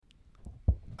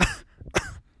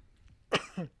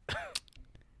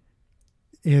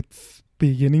It's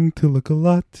beginning to look a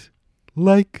lot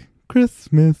like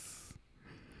Christmas.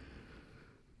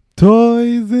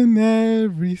 Toys in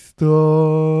every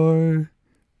store.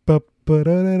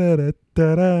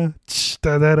 Ba-ba-da-da-da-da-da.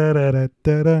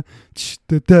 Ch-da-da-da-da-da-da.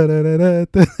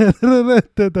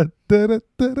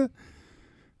 Ch-da-da-da-da-da-da-da-da-da-da.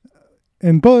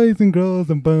 And boys and girls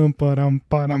and bum ba-dum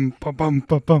ba-dum ba-bum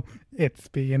ba-bum. It's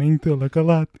beginning to look a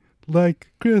lot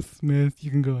like Christmas. You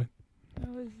can go.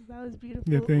 That was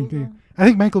beautiful. Yeah, thank you. I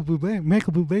think Michael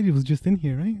Bublé was just in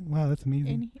here, right? Wow, that's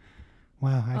amazing.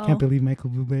 Wow, I can't believe Michael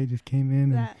Bublé just came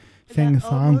in and sang a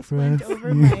song for us.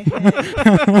 Over my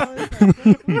head.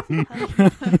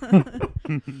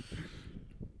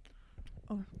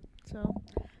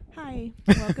 Hi,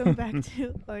 welcome back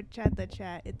to Chat the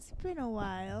Chat. It's been a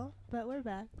while, but we're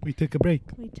back. We took a break.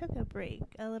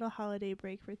 A little holiday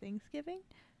break for Thanksgiving.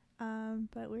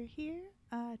 But we're here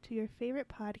to your favorite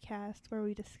podcast where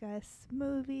we discuss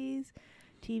movies,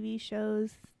 TV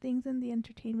shows, things in the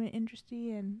entertainment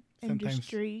industry and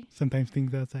industry. Sometimes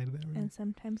things outside of that realm. And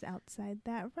sometimes outside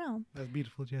that realm. That's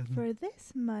beautiful, Jasmine. For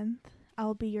this month,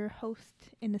 I'll be your host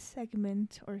in a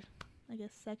segment, or I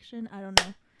guess section, I don't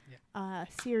know. Yeah.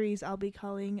 Series I'll be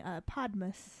calling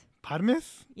Podmas.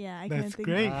 Podmas? Yeah, I That's think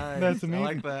great. Nice. That's amazing. I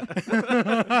like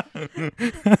that.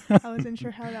 I wasn't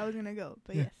sure how that was going to go,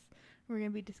 but yes. We're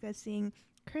going to be discussing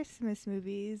Christmas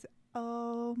movies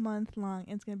all month long.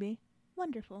 It's going to be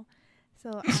wonderful.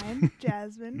 So I'm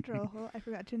Jasmine Rojo. I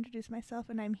forgot to introduce myself,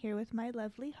 and I'm here with my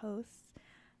lovely hosts,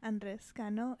 Andres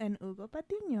Cano and Hugo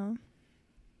Patiño.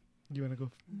 You want to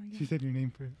go? Oh she said your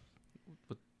name first.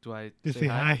 But do I Just say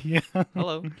hi? Yeah.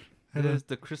 Hello. It Hello. is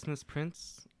the Christmas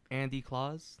Prince, Andy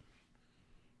Claus.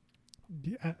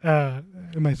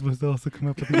 Am I supposed to also come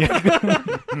up with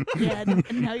the Yeah,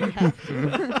 and now you have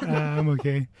to. I'm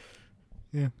okay.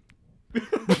 Yeah.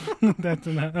 That's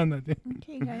enough. I'm not there.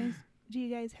 Okay, guys. Do you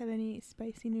guys have any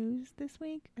spicy news this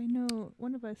week? I know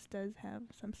one of us does have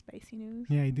some spicy news.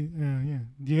 Yeah, I do. Yeah.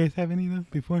 Do you guys have any though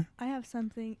before? I have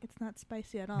something. It's not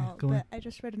spicy at all, go but on. I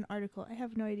just read an article. I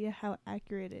have no idea how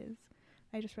accurate it is.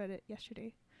 I just read it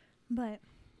yesterday. But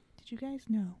did you guys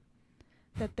know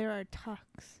that there are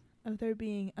talks of there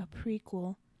being a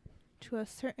prequel to a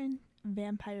certain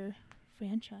vampire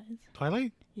franchise?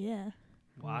 Twilight? Yeah.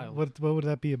 Wow. What would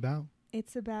that be about?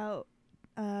 It's about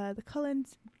the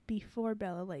Cullens before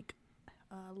Bella, like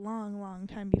a long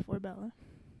time before Bella.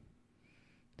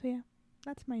 So yeah,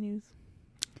 that's my news.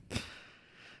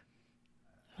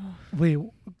 Wait,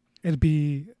 it'd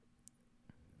be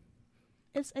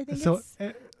I think so.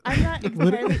 it's. I'm not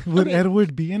entirely. Would okay,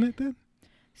 Edward be in it then?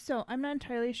 so I'm not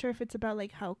entirely sure if it's about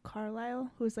like how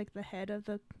Carlisle, who's like the head of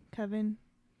the coven,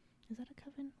 is that a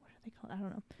coven? What are they called? I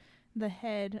don't know. The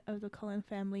head of the Cullen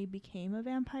family became a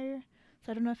vampire.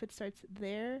 So I don't know if it starts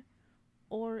there,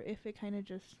 or if it kind of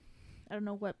just, I don't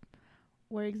know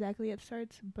where exactly it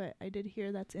starts. But I did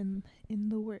hear that's in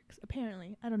the works.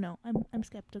 Apparently, I don't know. I'm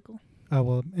skeptical. Oh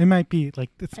well, it might be like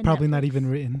it's And probably not Netflix.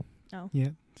 even written Oh.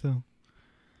 yet. So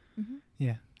Mm-hmm.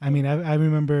 yeah, I mean, I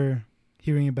remember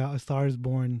hearing about A Star Is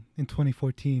Born in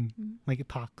 2014. Mm-hmm. Like it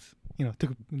talks,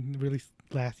 took released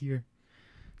last year,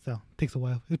 so it takes a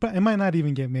while. It might not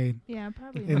even get made. Yeah,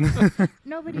 probably. And Not.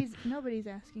 Nobody's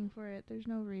asking for it. There's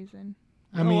no reason.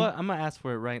 You know what? I'm going to ask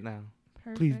for it right now.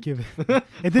 Perfect. please give it.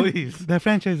 Please. That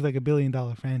franchise is like $1 billion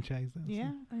franchise. Though, so.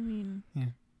 Yeah, I mean. Yeah.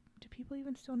 Do people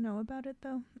even still know about it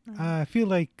though? I feel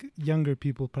like younger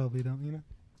people probably don't.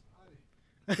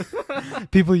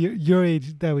 People your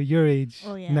age,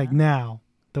 Oh, yeah. like now,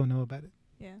 don't know about it.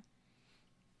 Yeah.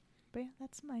 But yeah,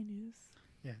 that's my news.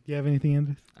 Yeah. Do you have anything,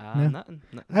 Andres? No? Nothing.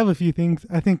 I have a few things.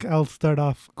 I think I'll start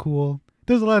off cool.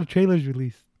 There's a lot of trailers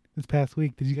released this past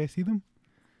week. Did you guys see them?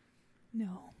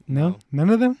 No. No? None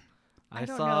of them? I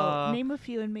don't know. Name a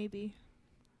few and maybe.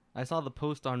 I saw the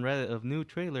post on Reddit of new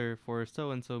trailer for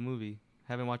so-and-so movie.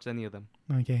 Haven't watched any of them.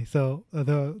 Okay, so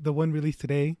the one released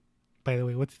today. By the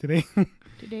way, what's today?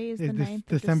 Today is the It's 9th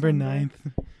December 9th.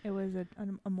 It was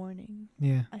a morning.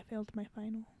 Yeah. I failed my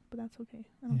final, but that's okay.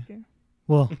 I don't care.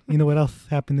 Well, you know what else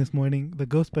happened this morning? The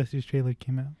Ghostbusters trailer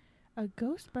came out. A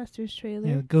Ghostbusters trailer?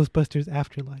 Yeah, Ghostbusters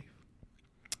Afterlife.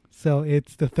 So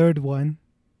it's the third one.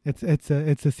 It's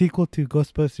a sequel to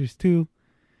Ghostbusters 2,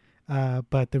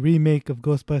 but the remake of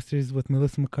Ghostbusters with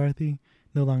Melissa McCarthy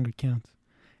no longer counts.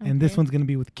 And this Okay. one's going to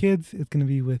be with kids. It's going to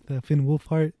be with Finn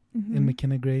Wolfhard Mhm. and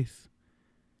McKenna Grace,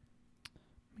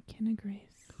 McKenna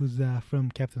Grace. who's from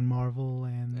Captain Marvel,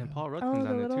 and And Paul Rudd Oh, comes the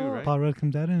out in it too, little- right? Paul Rudd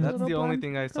comes out in it. That's Little the only blonde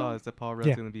thing I saw girl? is that Paul Rudd's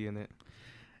Yeah. going to be in it.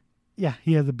 Yeah,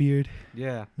 he has a beard.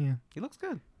 Yeah. Yeah, He looks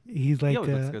good. he's He like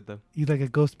always looks good, though. he's like a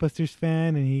Ghostbusters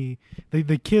fan, and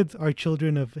the kids are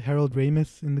children of Harold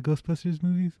Ramis in the Ghostbusters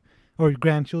movies, or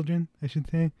grandchildren, I should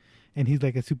say, and he's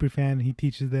like a super fan. And he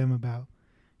teaches them about,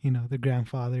 the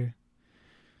grandfather.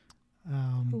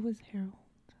 Who was Harold?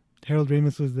 Harold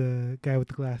Ramis was the guy with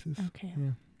the glasses. Okay.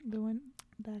 Yeah, The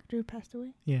actor who passed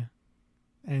away? yeah,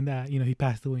 and he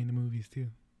passed away in the movies too.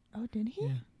 Oh, did he?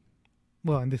 Yeah.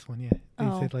 Well, in this one, yeah, they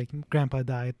Oh. said like Grandpa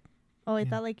died. Oh, I Yeah.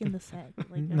 thought like in the set.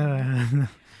 Like, No.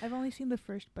 I've only seen the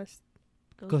first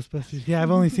Ghostbusters. Yeah, I've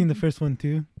only seen the first one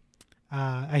too.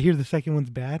 I hear the second one's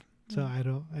bad, so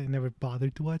Mm. I never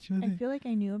bothered to watch it. I feel like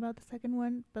I knew about the second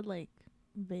one, but like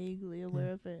vaguely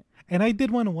aware of it. And I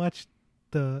did want to watch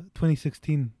the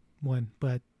 2016 one,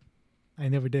 but I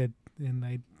never did, and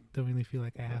I don't really feel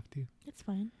like I have to. It's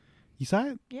fine. You saw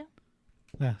it? Yeah.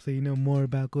 Yeah, so you know more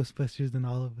about Ghostbusters than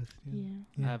all of us. Yeah.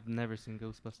 Yeah. I've never seen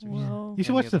Ghostbusters. Whoa. You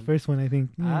should Any watch of the them. first one, I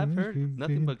think. Yeah, I've it's heard pretty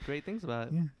nothing good. but great things about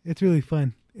it. Yeah, it's really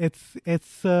fun. It's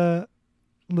the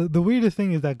weirdest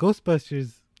thing is that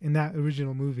Ghostbusters in that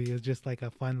original movie is just like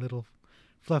a fun little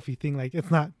fluffy thing. Like it's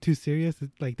not too serious.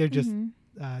 It's like they're just Mhm.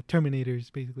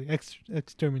 Terminators, basically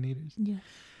exterminators. Yeah.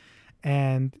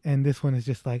 And this one is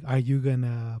just like, are you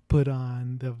gonna put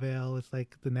on the veil? It's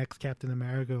like the next Captain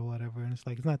America or whatever, and it's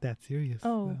like it's not that serious.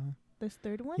 Oh. so, This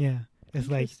third one? yeah. It's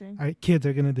like Interesting. our kids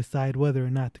are gonna decide whether or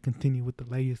not to continue with the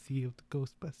legacy of the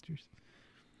Ghostbusters.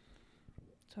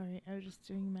 Sorry, I was just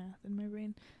doing math in my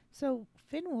brain. So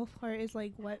Finn Wolfhard is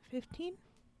like what, 15?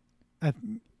 I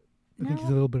think he's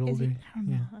a little bit Is older. he? I don't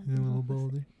know. Yeah, I he's a don't little know bit this-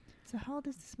 older. So how old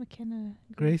is this McKenna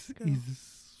Grace, girl?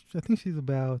 I think she's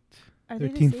about Are they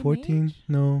the 13, same 14. age?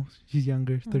 No, she's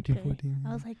younger. 13, Okay. 14.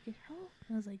 I was like, how?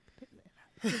 I was like,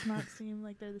 that does not seem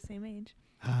like they're the same age.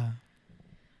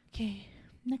 Okay,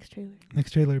 next trailer.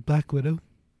 Next trailer, Black Widow.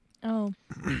 Oh,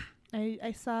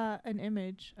 I saw an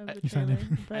image of the You saw an trailer,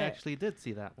 image? but I actually did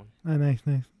see that one. Oh, nice.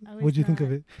 I was What'd you think of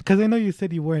not- it? Because I know you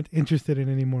said you weren't interested in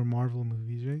any more Marvel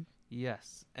movies, right?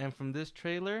 Yes, and from this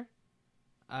trailer,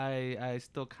 I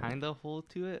still kind of hold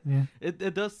to it. Yeah.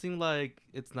 It does seem like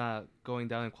it's not going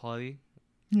down in quality.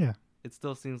 Yeah. It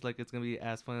still seems like it's gonna be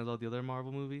as fun as all the other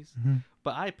Marvel movies. hmm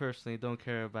But I personally don't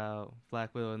care about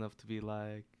Black Widow enough to be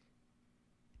like,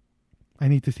 I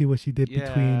need to see what she did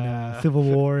between Yeah. Civil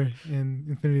War and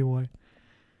Infinity War.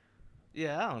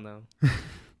 yeah, I don't know.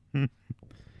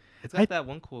 It's I- got that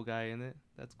one cool guy in it.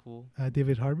 That's cool.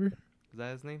 David Harbour, Is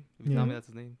that his name? If you Yeah. tell me that's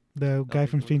his name. the guy Okay,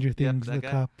 from cool. Stranger Yep, Things, that the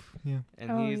guy. cop. Yeah. And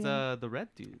Oh, he's yeah. the red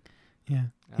dude. Yeah.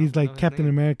 I He's don't know like his Captain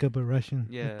name. America, but Russian.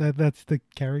 Yeah. That's the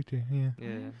character. Yeah.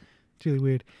 Yeah. It's really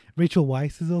weird. Rachel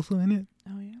Weisz is also in it.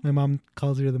 Oh yeah, My mom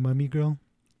calls her the Mummy Girl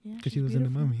yeah. because she she's was in the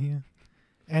beautiful. Mummy. Yeah.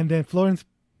 And then Florence,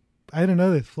 I don't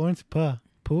know this. Florence Pa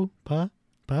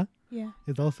Yeah.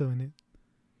 is also in it.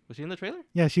 Was she in the trailer?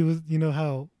 Yeah, she was. You know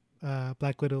how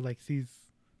Black Widow like sees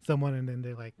someone and then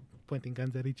they're like pointing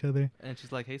guns at each other. And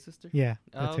she's like, "Hey, sister." Yeah,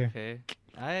 that's her. Okay.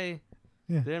 I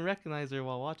Yeah. didn't recognize her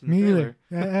while watching Me the either.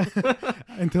 trailer.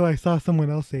 Until I saw someone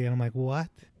else say it, I'm like, what?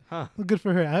 Huh. Well, good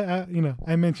for her.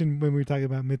 I mentioned when we were talking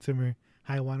about Midsummer,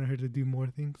 how I wanted her to do more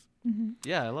things. Mm-hmm.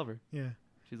 Yeah, I love her. Yeah.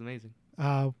 She's amazing.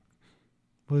 What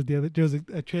was the other? There was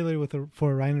a trailer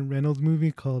for a Ryan Reynolds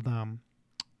movie called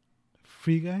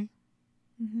Free Guy.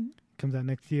 Mm-hmm. Comes out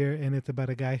next year, and it's about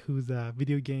a guy who's a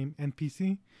video game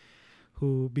NPC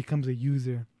who becomes a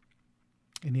user,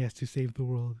 and he has to save the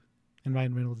world. And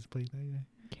Ryan Reynolds plays that guy.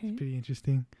 Okay. Pretty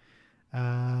interesting.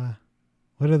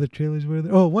 What other trailers were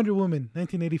there? Oh, Wonder Woman,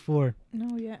 1984.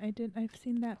 No, yeah, I did. I've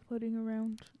seen that floating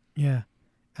around. Yeah.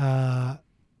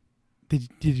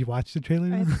 Did you watch the trailer?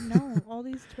 No, all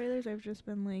these trailers I've just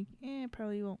been like,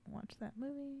 probably won't watch that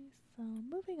movie. So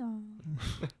moving on.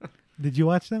 Did you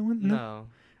watch that one? No.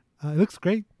 It looks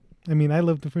great. I mean, I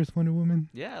loved the first Wonder Woman.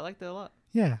 Yeah, I liked it a lot.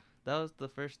 Yeah. That was the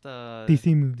first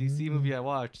DC movie. DC movie I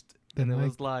watched, and Didn't it like-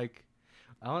 was like,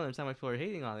 I don't understand why people are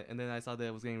hating on it. And then I saw that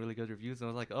it was getting really good reviews, and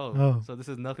I was like, Oh. so this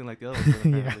is nothing like the other ones.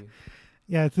 Yeah. Apparently.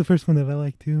 Yeah, it's the first one that I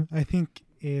like too. I think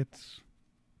it's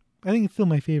still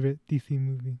my favorite DC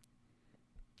movie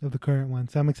of the current one.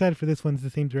 So I'm excited for this one. It's the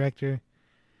same director.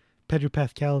 Pedro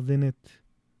Pascal's in it.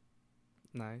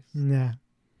 Nice. Yeah.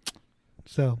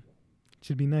 So,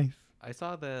 should be nice. I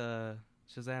saw the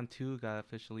Shazam 2 got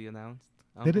officially announced.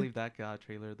 I Did don't it? believe that got a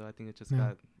trailer though. I think it just No.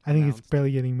 got. I think it's announced.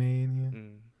 barely getting made. Yeah.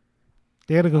 Mm.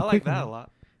 They gotta go I like quick. that a on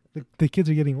lot. it. The kids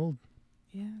are getting old.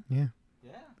 Yeah. Yeah.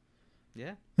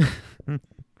 Yeah.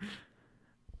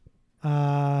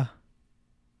 I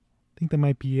think that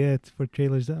might be it for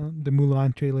trailers. The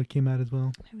Mulan trailer came out as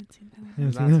well. I haven't seen that one. Yeah. I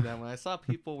I've did seen not it. see that one. I saw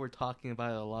people were talking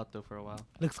about it a lot though for a while.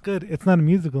 Looks good. It's not a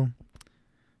musical.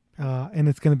 And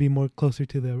it's gonna be more closer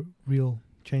to the real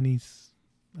Chinese.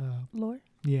 Lore?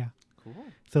 Yeah. Cool.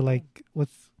 So like,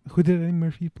 who did Eddie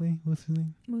Murphy play? What's his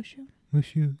name? Mushu?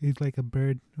 Mushu is like a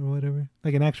bird or whatever,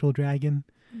 like an actual dragon,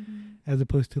 Mhm. as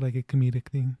opposed to like a comedic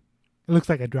thing. It looks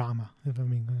like a drama, if I'm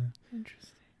being honest.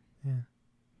 Interesting. Yeah.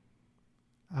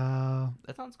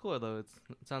 That sounds cool though. It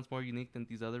sounds more unique than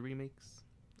these other remakes,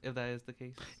 if that is the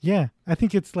case. Yeah, I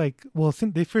think it's like, well,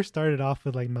 since they first started off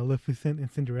with like Maleficent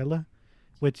and Cinderella,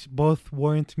 which both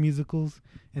weren't musicals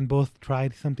and both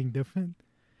tried something different.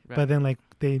 Right. But then like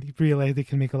they realized they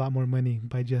can make a lot more money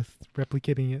by just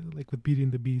replicating it, like with Beauty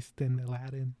and the Beast and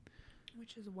Aladdin.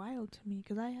 Which is wild to me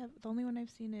because I have the only one I've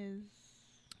seen is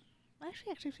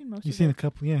actually I've seen most. You've of seen it. a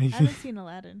couple, yeah. I haven't seen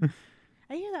Aladdin.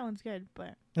 I hear that one's good,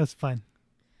 but That's fun.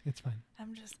 It's fun. I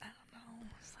don't know.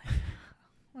 It's like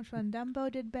which one?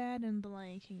 Dumbo did bad, and the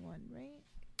Lion King one, right?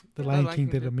 The Yeah, Lion Lion King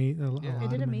King did did- amazing. yeah. It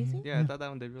did amazing? Yeah, I thought that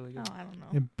one did really good. Oh, I don't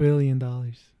know. $1 billion.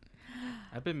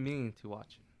 I've been meaning to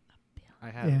watch it. I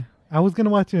have. Yeah, I was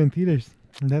gonna watch it in theaters,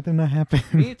 and that did not happen.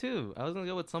 Me too. I was gonna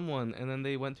go with someone, and then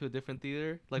they went to a different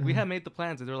theater. Like we Uh-huh. had made the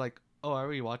plans, and they were like, "Oh, I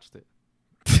already watched it."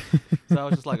 So I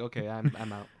was just like, "Okay, I'm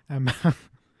out."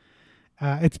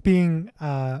 It's being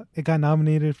it got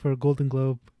nominated for a Golden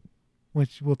Globe,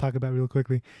 which we'll talk about real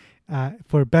quickly,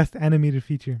 for Best Animated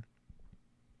Feature.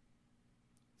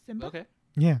 Simba, Okay.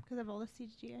 Yeah, because of all the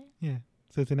CGI. yeah.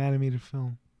 So it's an animated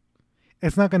film.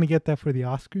 It's not going to get that for the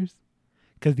Oscars,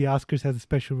 because the Oscars has a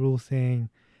special rule saying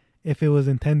if it was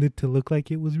intended to look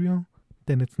like it was real,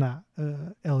 then it's not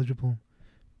eligible.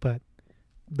 But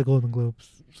the Golden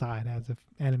Globes saw it as an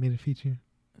animated feature.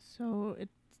 So it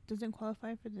doesn't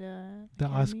qualify for the The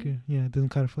Academy? Oscar, yeah, it doesn't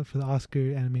qualify for the Oscar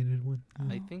animated one.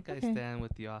 I Oh, think okay. I stand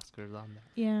with the Oscars on that.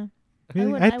 Yeah.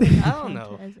 Really? I would not think I don't count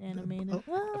know. it as animated. Oh,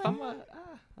 Well, If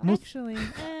I'm Most- actually,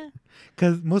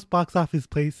 because most box office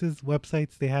places,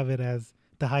 websites, they have it as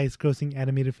the highest grossing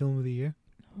animated film of the year.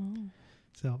 Oh.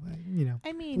 So you know, I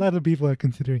a mean, lot of people are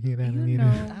considering it you animated. know,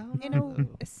 I don't in know.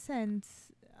 a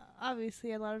sense,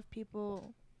 obviously, a lot of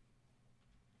people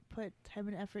put time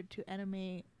and effort to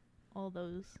animate all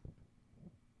those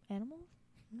animals.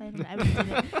 I haven't seen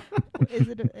it. Is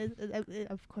it?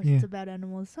 Of course, Yeah. it's about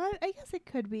animals. So I guess it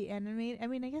could be animated. I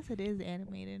mean, I guess it is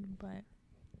animated, but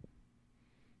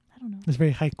I don't know. It's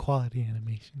very high quality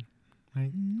animation,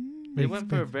 right? They Very went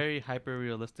for a expensive. very hyper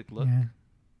realistic look, Yeah.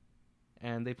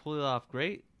 and they pulled it off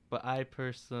great. But I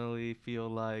personally feel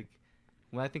like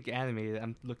when I think animated,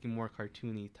 I'm looking more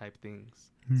cartoony type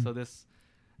things. Hmm. So this,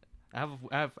 I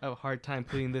have a hard time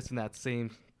putting this in that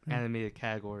same Yeah. animated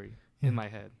category Yeah. in my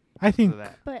head. I think So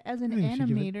that But as an I think you should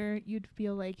give it- animator, you'd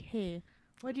feel like, hey,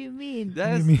 what do you mean?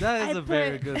 that you is mean? that is I a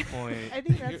very put- good point. I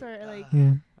think that's where, like,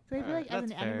 yeah. So I feel like as an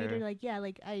That's animator, fair. like, yeah,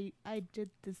 like I did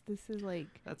this. This is like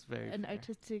That's very an fair.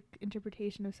 artistic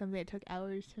interpretation of something that took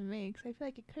hours to make. So I feel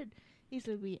like it could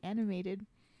easily be animated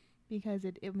because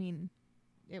it. I mean,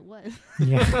 it was.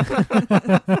 Yeah.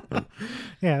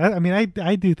 Yeah, I mean, I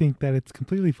do think that it's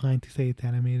completely fine to say it's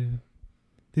animated,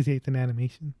 to say it's an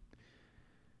animation.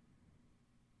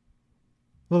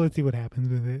 Well, let's see what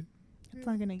happens with it. It's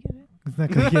not gonna get it. It's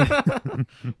not gonna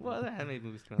get What other animated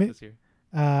movies came Ma- out this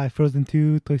year? Frozen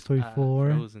 2, Toy Story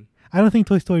 4. Frozen. I don't think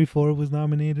Toy Story 4 was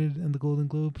nominated in the Golden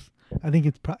Globes. I think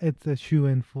it's a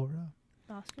shoe-in for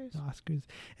Oscars. the Oscars.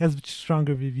 It has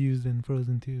stronger reviews than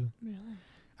Frozen 2. Really?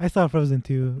 I saw Frozen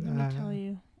 2. Let me tell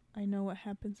you, I know what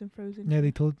happens in Frozen. Yeah,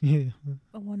 they told you.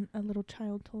 A little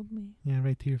child told me. Yeah,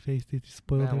 right to your face. They just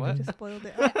spoiled Man, it. what? Just spoiled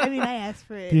it. I mean, I asked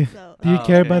for it. Do you- So. Do you Oh,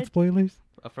 care okay. about spoilers?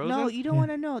 A Frozen? No, you don't Yeah.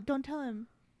 want to know. Don't tell him.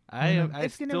 I no. I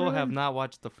It's gonna still have ruin- not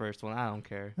watched the first one. I don't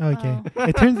care. Okay. Oh.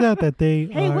 It turns out that they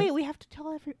Hey, are wait, we have to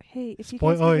tell Hey, if you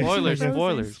Spoil- guys oh, haven't yeah. seen Spoilers, Frozen,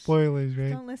 spoilers. spoilers,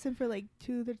 right? Don't listen for like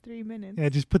 2 to 3 minutes. Yeah,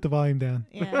 just put the volume down.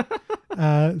 Yeah,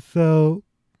 So,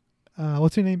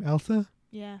 what's her name? Elsa?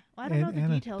 yeah. Well, I don't know And the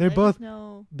Anna. details. They're I both- just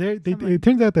know They Someone- it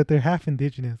turns out that they're half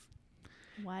indigenous,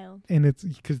 wild. and it's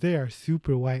because they are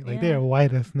super white. Like they Yeah. are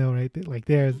white as snow, right?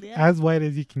 They're Yeah. as white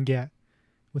as you can get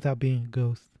without being a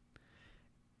ghost.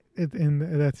 And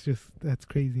that's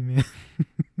crazy, man.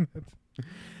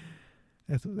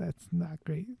 that's not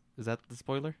great. Is that the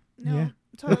spoiler? No. Yeah.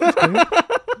 So That's great.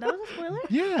 that was a spoiler.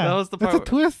 Yeah, That was the that's part a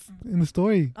twist in the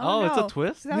story. Oh, it's no. a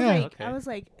twist? 'Cause I was Yeah. like, Okay. I was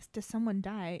like, does someone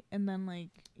die? And then like,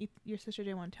 your sister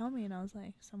didn't want to tell me, and I was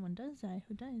like, someone does die.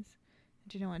 Who dies?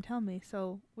 And she didn't want to tell me.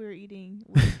 So we were eating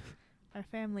with our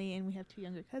family, and we have 2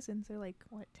 younger cousins. They're like,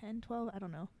 what, 10, 12? I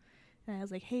don't know. And I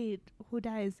was like, hey, who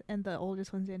dies? And the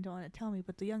oldest ones didn't want to tell me,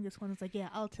 but the youngest one was like, yeah,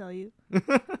 I'll tell you.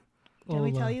 Can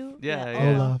we tell Olaf. you? Yeah, yeah.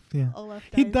 Olaf. Olaf, yeah. Olaf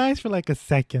dies. He dies for like a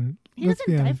second. He Let's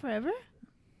doesn't be die honest. forever?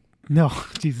 No,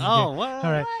 Jesus. Oh, yeah. what?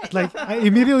 All right. What? Like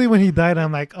immediately when he died,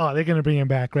 I'm like, oh, they're gonna bring him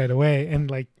back right away. And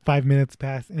like 5 minutes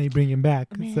passed, and they bring him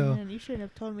back. Man, So you shouldn't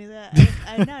have told me that.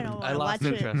 I don't want I to lost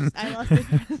watch interest. it. I lost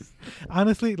interest.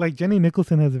 honestly, like Jenny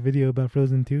Nicholson has a video about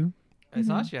Frozen 2, I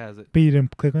saw Mhm. she has it. but you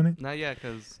didn't click on it. Not yet,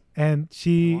 because And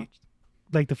she,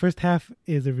 like, the first half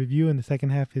is a review, and the second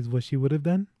half is what she would have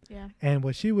done. Yeah. And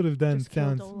what she would have done Just killed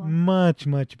sounds Olaf. much,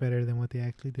 much better than what they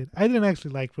actually did. I didn't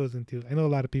actually like Frozen 2. I know a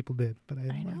lot of people did, but I I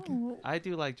didn't like it. know. I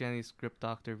do like Jenny's script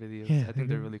doctor videos. Yeah, I think they're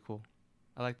they're really cool.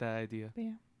 I like that idea. But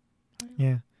yeah.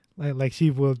 Yeah, like she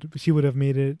would have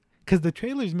made it, because the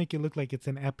trailers make it look like it's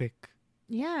an epic.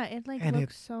 Yeah, it like And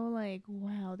looks so like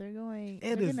wow. They're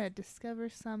is- gonna discover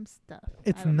some stuff.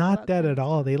 It's I don't know not what that kind at of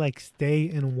all. stuff. They like stay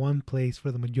in one place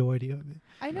for the majority of it.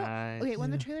 I know. Nice. Okay,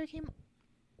 when the Yeah. trailer came,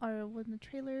 or when the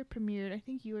trailer premiered, I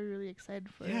think you were really excited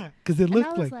for it. Yeah, because it And looked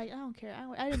I was like like, I don't care.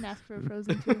 I didn't ask for a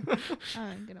Frozen 2.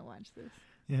 I'm gonna watch this.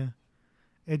 yeah,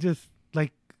 it just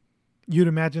like you'd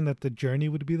imagine that the journey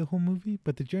would be the whole movie,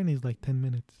 but the journey is like 10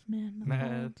 minutes. Man, the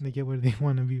Mad. whole- They get where they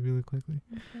want to be really quickly.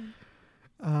 okay.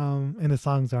 And the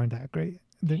songs aren't that great.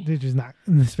 They're just not,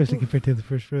 especially Oof. compared to the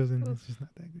first Frozen. Oof. It's just not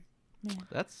that great. Man,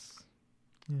 That's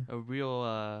Yeah. a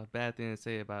real bad thing to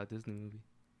say about a Disney movie.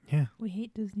 Yeah, we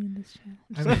hate Disney in this channel.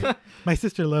 I mean, my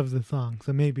sister loves the song,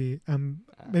 so maybe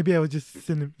I was just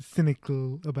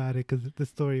cynical about it because the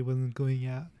story wasn't going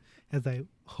out as I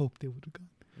hoped it would have gone.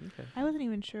 Okay. I wasn't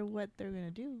even sure what they're gonna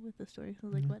do with the story. So I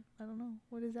was like, Mhm. what? I don't know.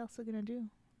 What is Elsa gonna do?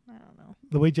 I don't know.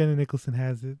 The way Jenna Nicholson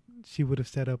has it, she would have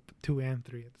set up 2 and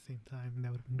 3 at the same time, and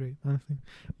that would have been great. Honestly,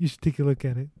 you should take a look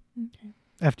at it Okay.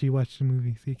 after you watch the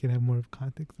movie, so you can have more of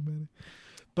context about it.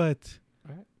 But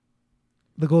Alright.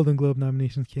 the Golden Globe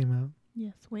nominations came out.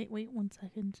 Yes. Wait 1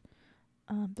 second.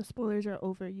 The spoilers are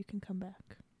over. You can come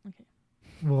back. Okay.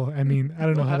 Well, I mean, I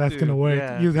don't know We'll how have that's gonna to- work.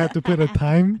 yeah. You have to put a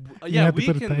time. You Yeah, have to we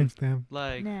put a can timestamp.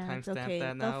 like Nah, it's timestamp okay.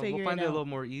 that They'll now. figure We'll it find it a out. little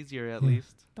more easier at Yeah.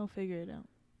 least. They'll figure it out.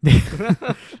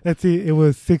 Let's see. It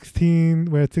was 16.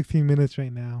 We're at 16 minutes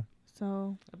right now.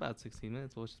 So About 16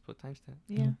 minutes. We'll just put timestamp.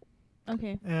 yeah.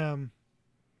 Okay. Golden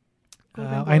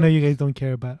Golden I know you Globes. guys don't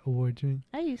care about awards, right?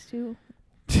 I used to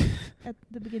at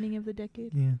the beginning of the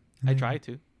decade. Yeah. And I then try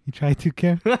to. You try to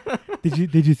care.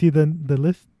 Did you see the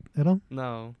list at all?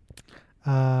 No.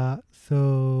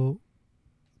 So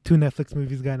 2 Netflix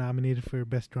movies got nominated for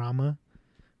Best Drama,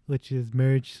 which is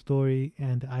Marriage Story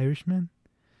and The Irishman.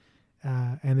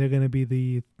 And they're gonna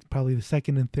be probably the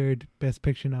second and third Best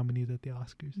Picture nominees at the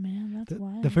Oscars. Man, that's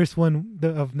wild. The first one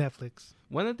of Netflix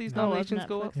When did these Oh, of nominations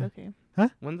go up? Netflix, Yeah.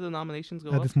 Okay. When did the nominations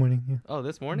go this up? morning. Yeah, Oh,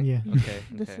 this morning? Yeah. Okay.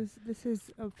 This okay.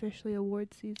 is officially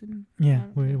award season. yeah,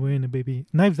 Um, we're in a baby.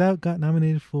 Knives Out got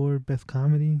nominated for Best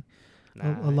Comedy,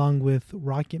 Nice. along with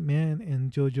Rocket Man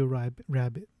and Jojo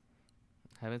Rabbit.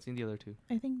 Haven't seen the other two.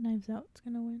 I think Knives Out's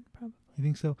gonna win. Probably. You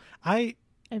think so? I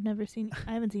I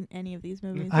haven't seen any of these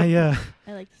movies. I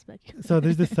I like to speculate. so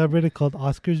there's this subreddit called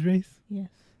Oscars Race. Yes.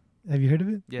 Have you heard of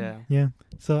it? Yeah. Yeah.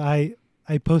 So I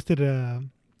posted a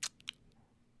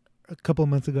couple of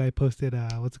months ago. I posted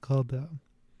what's it called,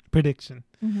 prediction,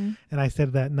 Mm-hmm. and I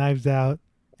said that Knives Out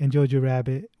and Jojo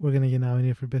Rabbit were gonna get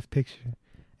nominated for Best Picture,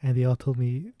 and they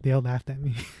all laughed at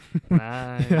me.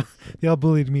 Nice. Yeah. They all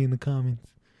bullied me in the comments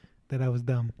that I was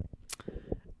dumb.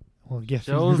 Well, guess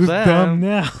Shows who's them. dumb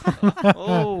now?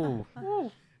 Oh.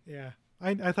 Yeah.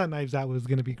 I thought Knives Out was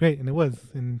gonna be great, and it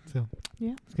was, and so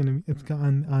Yeah. it's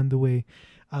gone on the way.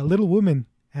 Little Women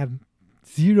had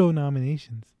 0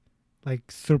 nominations,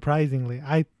 like surprisingly.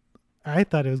 I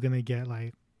thought it was gonna get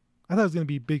I thought it was gonna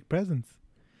be Big Presence,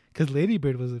 because Lady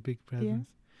Bird was a big presence,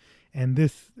 and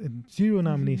this 0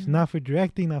 nominations, Yeah. not for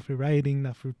directing, not for writing,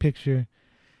 not for picture,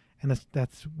 and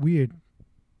that's weird.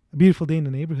 A Beautiful Day in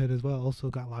the Neighborhood as well also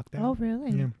got locked out. Oh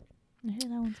really? Yeah, I hear that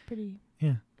one's pretty.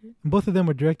 yeah. Good. And both of them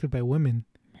were directed by women.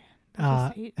 I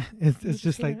just hate- It's I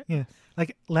just hate like it. yeah.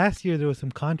 Like last year there was some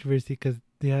controversy because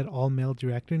they had all male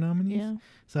director nominees. Yeah.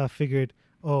 So I figured,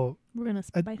 oh, We're gonna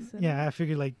spice it. yeah, I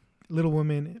figured like Little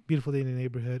Women, Beautiful Day in the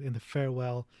Neighborhood, and The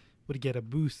Farewell would get a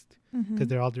boost Mm-hmm. because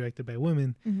they're all directed by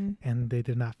women, Mm-hmm. and they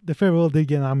did not. The Farewell did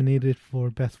get nominated for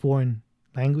Best Foreign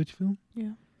Language Film,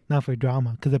 Yeah. not for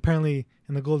drama, because apparently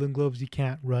in the Golden Globes you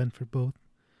can't run for both.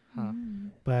 Huh.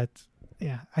 Mm. But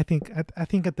yeah, I think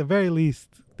at the very least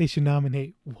they should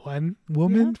nominate one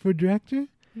woman Yeah. for director.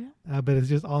 Yeah. But it's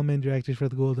just all men directors for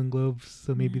the Golden Globes,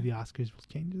 so maybe Yeah. the Oscars will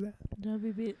change that.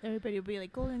 Everybody will be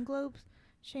like Golden Globes,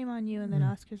 shame on you, and then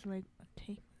Yeah. Oscars are like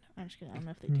take. I'm just kidding. I don't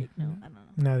know if they Yeah, take note. yeah. I don't know.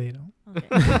 No, they don't.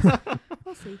 Okay.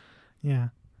 We'll see. Yeah.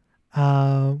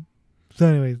 So,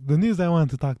 anyways, the news I wanted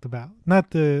to talk about,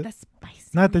 not the The spicy.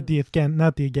 not the news.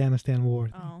 Afghanistan war.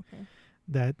 Oh, okay.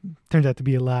 that turns out to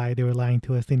be a lie. They were lying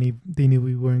to us. They knew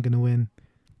we weren't going to win.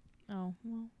 Oh,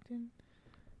 well,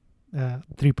 then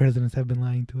 3 presidents have been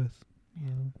lying to us.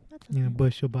 that's You know, okay.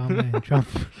 Bush, Obama, and Trump.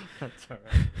 That's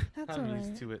alright. That's I'm alright.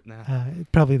 used to it now.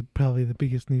 Probably the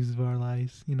biggest news of our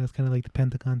lives. You know, it's kind of like the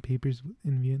Pentagon Papers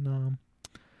in Vietnam.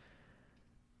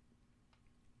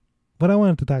 What I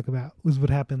wanted to talk about was what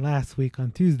happened last week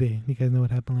on Tuesday. You guys know what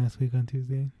happened last week on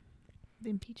Tuesday? The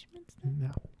impeachment stuff?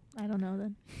 No. I don't know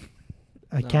then.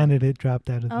 A No. candidate dropped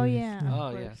out of the Oh, race. yeah. Oh,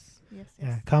 Of course. yes. Yes, Yeah,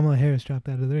 yes. Kamala Harris dropped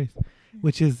out of the race, Yeah.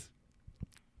 which is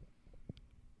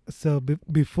so.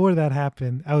 Before that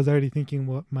happened, I was already thinking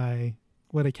what I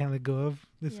can't let go of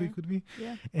this Yeah. week would be,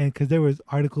 Yeah. and because there was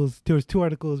 2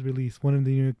 articles released, one in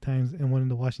the New York Times and one in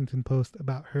the Washington Post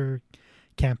about her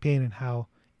campaign and how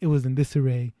it was in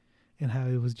disarray, and how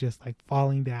it was just like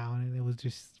falling down, and it was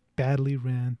just badly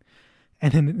ran,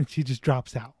 and then she just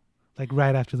drops out like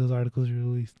right after those articles were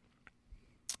released.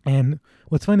 And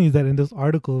what's funny is that in those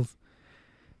articles,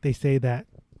 they say that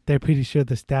they're pretty sure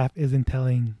the staff isn't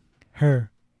telling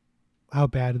her how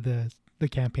bad the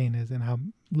campaign is and how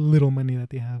little money that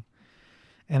they have.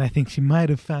 And I think she might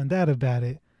have found out about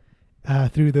it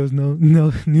through those no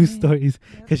news Yeah. stories,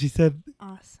 Yep. because she said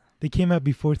Awesome. they came out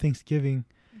before Thanksgiving,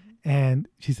 and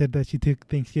she said that she took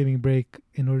Thanksgiving break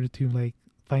in order to like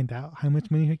find out how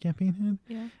much money her campaign had,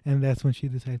 Yeah. and that's when she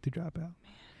decided to drop out.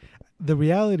 The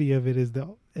reality of it is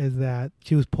that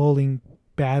she was polling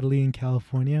badly in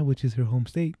California, which is her home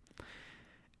state,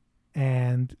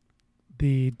 and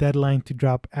the deadline to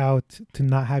drop out, to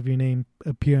not have your name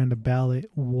appear on the ballot,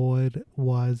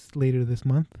 was later this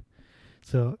month.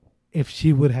 So if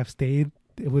she would have stayed,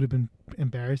 it would have been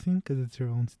embarrassing because it's her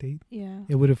own state. Yeah.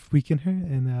 It would have weakened her,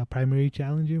 and a primary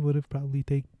challenger would have probably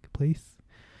taken place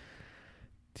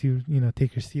to,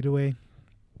 take her seat away.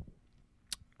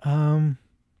 And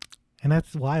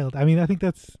that's wild. I mean, I think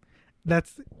that's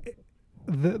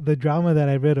the drama that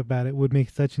I read about it would make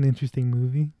such an interesting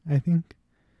movie, I think,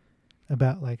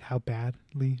 about like how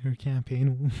badly her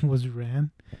campaign was ran.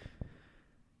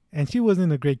 And she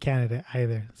wasn't a great candidate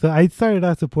either. So I started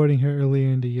out supporting her earlier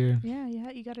in the year. Yeah, yeah.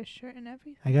 You got a shirt and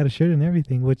everything. I got a shirt and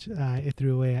everything, which I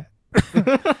threw away Wow.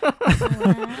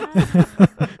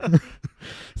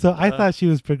 So I thought she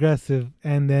was progressive,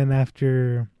 and then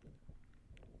after,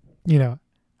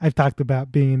 I've talked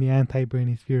about being in the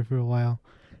anti-Bernie sphere for a while,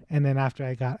 and then after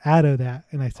I got out of that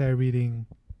and I started reading,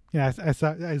 I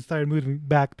started moving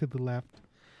back to the left.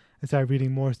 I started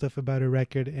reading more stuff about her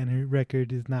record, and her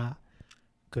record is not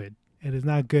good. It is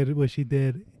not good what she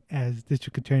did as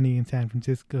district attorney in San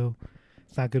Francisco.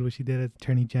 It's not good what she did as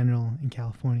attorney general in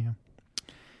California.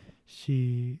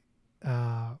 She,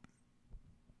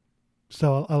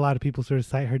 so a lot of people sort of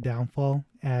cite her downfall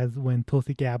as when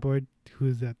Tulsi Gabbard, who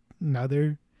is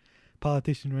another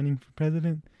politician running for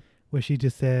president, where she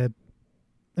just said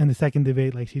in the second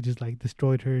debate, like she just like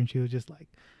destroyed her, and she was just like,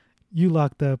 you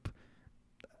locked up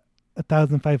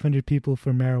 1,500 people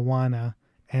for marijuana,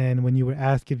 and when you were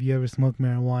asked if you ever smoked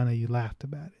marijuana, you laughed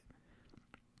about it.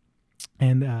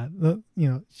 And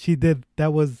she did.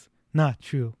 That was not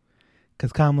true,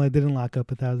 because Kamala didn't lock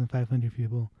up 1,500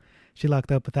 people. She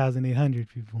locked up 1,800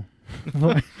 people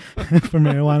for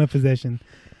marijuana possession.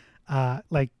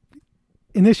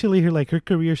 Initially, her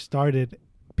career started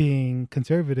being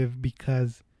conservative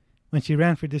because when she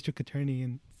ran for district attorney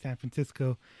in San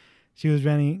Francisco, she was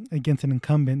running against an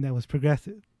incumbent that was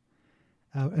progressive,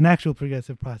 an actual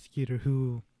progressive prosecutor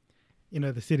who,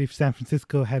 the city of San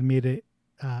Francisco had made it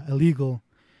illegal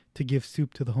to give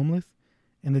soup to the homeless,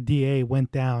 and the DA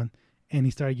went down and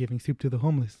he started giving soup to the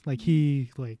homeless. He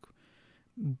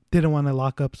didn't want to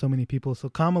lock up so many people, so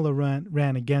Kamala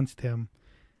ran against him,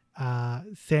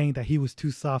 saying that he was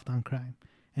too soft on crime,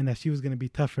 and that she was going to be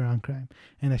tougher on crime,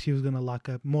 and that she was going to lock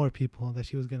up more people, that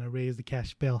she was going to raise the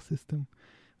cash bail system,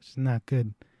 which is not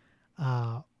good.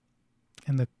 And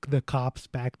the cops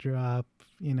backed her up,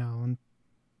 and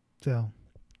so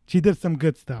she did some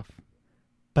good stuff,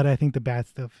 but I think the bad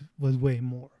stuff was way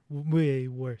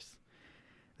worse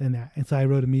than that. And so I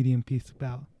wrote a Medium piece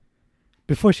about,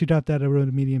 before she dropped out, I wrote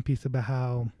a Medium piece about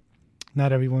how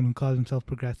not everyone who calls himself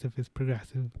progressive is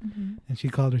progressive. Mm-hmm. And she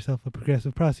called herself a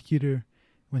progressive prosecutor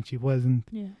when she wasn't.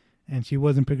 Yeah. And she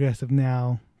wasn't progressive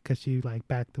now because she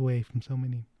backed away from so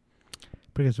many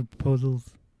progressive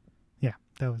proposals. Yeah,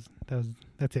 that's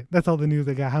it. That's all the news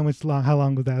I got. How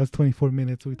long was that? It was 24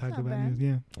 minutes. We That's talked not about bad. news.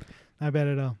 Yeah, not bad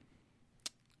at all.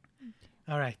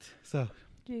 All right, so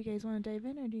Do you guys want to dive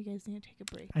in, or do you guys need to take a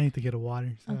break? I need to get a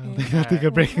water. So Okay. I think I'll take a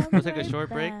Alright. break. Well, We'll take a right short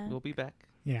break. back. We'll be back.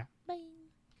 Yeah. Bye.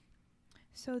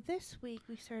 So this week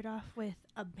we start off with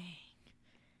a bang.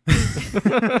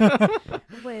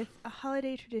 With a holiday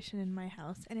holiday tradition in my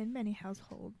house and in many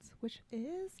households, which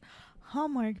is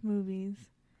Hallmark movies.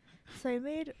 So I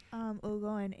made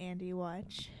Ugo and Andy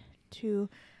watch two.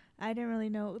 I didn't really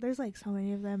know. There's like so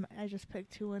many of them. I just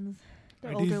picked two ones.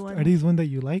 The older ones. Are these one that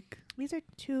you like? These are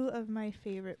two of my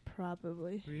favorite,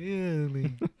 probably.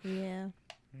 Really? Yeah.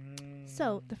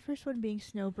 So the first one being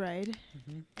Snow Bride,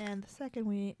 and the second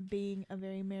one being A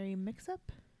Very Merry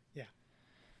Mix-Up. Yeah.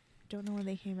 Don't know when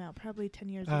they came out. Probably 10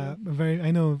 years ago.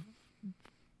 I know.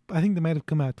 I think they might have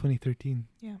come out 2013.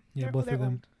 Yeah. Yeah, both of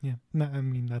them. Yeah.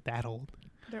 Not that old.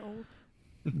 They're old.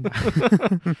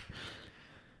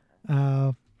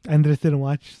 Andres didn't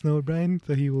watch Snow Bride,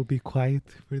 so he will be quiet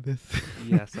for this.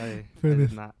 Yes, I For this.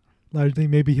 did not. Largely,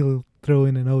 maybe he'll throw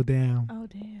in an "oh damn" Oh,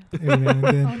 damn. every now and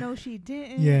then. Oh, no, she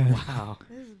didn't. Yeah. Wow.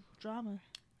 This is drama.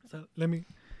 So let me.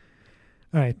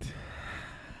 All right.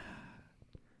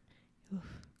 Do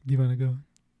you want to go?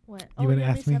 What? You want to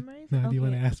want ask me? summaries? No. Okay. Do you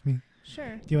want to ask me?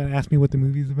 Sure. Do you want to ask me what the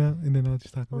movie's about, and then I'll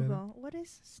just talk about it? Ugo, what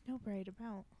is Snow Bride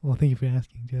about? Well, thank you for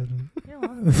asking, Jasmine. You're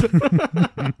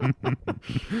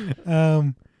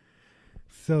welcome.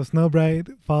 So Snow Bride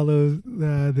follows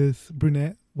this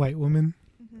brunette white woman,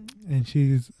 and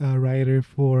she's a writer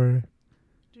for.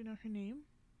 Do you know her name?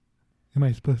 Am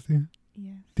I supposed to?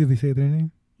 Yes. Did they say their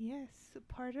name? Yes.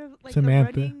 Part of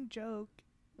Samantha. the running joke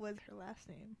was her last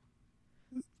name.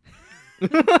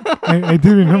 I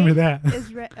do remember that. Is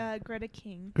Greta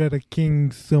King. Greta King.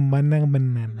 There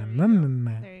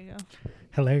you go.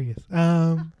 Hilarious.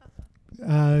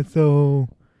 So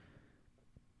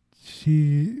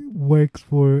she works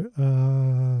for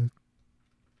a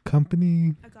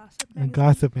company, A gossip a magazine.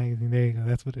 gossip magazine. There you go.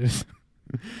 That's what it is.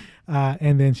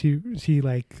 And then she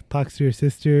like talks to her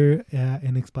sister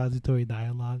in expository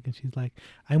dialogue, and she's like,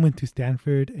 "I went to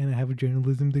Stanford and I have a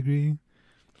journalism degree."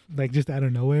 Like just out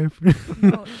of nowhere.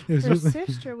 No, It's her just-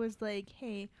 sister was like,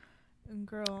 "Hey,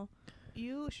 girl,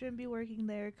 you shouldn't be working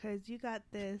there because you got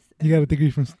this." You got a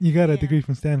degree from Yeah. degree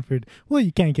from Stanford. Well,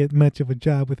 you can't get much of a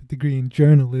job with a degree in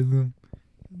journalism.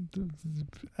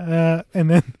 And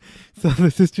then, so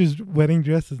the sister's wedding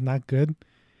dress is not good,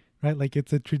 right? Like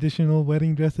it's a traditional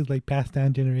wedding dress, it's like passed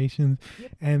down generations,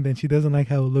 Yep. and then she doesn't like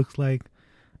how it looks like,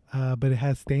 but it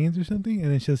has stains or something. And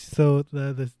then she'll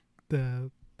the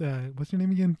what's her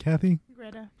name again? Kathy.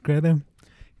 Greta.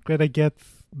 Greta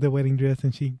gets the wedding dress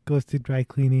and she goes to dry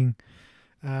cleaning.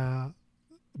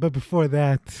 But before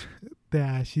that,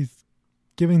 she's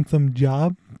given some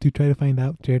job to try to find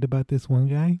out straight about this one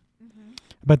guy.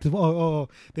 But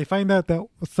they find out that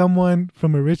someone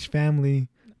from a rich family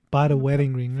bought a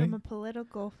wedding ring, right? From a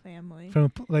political family.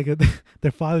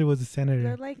 Their father was a senator.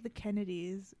 They're like the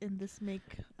Kennedys in this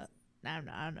I don't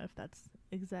know if that's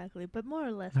exactly, but more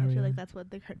or less, Not I feel really. like that's what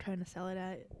they're trying to sell it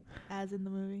as in the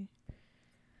movie.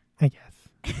 I guess.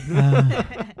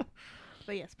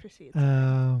 But yes, proceed.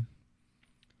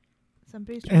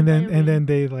 Somebody's trying And to buy a then ring.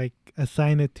 they like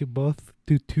assign it to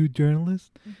two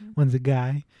journalists. Mhm. One's a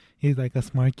guy. He's like a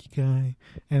smarky guy,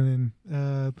 and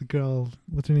then the girl,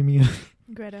 what's her name again?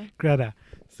 Greta.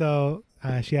 So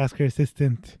she asked her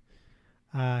assistant,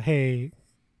 "Hey,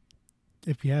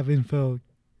 if you have info,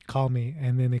 call me."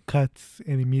 And then it cuts,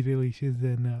 and immediately she's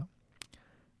in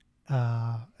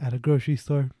at a grocery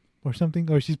store or something,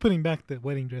 or she's putting back the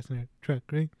wedding dress in her truck,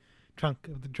 right? Trunk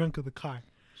of the car.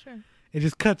 Sure. It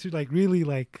just cuts like really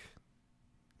like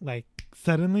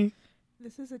suddenly.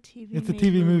 This is a TV. It's a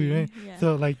TV movie, right? Yeah.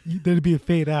 So like there'd be a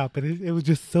fade out, but it was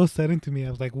just so sudden to me.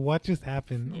 I was like, "What just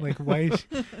happened? Yeah. Like, why?" Is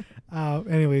she...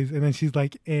 Anyways, and then she's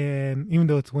like, and even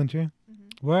though it's winter,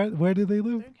 where do they They're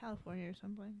live? in California or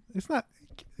something. It's not.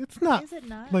 Is it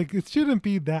not? Like it shouldn't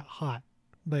be that hot,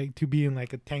 like to be in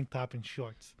like a tank top and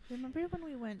shorts. Remember when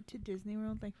we went to Disney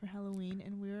World like for Halloween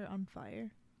and we were on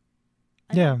fire?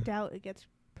 Yeah. I doubt it gets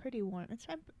pretty warm.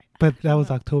 But that don't was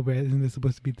know. October. Isn't it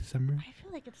supposed to be December? I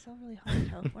feel like it's still really hot in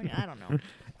California. I don't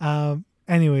know.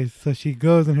 Anyways, so she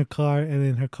goes in her car, and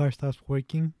then her car stops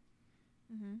working.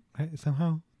 Right?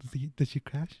 Somehow, does she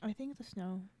crash? I think the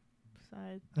snow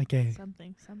side. Okay.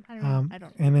 Something. I don't know. I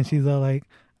don't. And then she's all like,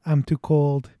 "I'm too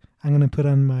cold. I'm gonna put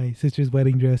on my sister's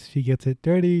wedding dress." She gets it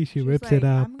dirty. She She's rips like, it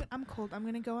up. I'm cold. I'm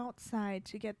gonna go outside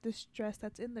to get this dress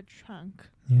that's in the trunk,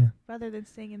 Yeah. rather than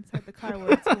staying inside the car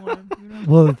where it's warm. You know?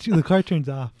 Well, the car turns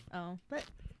off. Oh, but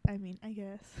I mean, I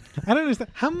guess. I don't understand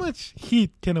how much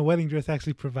heat can a wedding dress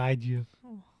actually provide you.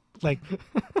 Oh. Like,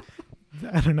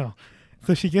 I don't know.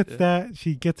 So she gets that.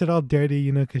 She gets it all dirty,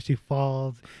 because she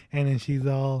falls, and then she's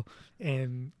all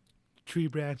in tree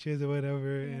branches or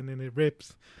whatever, Yeah. and then it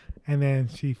rips, and then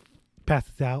she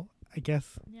passes out, I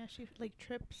guess. Yeah, she like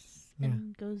trips Yeah.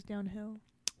 and goes downhill.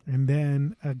 And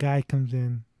then a guy comes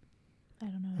in, I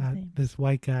don't know his name. this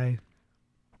white guy,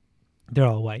 They're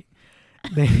all white.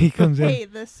 Then he comes in. Hey,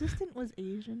 the assistant was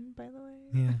Asian, by the way.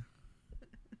 Yeah.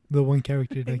 The one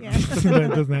character that Yeah.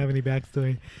 that doesn't have any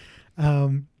backstory.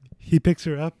 He picks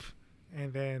her up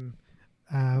and then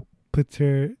puts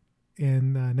her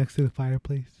in next to the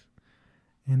fireplace.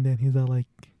 And then he's all like,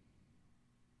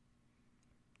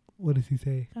 what does he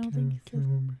say? I don't think he Can't says-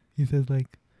 remember. He says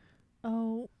like,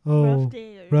 Oh, oh, rough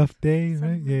day. Or rough day, something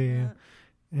right? like Yeah, yeah. that.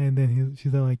 And then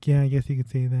she's all like, yeah, I guess you could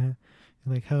say that.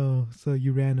 Like, oh, so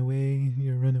you ran away,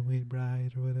 you're a runaway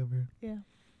bride or whatever. Yeah.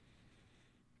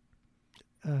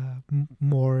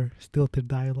 More stilted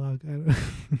dialogue. I don't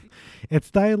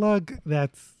it's dialogue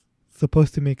that's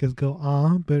supposed to make us go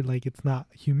but like it's not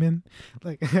human.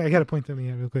 Like I gotta point something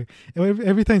out real quick.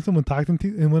 Every time someone talks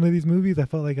in one of these movies, I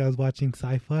felt like I was watching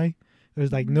sci-fi.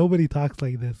 There's like Mhm. nobody talks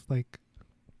like this. Like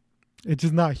it's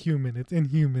just not human. It's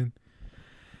inhuman.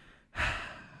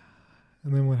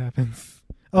 And then what happens?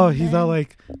 Oh, he's all Ben.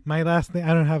 like, my last name.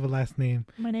 I don't have a last name.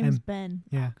 My name is And- Ben.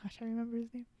 yeah. Oh, gosh, I remember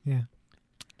his name. Yeah.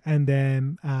 And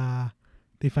then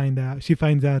she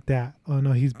finds out that, oh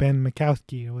no, he's Ben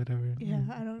Makowski or whatever. Yeah,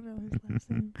 I don't know his last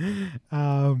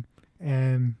name.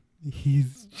 And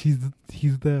he's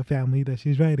the family that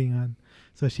she's riding on.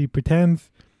 So she pretends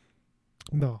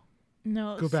no.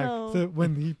 No, Go back. so, So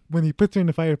when he puts her in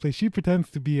the fireplace, she pretends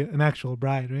to be an actual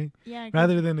bride, right? yeah, 'cause-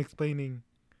 Rather than explaining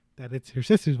that it's her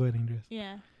sister's wedding dress.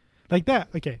 yeah. Like that.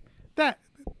 Okay. That's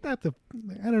a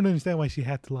I don't understand why she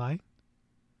had to lie.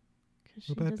 Because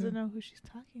she What about doesn't that? know who she's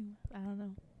talking with. I don't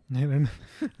know. I don't know.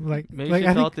 like Maybe like she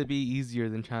I felt think it'd be easier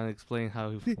than trying to explain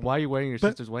how See, why you're wearing your but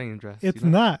sister's wedding dress. it's you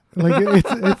know? not like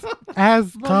it's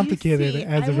as Well, you complicated see,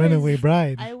 as I a runaway was-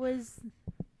 bride. I was.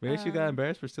 Maybe she got um,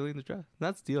 embarrassed for stealing the dress.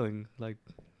 Not stealing, like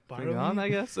bring it Borrowing on, it? I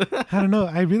guess. I don't know.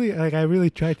 I really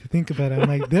tried to think about it. I'm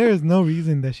like, there is no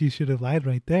reason that she should have lied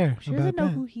right there She about doesn't know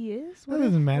that. who he is. That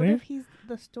doesn't matter. What if he's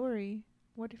the story?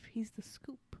 What if he's the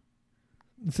scoop?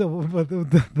 So but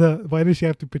the why does she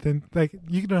have to pretend like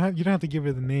you don't have to give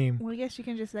her the name? Well, I guess you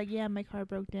can just like, yeah, my car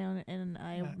broke down and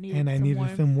I needed and I some needed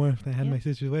warmth. some warmth. I had Yeah. my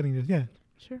sister's wedding dress. Yeah,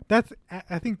 Sure.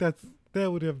 I think that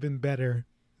would have been better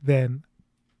than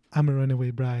I'm a runaway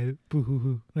bride. Boo hoo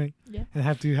hoo. Right. Yeah. And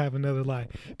have to have another lie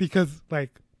because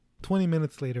like 20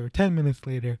 minutes later or 10 minutes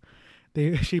later,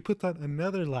 she puts on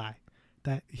another lie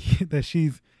that that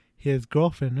she's his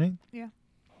girlfriend, right? Yeah.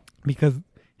 Because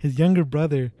his younger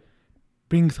brother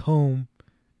brings home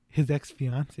his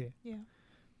ex-fiance, Yeah.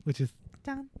 which is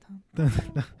Dun, dun,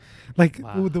 dun. like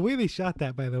Wow. the way they shot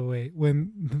that, by the way,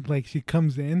 when like she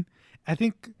comes in, I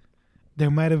think there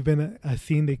might have been a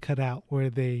scene they cut out where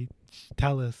they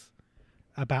tell us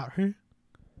about her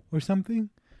or something,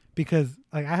 because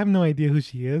like I have no idea who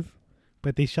she is,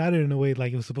 but they shot it in a way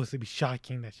like it was supposed to be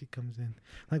shocking that she comes in.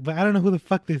 Like, but I don't know who the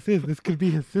fuck this is. This could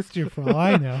be his sister for all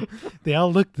I know. They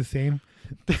all look the same.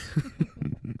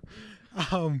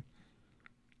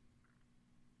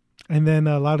 And then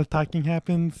a lot of talking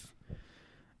happens.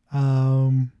 Well,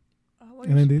 And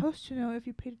you're then they- supposed to know if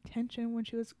you paid attention when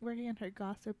she was working on her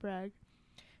gossip rag,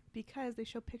 because they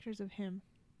show pictures of him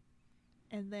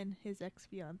and then his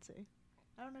ex-fiance.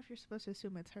 I don't know if you're supposed to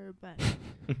assume it's her, but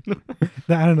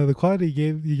I don't know the quality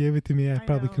you gave it to me. I I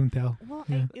probably know. couldn't tell. well,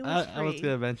 Yeah. it was I was free,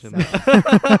 gonna mention so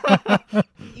that.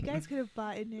 you guys could have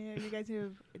bought in it. You guys could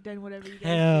have done whatever you guys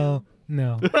Hell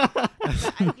no. do. But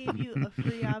I gave you a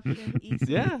free option,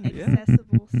 easy, Yeah, yeah.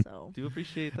 accessible. So Do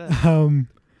appreciate that.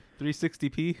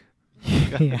 360p.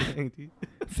 Yeah.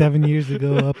 7 years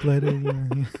ago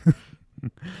uploaded.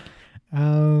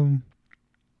 Yeah.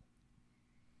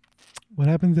 What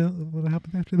happens? What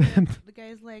happens after that? the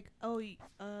guy's like, "Oh,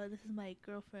 this is my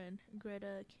girlfriend,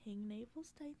 Greta King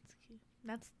Navelsteinsky."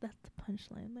 That's the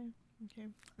punchline there.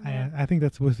 Okay. I think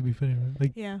that's supposed to be funny.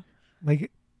 Right? Yeah. Like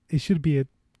it should be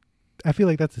I feel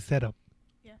like that's a setup.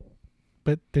 Yeah.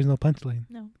 But there's no punchline.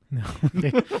 No. No.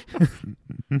 Okay.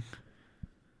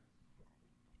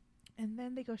 And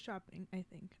then they go shopping. I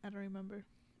think I don't remember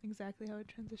exactly how it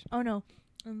transitioned. Oh no.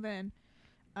 And then.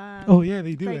 Oh yeah,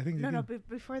 they do. Like, I think they no, do.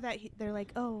 before that, they're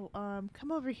like, "Oh,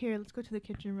 come over here. Let's go to the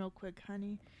kitchen real quick,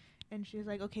 honey." And she's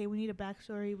like, "Okay, we need a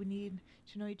backstory. We need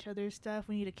to know each other's stuff.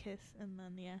 We need a kiss." And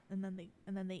then and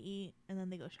then they eat, and then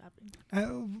they go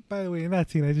shopping. By the way, in that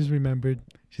scene, I just remembered.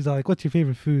 She's all like, "What's your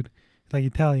favorite food?" It's like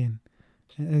Italian.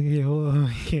 Okay,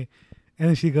 okay. And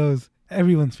then she goes,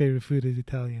 "Everyone's favorite food is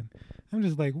Italian." I'm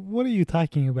just like, "What are you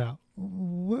talking about?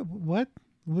 What?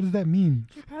 What does that mean?"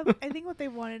 I think what they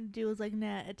wanted to do was like,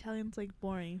 "Nah, Italian's like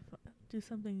boring. Do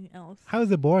something else." How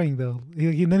is it boring though?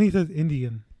 Then he says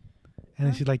Indian, and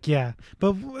then Huh? she's like, "Yeah,"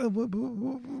 but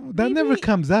that never Maybe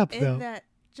comes up And though. that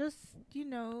just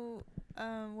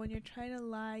when you're trying to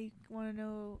lie, you want to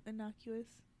know innocuous.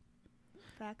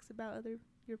 facts about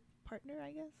your partner,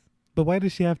 I guess. But why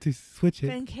does she have to switch it?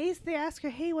 In case they ask her,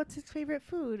 "Hey, what's his favorite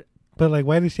food?" But like,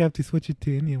 why does she have to switch it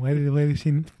to Indian?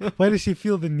 Why does she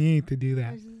feel the need to do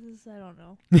that? I don't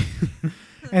know.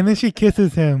 And then she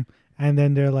kisses him, and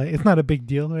then they're like, it's not a big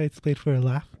deal, right? It's played for a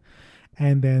laugh.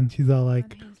 And then she's all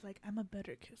like, and he's like, "I'm a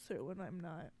better kisser when I'm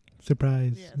not."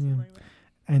 surprise. Yeah, Yeah. something like that.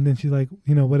 And then she's like,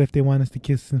 what if they want us to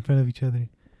kiss in front of each other?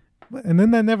 And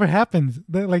then that never happens.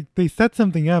 They set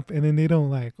something up, and then they don't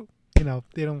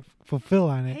they don't fulfill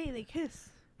on it Hey, they kiss.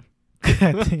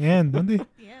 at the end, don't they?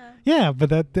 Yeah. Yeah,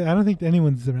 but I don't think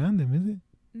anyone's around them, is it?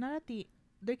 Not at the.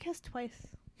 They kissed twice.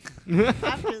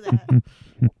 After that, I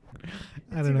it's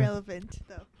don't know. irrelevant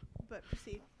though. But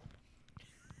proceed.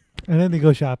 And then they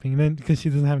go shopping, and then because she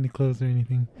doesn't have any clothes or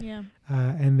anything. Yeah.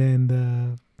 And then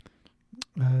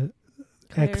the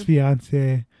Claire.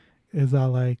 ex-fiance is all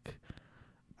like,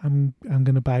 I'm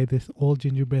gonna buy this old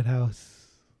gingerbread house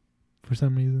for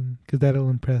some reason, because that'll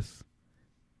impress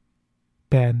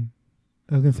Ben.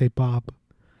 I was gonna say Bob.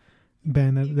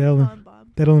 Ben. You can call him Bob.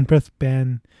 That'll impress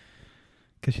Ben,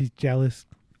 because she's jealous.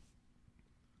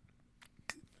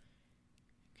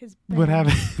 'Cause What Ben-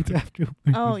 happens after?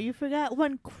 Oh, you forgot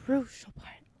one crucial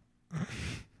part.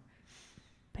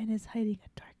 Ben is hiding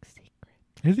a dark secret.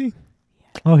 Is he?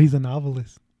 Yeah. Oh, he's a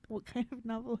novelist. What kind of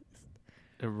novelist?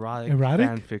 Erotic Erotic?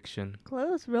 fan fiction.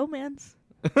 Close romance.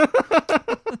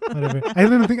 Whatever. I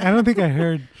don't think I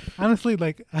heard. Honestly,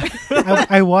 like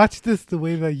I watched this the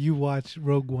way that you watch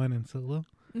Rogue One and Solo,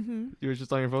 Mm-hmm. You were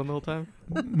just on your phone the whole time?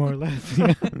 more or less.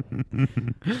 Yeah.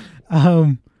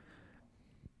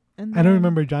 And I don't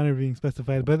remember genre being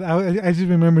specified, but I just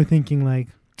remember thinking like,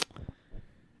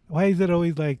 why is it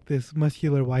always like this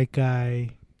muscular white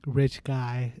guy, rich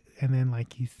guy, and then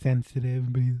like he's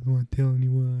sensitive, but he doesn't want to tell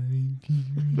anyone.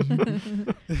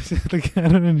 It's just, like, I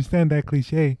don't understand that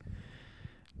cliche.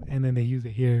 And then they use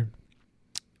it here.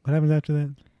 What happens after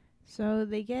that? So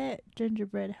they get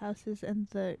gingerbread houses, and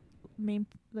the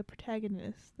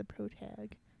protagonist, the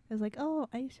protag, is like, "Oh,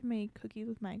 I used to make cookies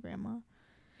with my grandma,"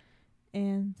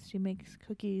 and she makes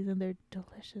cookies, and they're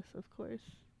delicious, of course.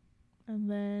 And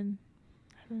then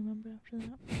I don't remember after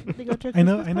that. They go to a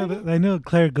Christmas party? I know.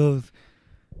 Claire goes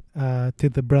to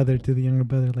the younger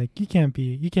brother, like, you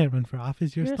can't run for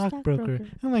office. You're a stockbroker.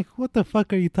 I'm like, what the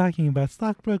fuck are you talking about?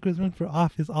 Stockbrokers run for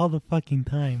office all the fucking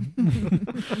time.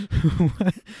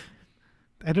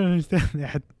 I don't understand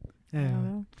that. I don't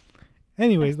know.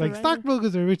 Anyways, That's like, the writer.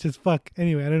 stockbrokers are rich as fuck.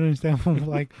 Anyway, I don't understand.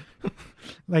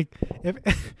 like if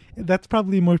that's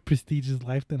probably a more prestigious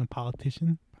life than a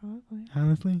politician. Probably.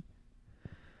 Honestly.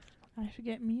 I should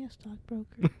get me a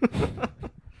stockbroker.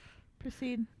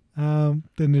 Proceed. Then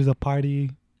there's a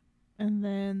party. And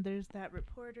then there's that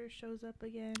reporter shows up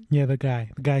again. Yeah, the guy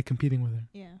competing with her.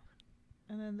 Yeah.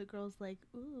 And then the girl's like,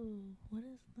 "Ooh, what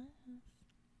is this?"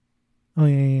 Oh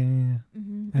yeah.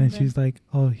 Mm-hmm. And then she's like,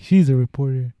 oh, she's a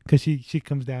reporter, because she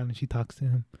comes down and she talks to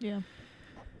him. "Yeah."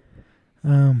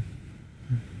 I'm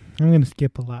gonna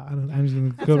skip a lot. I'm just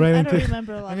gonna go right I into. don't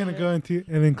remember a lot. I'm gonna of go it. into,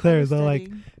 and then Claire is all like,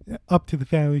 Studying. up to the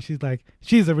family. She's like,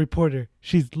 she's a reporter.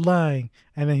 She's lying.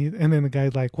 And then the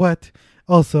guy's like, what?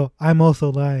 Also, I'm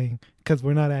also lying, because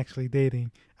we're not actually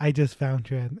dating. I just found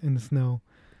her in the snow.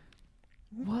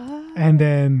 What? And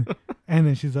then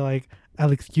she's like,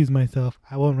 I'll excuse myself.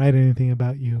 I won't write anything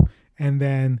about you. And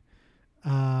then,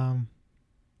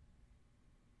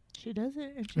 She doesn't.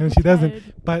 And And gets she doesn't.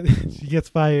 fired. but she gets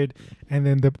fired. And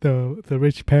then the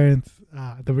rich parents,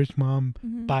 the rich mom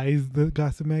Mhm. buys the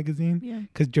gossip magazine, Yeah.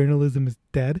 because journalism is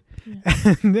dead. Yeah.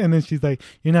 and then she's like,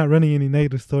 you're not running any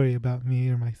negative story about me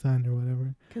or my son or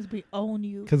whatever, Because we own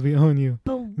you. because we own you.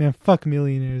 Boom. Man, fuck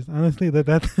millionaires. Honestly, that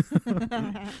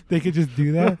they could just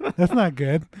do that. That's not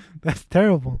good. That's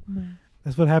terrible. No.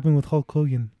 That's what happened with Hulk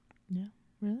Hogan.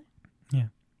 Really?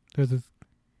 There's this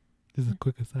is a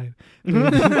quick aside.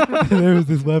 There was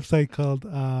this website called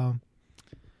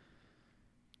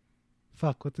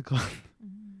what's it called?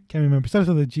 Can't remember. Starts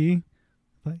with a G.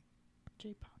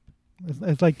 J-pop.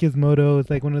 It's like Gizmodo. It's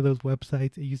like one of those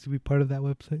websites. It used to be part of that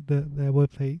website, that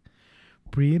website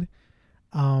breed.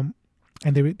 And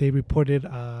they reported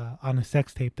on a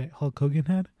sex tape that Hulk Hogan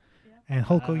had. Yeah. And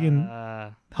Hulk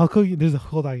Hogan, there's a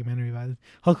whole documentary about this.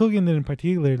 Hulk Hogan didn't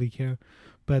particularly care,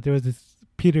 but there was this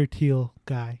Peter Thiel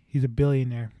guy. He's a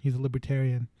billionaire. He's a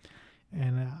libertarian.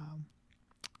 And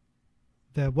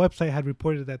the website had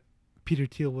reported that Peter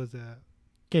Thiel was a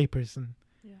gay person.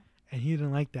 Yeah. And he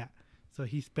didn't like that. So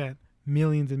he spent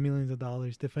millions and millions of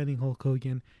dollars defending Hulk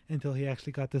Hogan until he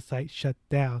actually got the site shut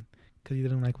down, because he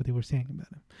didn't like what they were saying about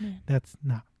him. Yeah. That's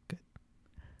not good.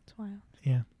 It's wild.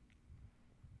 Yeah.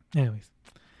 Anyways.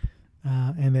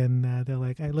 And then they're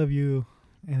like, "I love you,"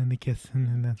 and then they kiss, and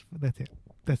then that's it.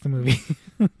 That's the movie.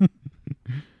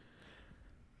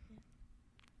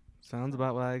 Sounds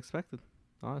about what I expected,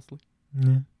 honestly.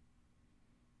 Yeah.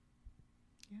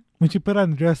 Yeah. When she put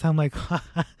on the dress, I'm like,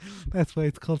 that's why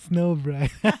it's called Snow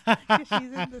Bride. 'Cause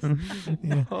she's in this.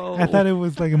 Yeah. Oh. I thought it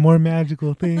was like a more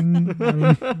magical thing. I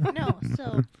mean, No,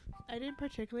 so I didn't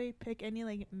particularly pick any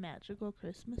like magical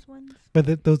Christmas ones.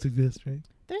 but those exist, right?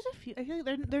 There's a few. I feel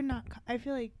like they're not. I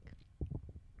feel like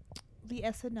the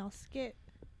SNL skit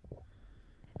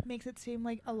makes it seem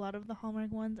like a lot of the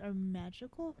Hallmark ones are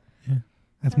magical.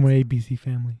 That's more ABC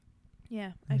Family.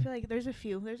 Yeah, I Yeah. feel like there's a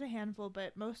few. There's a handful,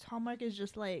 but most Hallmark is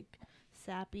just like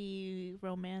sappy,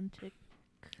 romantic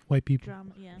White people.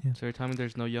 drama. Yeah. Yeah. So you're telling me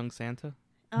there's no young Santa?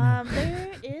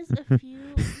 There is a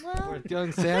few. Well, Or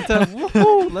young Santa?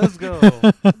 Woohoo! Let's go.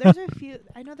 there's a few.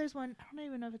 I know there's one. I don't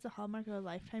even know if it's a Hallmark or a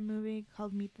Lifetime movie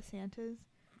called Meet the Santas.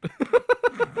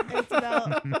 It's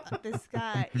about this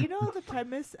guy. You know the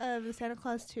premise of the Santa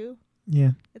Claus 2?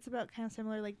 Yeah. It's about kind of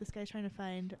similar. Like this guy's trying to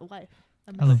find a wife,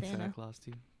 a I Miss like Santa, Santa Claus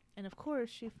too. and of course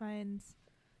she finds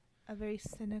a very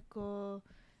cynical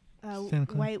Santa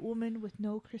Claus. white woman with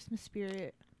no Christmas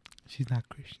spirit. She's not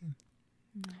Christian.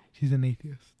 No, She's an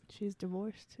atheist. she's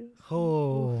divorced too.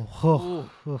 Oh, Oof. oh,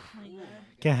 oh. My God.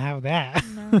 Can't have that.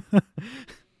 No.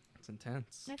 It's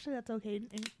intense. Actually, that's okay.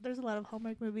 And there's a lot of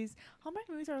Hallmark movies. Hallmark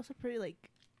movies are also pretty like,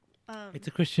 It's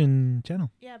a Christian channel.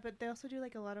 yeah, but they also do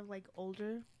like a lot of like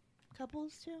older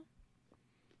couples too.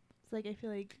 It's like I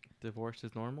feel like Divorce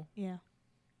is normal? yeah,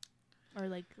 or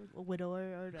like a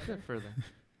widower or whatever. Good for them.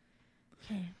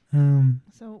 Okay, Um,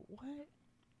 so what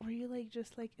were you like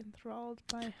just like enthralled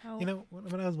by how you know,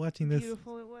 when I was watching this,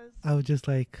 beautiful it was? I was just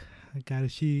like, God,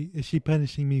 is she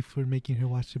punishing me for making her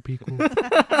watch the prequel?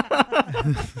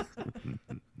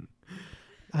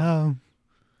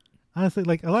 Honestly,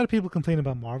 like a lot of people complain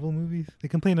about Marvel movies. They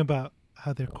complain about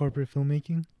how they're corporate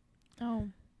filmmaking, Oh,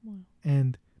 well,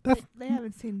 and that's they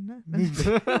haven't seen nothing.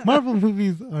 Marvel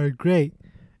movies are great.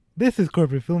 This is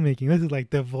corporate filmmaking. This is like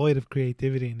devoid of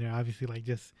creativity, and they're obviously like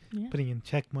just Yeah. putting in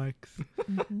check marks.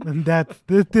 Mhm. And that's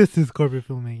this is corporate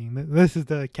filmmaking. This is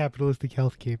the capitalistic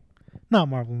hellscape, not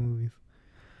Marvel movies.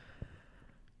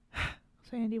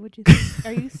 So Andy, what do you think?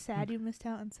 Are you sad you missed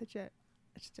out on such a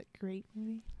great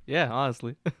movie? Yeah,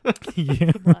 honestly.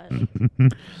 Yeah. What?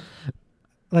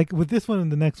 Like with this one and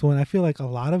the next one, I feel like a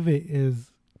lot of it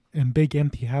is in big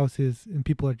empty houses and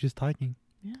people are just talking.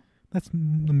 Yeah. That's the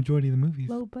majority of the movies.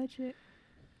 Low budget.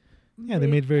 Yeah, they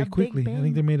made very a big quickly. I think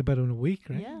bang. they made about in a week,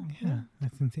 right? Yeah, Yeah, yeah.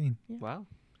 that's insane. Wow.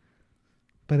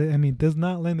 But I mean, does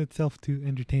not lend itself to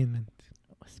entertainment.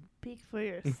 Speak for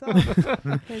yourself,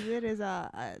 because it is a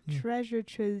Yeah. treasure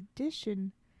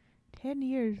tradition. 10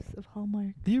 years of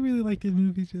Hallmark. Do you really like these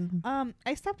movies, Jasmine?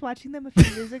 I stopped watching them a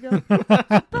few years ago, but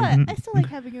I still like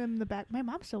having them in the back. My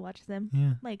mom still watches them.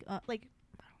 Yeah. Like I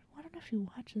don't know if she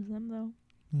watches them though.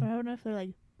 Yeah. Or I don't know if they're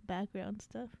like background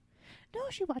stuff. No,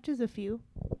 she watches a few.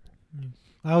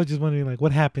 I was just wondering, like,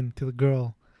 what happened to the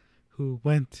girl who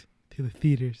went to the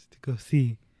theaters to go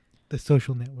see The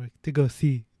Social Network, to go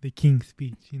see The King's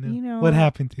Speech? You know, what know,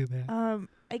 happened to that?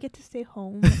 I get to stay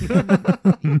home.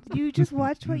 And you just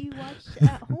watch what you watch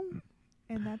at home,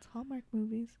 and that's Hallmark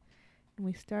movies. And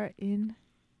we start in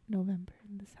November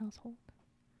in this household,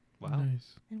 Wow.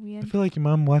 Nice. and we I end. feel like your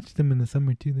mom watched them in the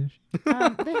summer too, didn't she?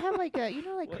 They have like a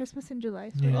like What? Christmas in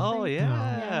July. Yeah. Sort of Oh thing.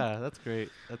 yeah. Yeah. That's great.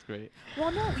 That's great.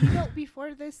 Well, no,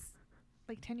 before this,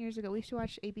 like 10 years ago, we used to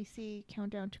watch ABC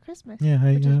Countdown to Christmas. Yeah,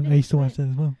 which is I great, used to watch right? that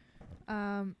as well.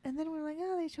 And then we're like,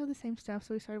 oh, they show the same stuff,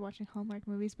 so we started watching Hallmark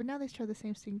movies. But now they show the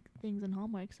same things in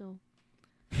Hallmark, so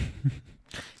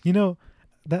You know,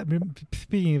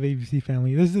 speaking of ABC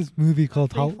Family, there's this movie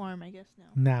called Freeform, I guess now.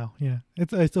 Now, yeah,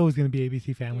 it's always gonna be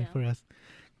ABC Family Yeah. for us,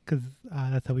 because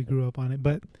that's how we grew up on it.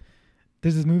 But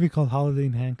there's this movie called Holiday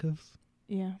in Handcuffs,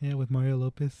 Yeah. yeah, with Mario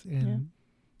Lopez and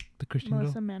the Christian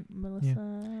girl.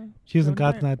 Melissa. She was in Joan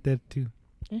God's Hart. Not Dead too,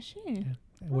 Is she? Yeah.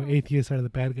 where Oh. atheists are the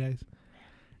bad guys,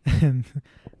 and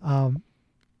I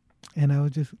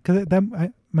was just because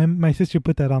my sister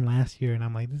put that on last year, and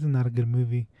I'm like, this is not a good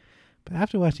movie. But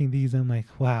after watching these, I'm like,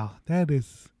 wow, that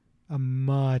is a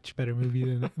much better movie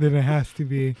than it has to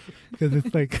be, because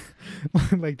it's like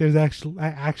like there's actually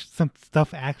some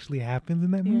stuff actually happens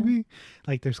in that Yeah. movie,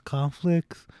 like there's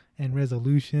conflicts and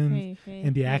resolutions, Hey,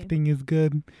 and the acting is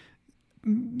good,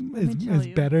 me tell is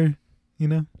you. better, you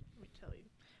know. Let me tell you,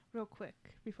 real quick,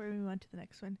 before we move on to the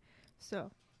next one.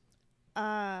 So,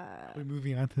 We're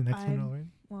moving on to the next one I'm- already.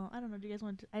 well, I don't know. Do you guys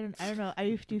want to? I don't know.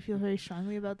 Do you feel very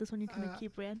strongly about this one? You kind of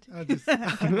keep ranting.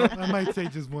 I might say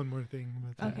just one more thing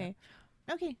about that. Okay.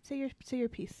 Okay, say your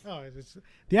piece. Oh, it's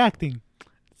the acting.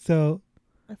 So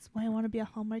That's why I want to be a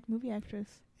Hallmark movie actress.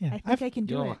 yeah, I think I can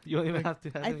do it. You don't even have to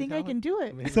have I any think I talent. can do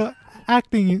it. Amazing. so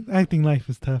acting life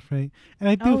is tough, right? And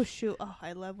I do Oh shoot! Oh,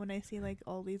 I love when I see like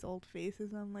all these old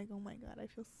faces. I'm like, oh my god, I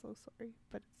feel so sorry,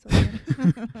 but it's so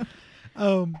good.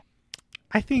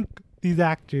 I think these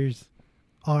actors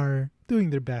are doing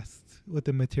their best with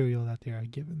the material that they are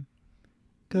given.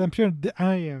 Because I'm sure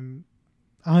I am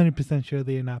 100% sure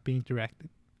they are not being directed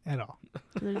at all.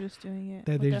 They're just doing it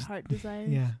That what they're their just- heart desires.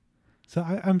 Yeah. So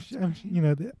I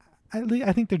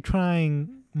think they're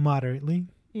trying moderately.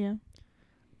 Yeah.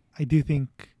 I do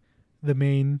think the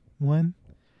main one,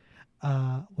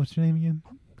 what's her name again?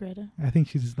 Greta. I think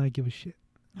she does not give a shit.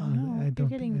 Oh no, I you're don't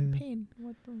getting think- paid.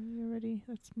 What the already?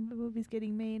 That's the movie's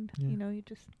getting made. Yeah. You know, you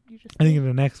just. I think in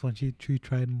the next one she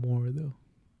tried more though.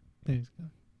 There you go.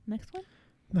 Next one.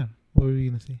 No, what were you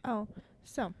gonna say? Oh,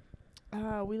 so,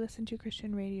 we listen to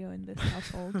Christian radio in this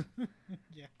household.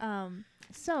 Yeah.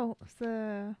 So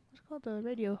the what's it called, the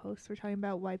radio hosts were talking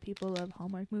about why people love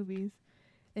Hallmark movies,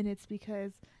 and it's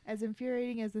because, as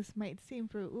infuriating as this might seem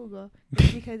for Ugo,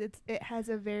 it's because it has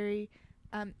a very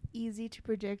easy to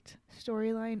predict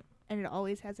storyline, and it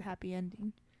always has a happy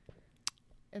ending.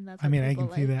 And that's. I what mean, I people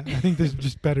can see like. that. I think there's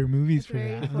just better movies It's for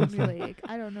very that. formulaic.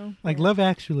 I don't know. Like Yeah. Love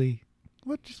Actually.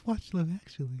 What? Just watch Love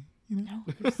Actually. You know,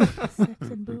 No, there's sex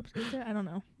and boobs. Is there? I don't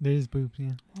know. there's boobs.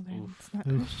 Yeah, Well, then Oof. it's not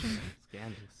Oof. Christian.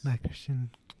 Scandalous. not Christian.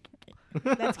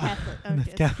 That's Catholic. That's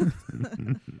Okay. Catholic.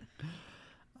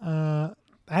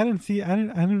 I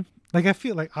don't like. I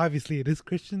feel like obviously it is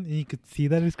Christian, and you could see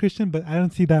that it's Christian, but I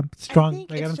don't see that strong.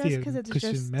 think Like I it's don't see just 'cause a it's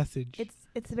Christian just- message.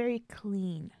 It's very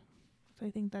clean. So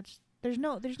I think that's there's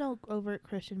no overt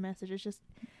Christian message. It's just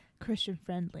Christian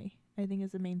friendly. I think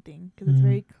is the main thing because it's Mm.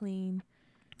 very clean.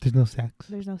 There's no sex.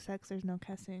 There's no sex. There's no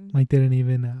cussing. Like they didn't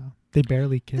even. They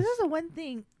barely kiss. This is the one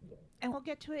thing, and we'll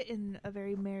get to it in a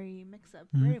very merry mix-up,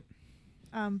 Mhm.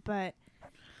 right? But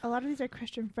a lot of these are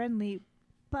Christian friendly,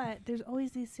 but there's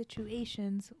always these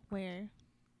situations where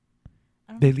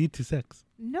I don't They know. lead to sex.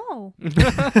 No,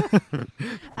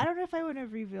 I don't know if I want to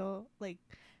reveal like.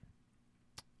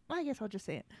 Well, I guess I'll just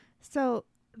say it. So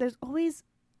there's always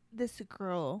this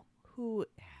girl who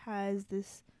has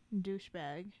this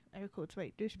douchebag, air quotes,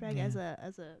 right? Douchebag Yeah.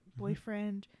 as a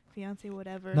boyfriend, fiance,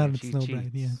 whatever. Not a She snow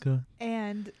bride. Yeah, cheats. go.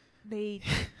 And they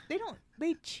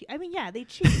cheat. I mean, yeah, they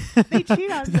cheat. They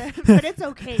cheat on them, but it's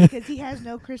okay because he has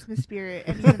no Christmas spirit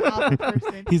and he's an awful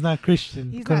person. He's not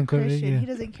Christian. He's quote not unquote, right? Christian. Yeah. He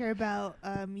doesn't care about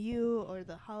you or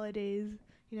the holidays.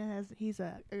 He's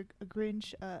a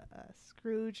Grinch, a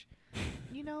Scrooge.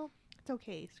 You know, it's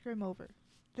okay. Screw him over.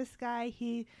 This guy,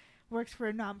 he works for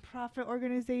a non-profit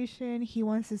organization. He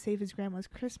wants to save his grandma's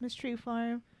Christmas tree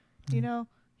farm. You Mm. know,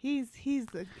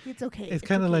 it's okay. It's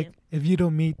kind of okay. like if you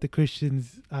don't meet the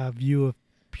Christian's view of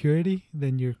purity,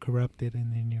 then you're corrupted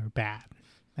and then you're bad.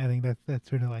 I think that's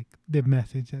sort of like the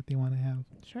message that they want to have.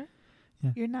 Sure.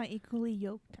 Yeah. You're not equally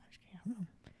yoked. Actually,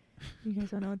 you guys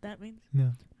don't know what that means.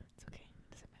 No, It's okay.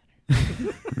 Doesn't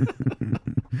matter.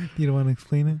 you don't want to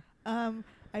explain it.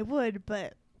 I would,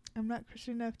 but I'm not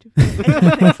Christian enough to.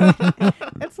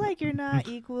 It's like you're not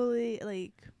equally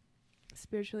like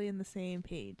spiritually in the same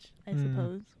page, I Mm.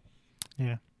 suppose.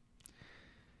 Yeah.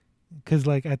 Because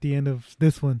like at the end of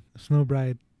this one, Snow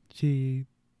Bride, she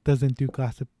doesn't do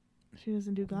gossip. She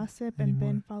doesn't do gossip, and Ben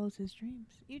Anymore. follows his dreams.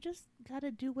 You just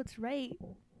gotta do what's right.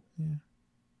 Yeah.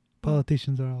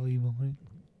 Politicians are all evil, right?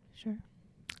 Sure.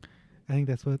 I think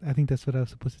that's what I was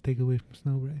supposed to take away from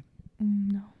Snow Bride.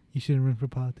 No, You shouldn't run for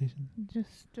politician.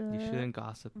 just You shouldn't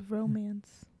gossip.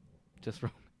 romance. Just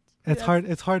wrong. It's That's- hard.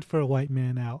 It's hard for a white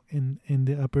man out in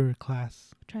the upper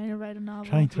class Trying to write a novel.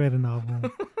 trying to write a novel,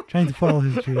 trying to follow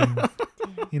his dreams.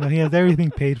 You know, he has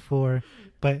everything paid for,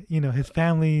 but you know his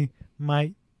family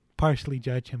might partially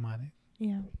judge him on it.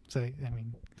 Yeah. So I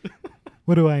mean,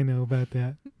 what do I know about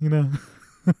that? You know,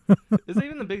 Is it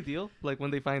even a big deal? Like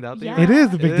when they find out? Yeah. That it you're-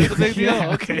 is a big It deal. is a big deal.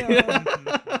 Yeah.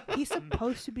 Okay. He's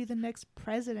supposed to be the next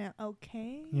president,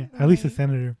 okay? Yeah, at least a Like,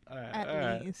 senator.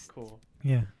 At least. Cool.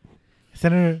 Yeah,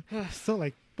 senator. So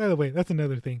like, by the way, that's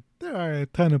another thing. There are a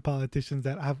ton of politicians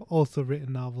that have also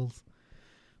written novels.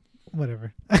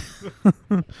 Whatever.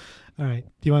 All right.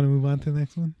 Do you want to move on to the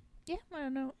next one? Yeah, I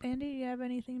don't know. Andy, do you have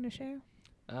anything to share?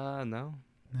 No, No.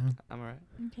 I'm alright.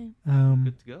 Okay.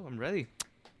 Good to go. I'm ready.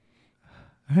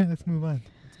 All right. Let's move on.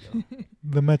 Let's go.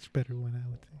 The much better one, I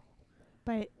would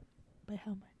say. By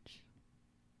how much?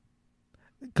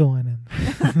 Go on in.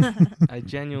 I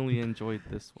genuinely enjoyed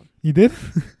this one. You did?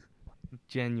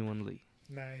 Genuinely.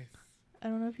 Nice. I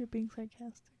don't know if you're being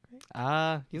sarcastic,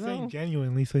 right? You You're saying know.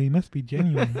 genuinely, so you must be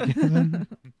genuine.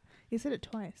 He said it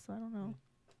twice, so I don't know.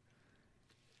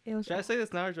 It was. Should I say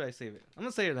this now or should I save it? I'm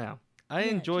gonna say it now. I Yeah,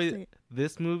 just enjoy say it.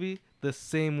 this movie the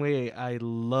same way I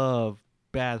love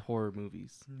bad horror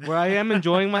movies, where I am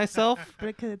enjoying myself,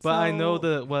 Because it's but I know so-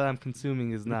 that what I'm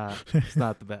consuming is not it's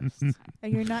not the best.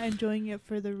 And you're not enjoying it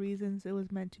for the reasons it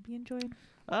was meant to be enjoyed.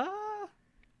 A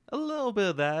little bit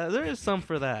of that. There is some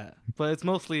for that, but it's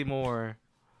mostly more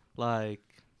like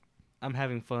I'm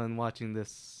having fun watching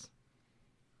this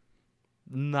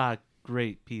not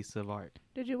great piece of art.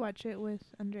 Did you watch it with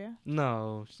Andrea?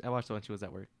 No, I watched it when she was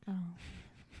at work. Oh,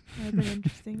 that would be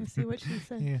interesting to see what she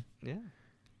said. Yeah. Yeah,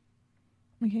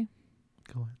 Okay,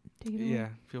 Go on. take it away. yeah.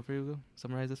 Feel free to go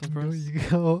summarize this one for Go, us. you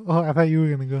go. Oh, I thought you were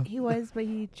gonna go. He was, but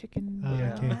he chicken. Oh,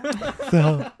 Yeah. okay.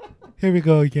 So here we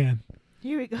go again.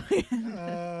 Here we go.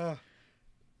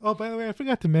 Oh, by the way, I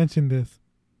forgot to mention this.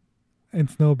 In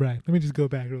Snow Bride, let me just go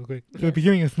back real quick. So the Yes.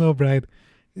 beginning of Snow Bride,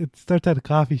 it starts at a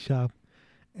coffee shop,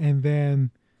 and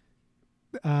then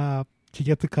she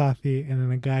gets a coffee, and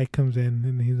then a guy comes in,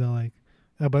 and he's all like,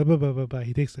 blah, blah, blah, blah, blah.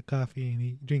 He takes the coffee and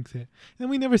he drinks it, and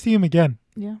we never see him again.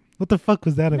 Yeah. What the fuck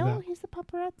was that No, about? he's the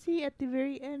paparazzi at the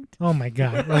very end. Oh my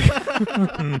god!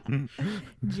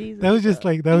 Jesus. That was just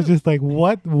bro. like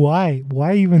what? Why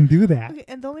even do that? Okay,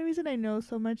 and the only reason I know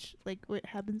so much like what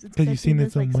happens is Because you've seen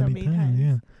it so like, many times.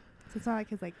 Yeah. So it's not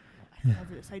like it's like Yeah. I love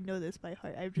this. I know this by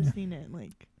heart. I've just Yeah. seen it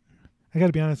like. I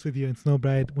gotta be honest with you. In Snow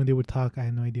Bride, when they would talk, I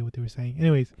had no idea what they were saying.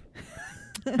 Anyways,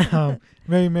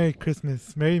 Merry Merry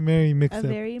Christmas, Merry Merry Mix A Up,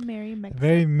 very merry mix.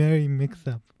 Very Merry Mix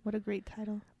Up. What a great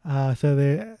title. So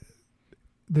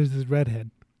there's this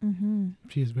redhead. Mm-hmm.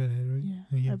 She's redhead, right?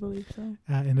 Yeah, I believe so.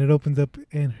 And it opens up,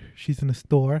 and she's in a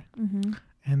store, Mm-hmm.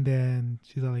 and then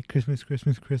she's all like Christmas,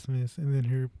 Christmas, Christmas, and then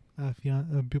her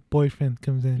boyfriend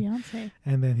comes in, Beyonce.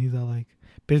 and then he's all like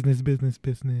business, business,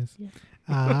 business.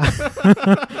 Yes.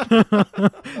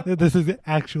 This is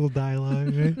actual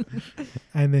dialogue, right?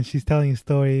 And then she's telling a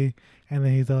story, and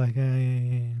then he's all like,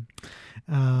 and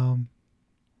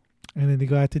then they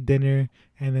go out to dinner,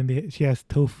 and then she has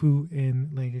tofu in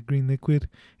like a green liquid,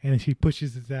 and then she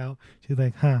pushes it out. She's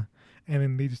like, huh. And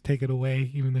then they just take it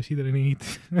away, even though she didn't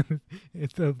eat.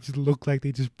 It just looked like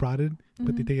they just brought it,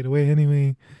 but they Mhm. take it away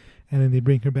anyway. And then they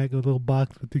bring her back a little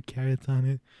box with 2 carrots on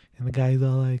it. And the guy's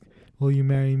all like, will you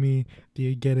marry me? Do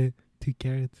you get it? 2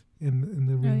 carrots. In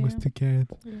the ring was yeah. 2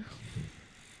 carrots. Yeah.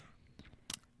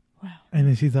 Wow. And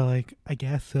then she's all like, I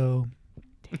guess so.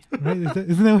 Right?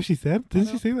 Isn't that what she said? Didn't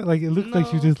she say that? Like, it looked like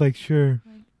she was No. just like, sure.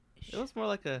 It was more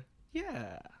like a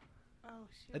yeah. Oh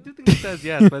I shit. do think it says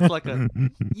yes, but it's like a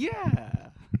yeah.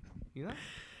 You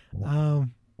know?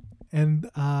 And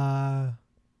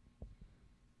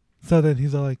so then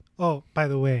he's all like, oh, by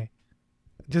the way,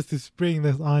 just to spring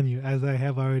this on you, as I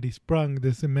have already sprung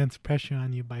this immense pressure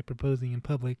on you by proposing in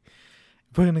public,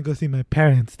 we're gonna go see my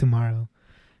parents tomorrow.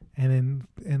 And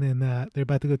then they're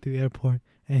about to go to the airport,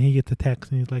 and he gets a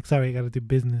text, and he's like, sorry, I gotta do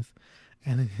business,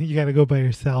 and then you gotta go by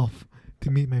yourself to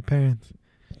meet my parents.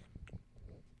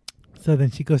 So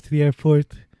then she goes to the airport.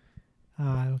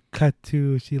 Cut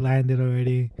to, she landed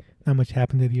already. Not much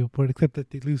happened at the airport except that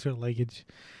they lose her luggage.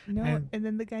 No, and- and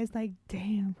then the guy's like,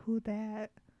 "Damn, who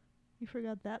that?" You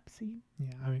forgot that scene.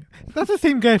 Yeah, I mean, that's the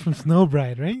same guy from Snow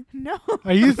Bride, right? No.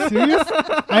 Are you serious?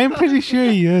 I am pretty sure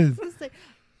he is. It's like,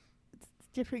 it's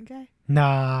a different guy.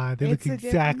 Nah, they look It's a diff-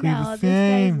 exactly no, the this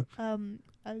same. guy's,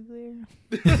 uglier.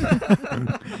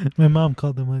 My mom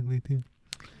called him ugly too.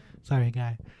 Sorry,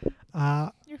 guy.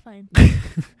 You're fine.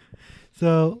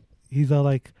 So he's all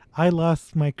like, I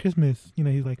lost my Christmas. You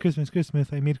know, he's like, Christmas, Christmas.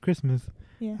 I made Christmas.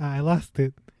 Yeah. I lost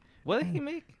it. What did he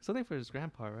make? Something for his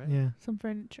grandpa, right? Yeah. Some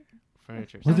furniture.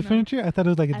 Furniture. Was don't it know. furniture? I thought it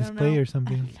was like a I don't display know. or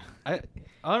something. All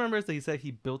I remember is that he said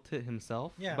he built it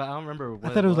himself. Yeah. But I don't remember what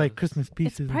I thought it was like Christmas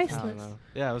pieces. and priceless. I stuff. don't know.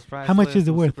 Yeah, it was priceless. How much is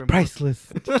it was worth? super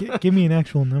Priceless. Give me an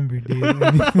actual number, dude.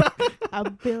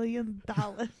 $1 billion.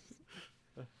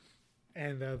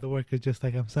 And the worker's just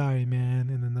like, I'm sorry, man.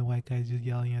 And then the white guy's just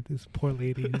yelling at this poor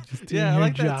lady who's just doing Yeah, I her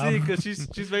like job. that scene because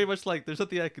she's very much like, there's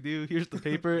nothing I could do. Here's the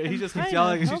paper. And he just keeps trying to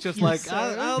yelling, and she's help just you, like, sir.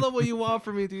 I don't know what you want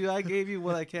from me, dude. I gave you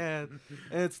what I can.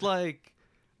 And it's like,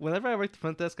 whenever I work the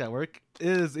front desk at work, it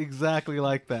is exactly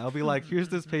like that. I'll be like, here's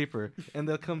this paper. And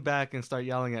they'll come back and start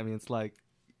yelling at me. It's like,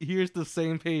 here's the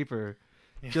same paper.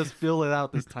 Just fill it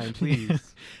out this time,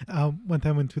 please. One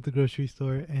time I went to the grocery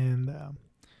store, and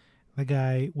the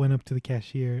guy went up to the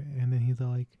cashier, and then he's all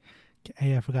like,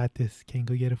 hey, I forgot this. Can you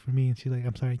go get it for me? And she's like,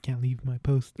 I'm sorry, I can't leave my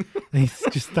post. And he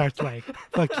just starts like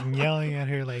fucking yelling at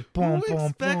her like, boom, Who boom,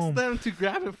 expects boom. them to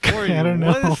grab it for you? I don't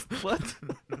know. What?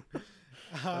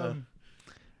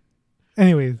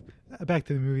 Anyways, back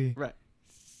to the movie. Right.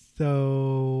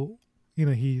 So,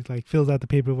 he like fills out the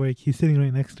paperwork. He's sitting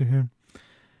right next to her,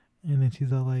 and then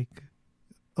she's all like,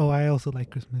 "Oh, I also like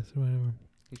Christmas," or whatever.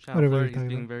 He's trying Whatever to you're flirt. He's talking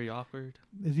being about. very awkward.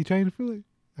 Is he trying to fool her?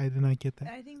 I did not get that.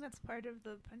 I think that's part of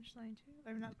the punchline too.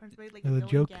 Or not punchline, like Oh, the a going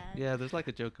joke? gag. Yeah, there's like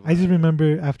a joke about I just it.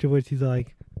 remember afterwards he's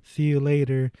like, "See you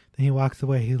later." Then he walks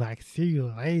away. He's like, "See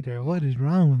you later." What is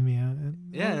wrong with me?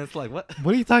 Yeah, and it's like, what?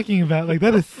 What are you talking about? Like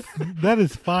that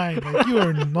is fine. Like you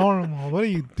are normal. What are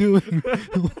you doing?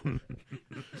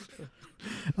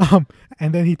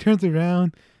 And then he turns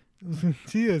around.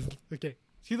 She is okay.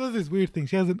 She does this weird thing.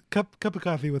 She has a cup of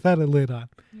coffee without a lid on.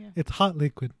 Yeah. It's hot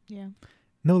liquid, Yeah.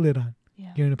 no lid on.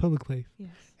 Yeah. You're in a public place. Yes.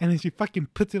 And then she fucking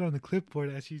puts it on the clipboard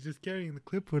as she's just carrying the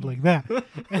clipboard like that.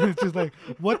 And it's just like,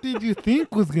 what did you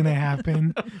think was going to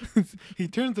happen? He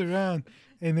turns around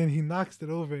and then he knocks it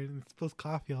over and it spills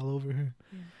coffee all over her.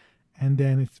 Yeah. And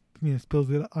then it's spills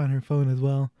it on her phone as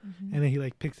well. Mhm. And then he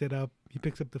like picks it up. He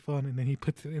picks up the phone and then he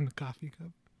puts it in the coffee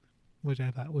cup, which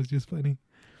I thought was just funny.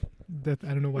 I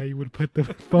don't know why you would put the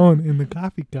phone in the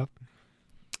coffee cup.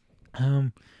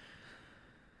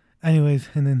 Anyways,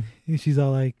 and then she's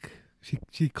all like,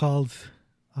 she calls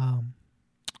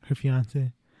her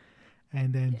fiance,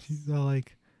 and then Yes. she's all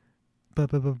like,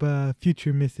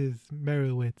 future Mrs.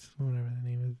 Merowitz, whatever the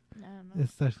name is. I don't know. It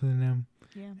starts with an M.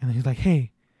 Yeah. And then he's like,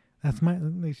 "Hey, that's my."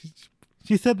 Like,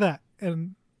 she said that,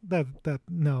 and that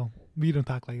no, we don't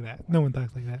talk like that. No one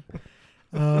talks like that.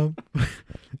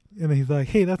 And then he's like,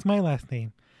 "Hey, that's my last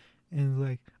name," and he's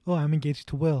like, "Oh, I'm engaged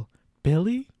to Will."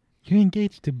 Billy? You're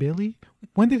engaged to Billy?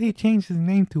 When did he change his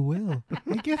name to Will?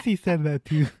 I guess he said that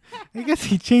too. I guess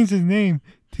he changed his name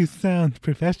to sound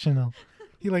professional.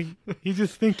 He's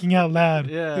just thinking out loud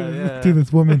Yeah, to, yeah. to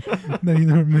this woman that he's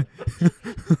never met.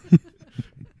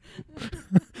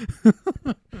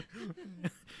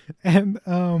 And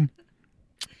so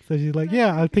she's like,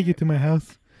 "Yeah, I'll take you to my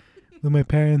house with my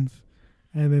parents."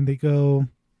 And then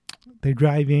they're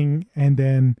driving, and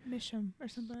then Misham or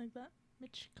something like that.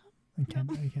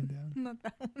 Mitchcom? I can't do it. Not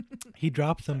that one. He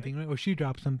dropped something, right? Or she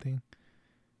dropped something.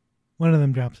 One of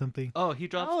them dropped something. Oh, he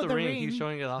drops Oh, the the ring. ring. He's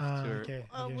showing it off to her. Okay.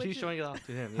 Oh, okay. which She's is- showing it off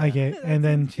to him. Yeah. Okay, That's and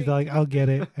then she's like, intriguing. "I'll get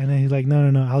it," and then he's like,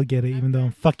 "No, I'll get it," even though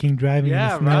I'm fucking driving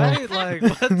Yeah, in the snow. right? Like,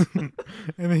 what?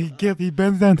 And then he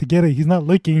bends down to get it. He's not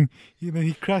looking. And then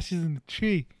he crashes in the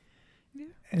tree. Yeah.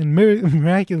 And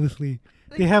miraculously,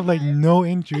 they have like what? no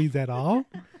injuries at all.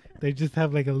 They just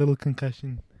have like a little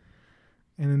concussion.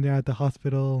 And then they're at the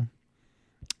hospital.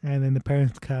 And then the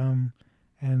parents come.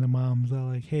 And the mom's all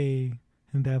like, "Hey."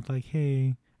 And dad's like,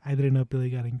 "Hey, I didn't know Billy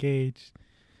got engaged."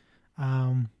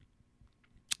 And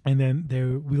then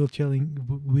they're wheelchairing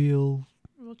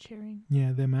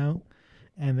them out.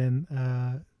 And then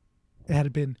it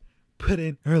had been put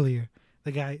in earlier.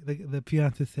 The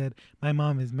fiance said, "My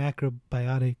mom is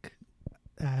macrobiotic,"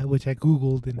 which I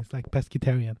Googled, and it's like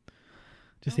pescatarian.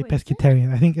 Just say Oh, is it?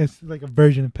 pescatarian. I think it's like a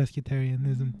version of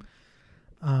pescatarianism.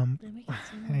 They make it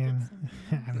seem like And, it's something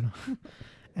I don't know.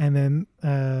 And then,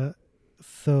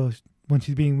 so when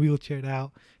she's being wheelchaired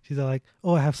out, she's all like,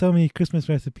 "Oh, I have so many Christmas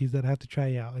recipes that I have to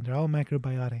try out, and they're all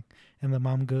macrobiotic." And the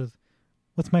mom goes,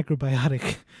 "What's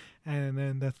macrobiotic?" And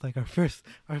then that's like our first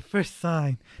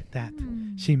sign that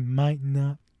Hmm. she might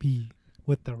not be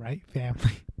with the right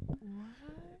family. What?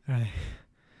 Right.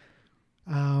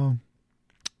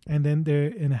 And then they're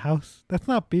in a house that's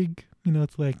not big.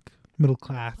 It's like middle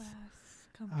class. Class.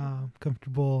 Comfortable.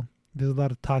 Comfortable. There's a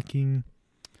lot of talking.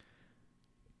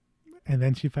 And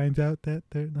then she finds out that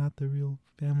they're not the real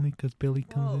family because Billy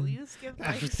comes Whoa, in. you skipped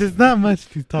like There's not much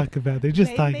to talk about. They're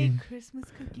just they talking. make Christmas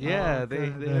cookies. Yeah, Oh,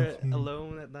 they're God.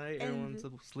 alone at night. And- Everyone's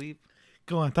asleep.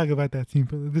 Go on, talk about that scene.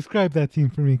 Describe that scene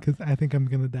for me because I think I'm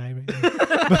going to die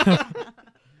right now.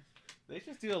 They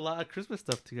just do a lot of Christmas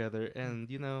stuff together, and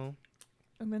And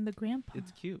then the grandpa.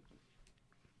 it's cute.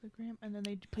 And then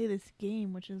they play this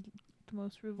game, which is the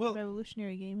most Well,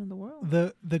 revolutionary game in the world.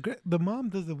 The mom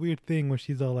does a weird thing where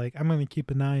she's all like, "I'm going to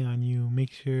keep an eye on you.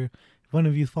 Make sure if one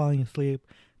of you's falling asleep,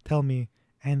 tell me.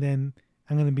 And then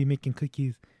I'm going to be making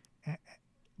cookies."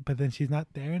 But then she's not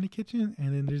there in the kitchen,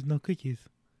 and then there's no cookies.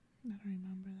 I don't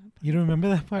remember that. Part. You don't remember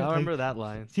that part? I Like, remember that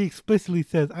line. she explicitly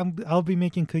says, I'll be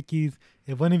making cookies.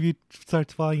 If one of you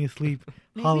starts falling asleep,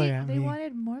 Maybe holler at they me."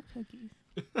 wanted more cookies.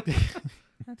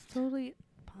 That's totally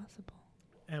possible.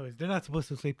 Anyways, they're not supposed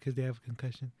to sleep because they have a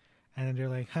concussion. And then they're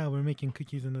like, we're making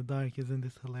cookies in the dark. Isn't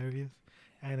this hilarious?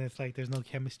 And it's like there's no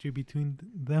chemistry between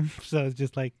them. So it's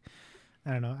just like,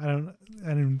 I don't know. I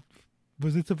don't.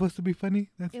 Was it supposed to be funny?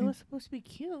 That It scene? was supposed to be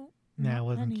cute. Nah, it not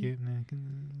wasn't funny. cute.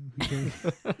 Nah, who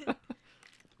cares?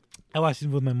 I watched it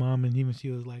with my mom, and even she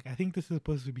was like, "I think this is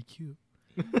supposed to be cute."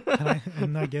 And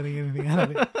I'm not getting anything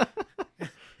out of it.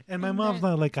 And my And mom's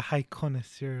then- not like a high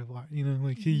connoisseur of art, you know,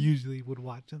 like she Mhm. usually would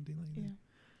watch something like Yeah.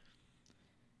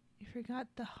 You forgot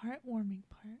the heartwarming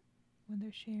part when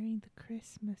they're sharing the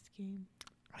Christmas game.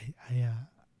 that.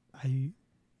 I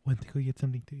went to go get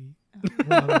something to eat.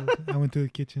 Um, I went to the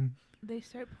kitchen. they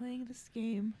start playing this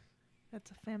game. That's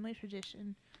a family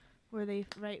tradition where they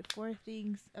write 4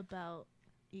 things about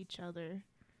each other.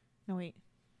 No, wait.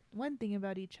 1 thing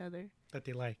about each other That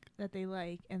they like. that they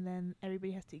like, and then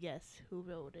everybody has to guess who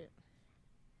wrote it.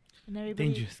 And everybody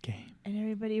Dangerous game. and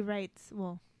everybody writes.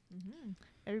 Well,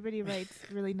 everybody writes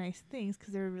really nice things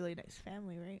because they're a really nice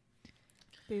family, right?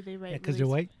 They write Yeah, because really they're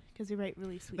white. because they write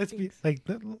really sweet Let's be things. like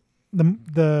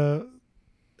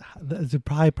there's a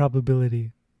high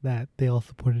probability that they all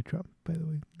supported Trump. By the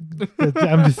way,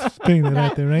 I'm just putting that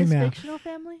out there right this now. fictional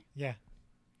family. Yeah,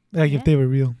 like Yeah. if they were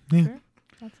real. Yeah. Sure.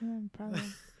 That's what I'm proud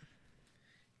of.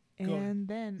 Go on.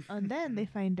 And then they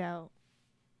find out.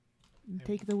 And Yeah.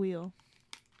 take the wheel.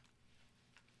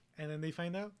 And then they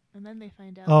find out. And then they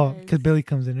find out. Oh, because Billy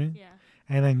comes in, right? Yeah.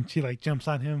 And then she like jumps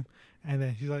on him, and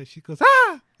then she goes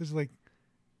ah! It's like,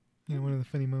 you know, one of the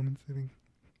funny moments. I think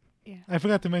Yeah. I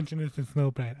forgot to mention this in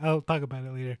Snow Bride. I'll talk about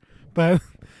it later. But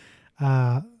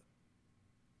and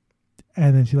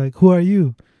then she's like, "Who are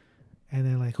you?" And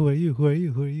then like, "Who are you? Who are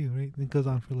you? Who are you?" Right? And it goes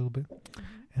on for a little bit,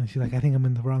 and she's like, "I think I'm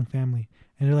in the wrong family."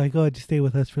 And they're like, "Oh, just stay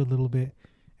with us for a little bit."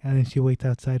 And then she waits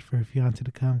outside for her fiance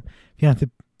to come. Fiance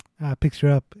picks her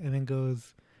up, and then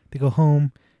goes. They go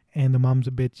home, and the mom's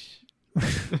a bitch.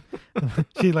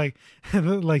 She like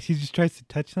she just tries to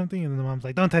touch something, and then the mom's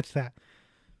like, "Don't touch that."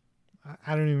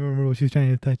 I don't even remember what she was trying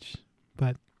to touch,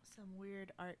 but Some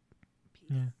weird art piece.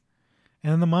 yeah.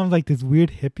 And then the mom's like this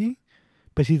weird hippie,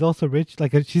 but she's also rich.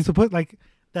 Like she's supposed like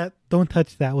that. Don't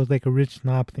touch that was like a rich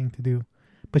snob thing to do,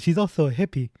 but she's also a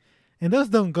hippie, and those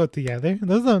don't go together.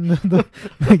 Those don't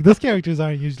like those characters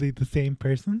aren't usually the same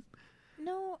person.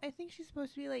 No, I think she's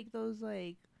supposed to be like those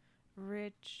like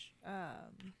rich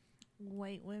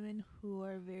white women who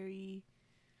are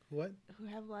What? who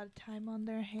have a lot of time on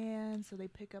their hands, so they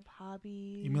pick up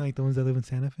hobbies. You mean like the ones that live in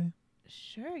Santa Fe?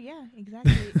 Sure, yeah,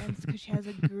 exactly. And because she has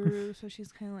a guru, so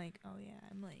she's kind of like, oh yeah,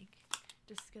 I'm like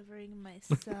discovering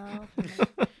myself, and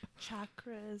my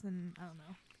chakras, and I don't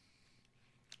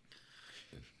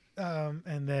know.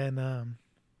 And then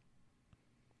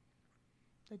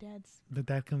The the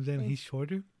dad comes in. Hey. He's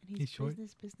shorter. and he's He's short?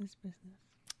 business.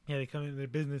 Yeah, they come in their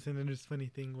business, and then there's this funny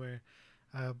thing where,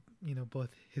 you know, both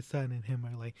his son and him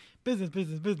are like business.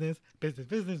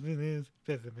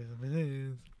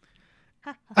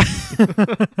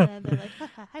 And they're like,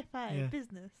 haha, high five, Yeah.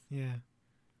 business. Yeah,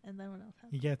 And then what else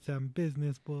you happens? get some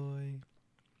business boy.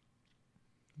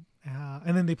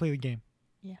 And then they play the game.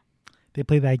 Yeah. They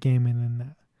play that game, and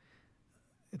then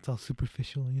it's all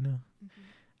superficial, you know.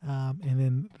 Mm-hmm. And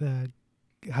then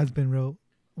the husband wrote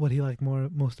what he liked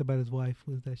most about his wife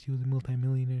was that she was a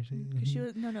multimillionaire. She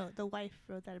was no. The wife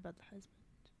wrote that about the husband.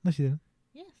 No, she didn't.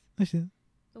 Yes, No, she didn't.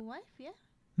 the wife. Yeah.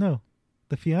 No,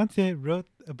 the fiance wrote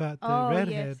about the Oh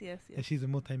redhead yes. that she's a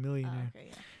multimillionaire. Oh, okay,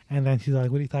 yeah. And then she's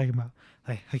like, "What are you talking about?"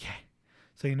 Like, okay,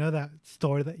 so you know that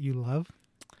store that you love?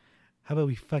 How about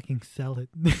we fucking sell it?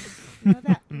 You know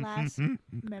that last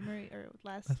memory or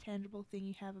last tangible thing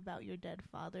you have about your dead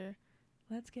father?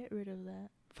 Let's get rid of that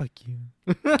Fuck you.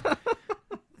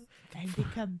 and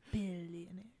become billionaires.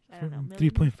 I don't know.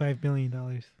 $3.5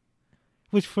 million,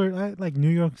 which for like New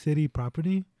York City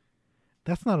property,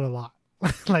 that's not a lot.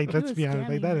 Like, He let's was be honest,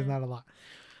 like scamming that is her. not a lot.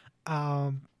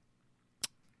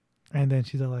 And then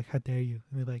she's all like, "How dare you?"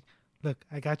 And they're like, "Look,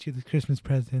 I got you this Christmas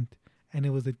present, and it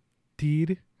was a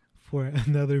deed for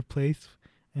another place."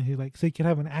 And he's like, "So you can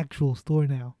have an actual store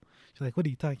now." She's like, "What are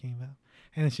you talking about?"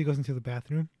 And then she goes into the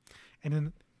bathroom, and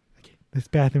then okay, this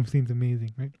bathroom scene's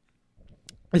amazing, right?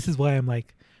 This is why I'm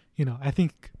like, you know, I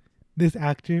think this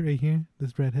actor right here,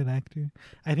 this redhead actor,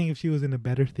 I think if she was in a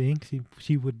better thing,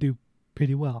 she would do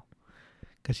pretty well,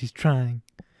 because she's trying.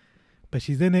 But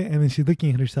she's in it, and then she's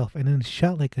looking at herself, and then it's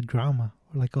shot like a drama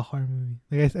or like a horror movie.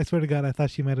 Like I swear to God, I thought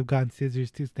she might have gotten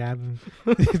scissors to stab him.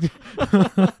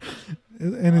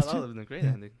 And it's that would have been a great yeah.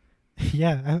 ending.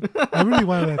 yeah, I really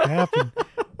wanted that to happen.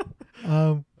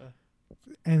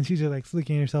 And she's just like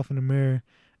looking at herself in the mirror,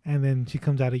 and then she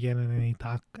comes out again, and then they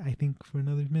talk, I think, for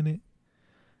another minute,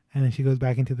 and then she goes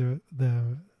back into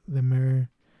the mirror.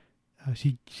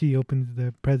 She opens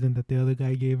the present that the other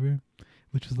guy gave her,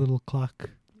 which was a little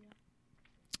clock,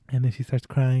 and then she starts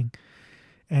crying,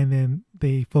 and then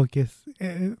they focus.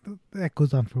 That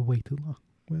goes on for way too long.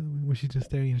 Where she's just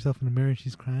staring at herself in the mirror and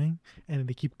she's crying, and then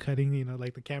they keep cutting. You know,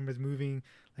 like the camera's moving,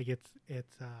 like it's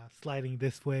sliding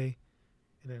this way,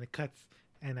 and then it cuts,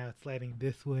 and now it's sliding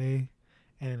this way,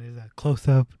 and then there's a close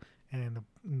up, and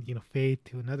then fade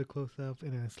to another close up,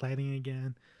 and then sliding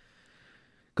again.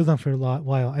 Goes on for a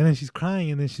while, and then she's crying,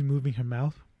 and then she's moving her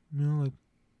mouth.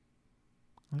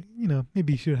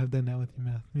 Maybe you should have done that with your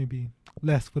mouth. Maybe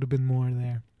less would have been more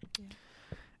there. Yeah.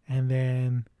 And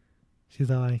then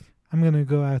she's all like, I'm gonna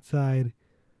go outside.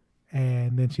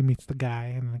 And then she meets the guy,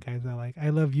 and the guy's all like, I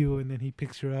love you. And then he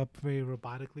picks her up very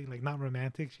robotically, like not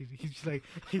romantic. He's just like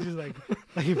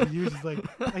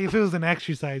if it was an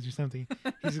exercise or something,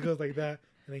 he just goes like that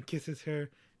and then kisses her.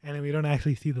 And then we don't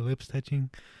actually see the lips touching,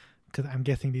 because I'm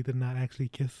guessing they did not actually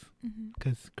kiss,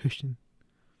 because Christian.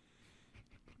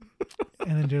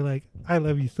 And then they're like, I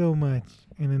love you so much.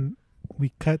 And then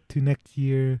we cut to next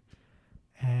year,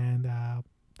 and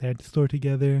they're at the store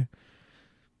together.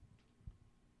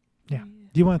 Yeah.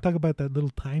 Do you want to talk about that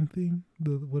little time thing?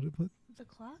 The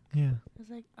clock? Yeah. I was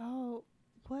like, oh,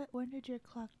 when did your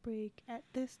clock break? At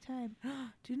this time.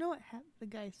 Do you know what the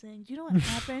guy's saying? Do you know what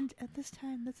happened at this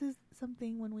time? This is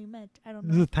something when we met. I don't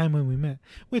know. This is the time when we met.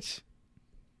 Which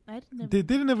they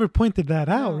didn't ever pointed that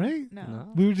out, right? No.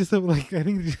 We were just like, I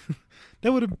think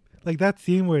that would have, like, that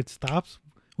scene where it stops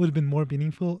would have been more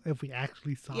meaningful if we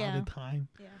actually saw the time.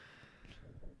 Yeah.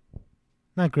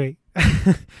 Not great.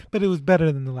 But it was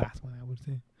better than the last one, I would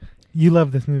say. You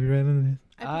love this movie, right?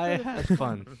 I had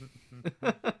fun.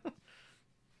 I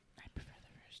prefer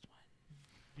the first one.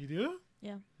 You do?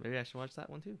 Yeah. Maybe I should watch that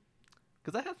one too.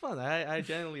 Because I had fun. I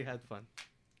genuinely had fun.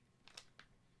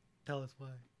 Tell us why.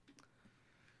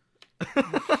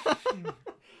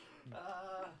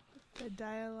 The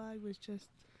dialogue was just...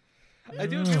 I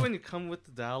do agree when you come with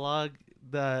the dialogue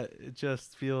that it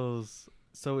just feels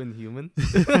so inhuman.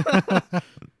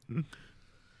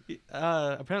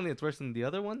 Apparently it's worse than the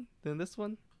other one, than this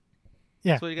one.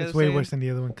 Yeah, what you guys it's are way saying? worse than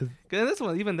the other one. Cause in this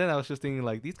one, even then I was just thinking,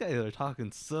 like, these guys are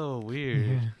talking so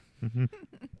weird. yeah.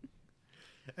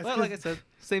 Well, like I said,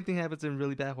 same thing happens in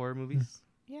really bad horror movies.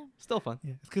 Yeah. Still fun.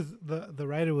 Yeah, it's because the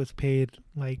writer was paid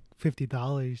like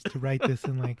 $50 to write this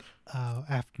in like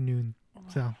afternoon.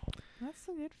 So That's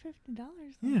a good $50.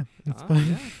 yeah, it's fun.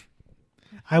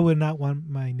 Yeah. I would not want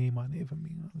my name on it, if I'm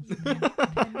being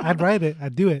honest. I'd write it.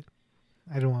 I'd do it.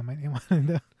 I don't want my name on it,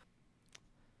 though.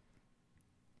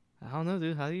 I don't know,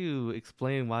 dude. How do you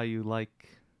explain why you like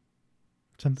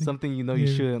Something. something you know you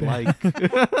You're shouldn't bad.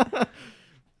 like?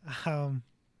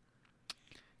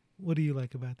 What do you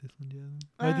like about this one, Jasmine?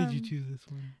 Why did you choose this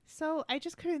one? So I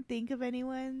just couldn't think of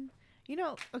anyone.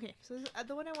 Okay, so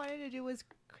the one I wanted to do was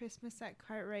Christmas at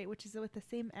Cartwright, which is with the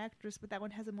same actress, but that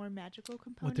one has a more magical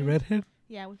component. With the redhead?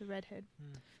 Yeah, with the redhead.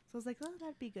 So I was like, oh,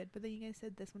 that'd be good. But then you guys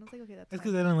said this one. I was like, okay, that's That's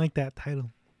fine. because I don't like that title.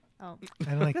 Oh.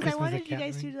 I don't like Because I Christmas wanted at you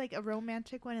guys to Catherine. do like a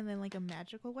romantic one and then like a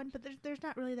magical one, but there's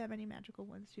not really that many magical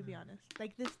ones, to be honest.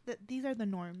 Like these are the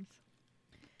norms.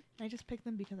 I just picked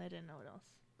them because I didn't know what else.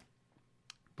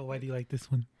 But why do you like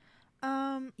this one?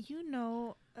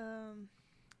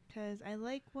 Because I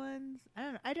like ones. I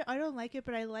don't know. I don't like it,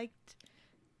 but I liked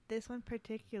this one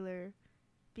particular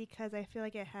because I feel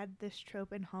like it had this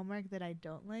trope in Hallmark that I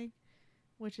don't like,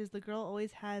 which is the girl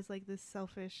always has like this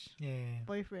selfish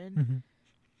boyfriend, Mm-hmm.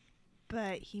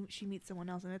 but she meets someone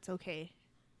else, and it's okay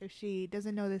if she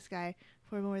doesn't know this guy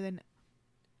for more than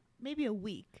maybe a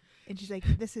week, and she's like,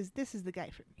 this is the guy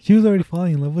for me. She was already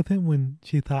falling in love with him when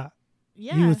she thought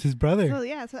Yeah. he was his brother. So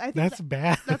so I think That's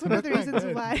bad. that's one of the That's not reasons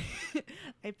good. why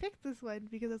I picked this one,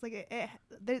 because it's like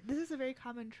this is a very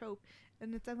common trope,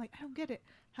 and I'm like, I don't get it.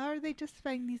 How are they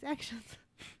justifying these actions?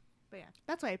 But yeah,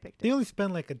 that's why I picked it. They only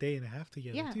spend like a day and a half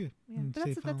together, Yeah. too. Yeah, Mm, but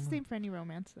say that's fall the in same for any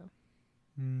romance, though,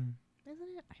 Mm, isn't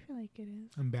it? I feel like it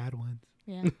is. and bad ones.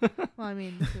 Yeah. Well, I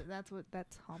mean, that's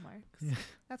Hallmark. Yeah.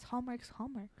 That's Hallmark's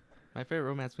Hallmark. My favorite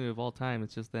romance movie of all time.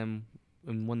 It's just them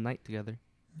in one night together,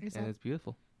 Is and that it's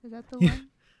beautiful. the Yeah. one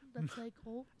that's like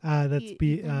old? That's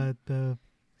Ethan- the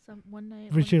Some one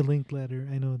night. Richard Linklater.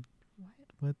 I know.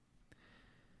 What?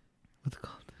 What's it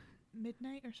called?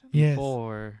 Midnight or something. Yes.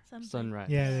 Before Something. sunrise.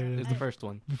 Yeah, there it it was is. the first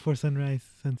one. Before sunrise,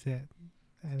 sunset,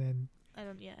 and then I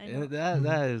don't. Yeah, I know. And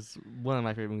that is one of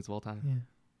my favorite movies of all time. yeah,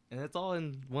 And it's all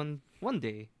in one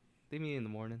day. They meet in the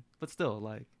morning, but still,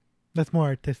 like, that's more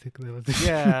artistic. Though.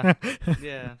 yeah,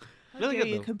 yeah, How really dare good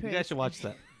you though. compare You guys it should to watch me.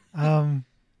 that.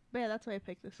 But yeah, that's why I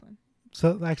picked this one.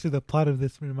 So actually, the plot of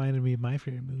this reminded me of my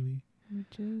favorite movie.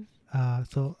 Which is.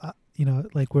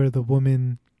 Like where the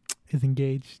woman is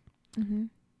engaged Mm-hmm.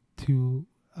 to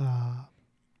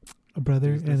a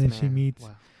brother, and then she meets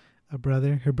Wow. a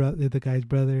brother, the guy's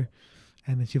brother,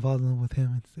 and then she falls in love with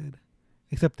him instead.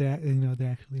 Except they're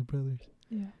actually brothers,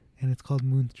 Yeah. and it's called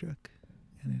Moonstruck,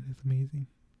 and it is amazing.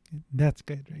 That's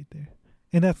good right there,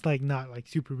 and that's like not like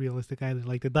super realistic either.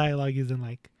 Like the dialogue isn't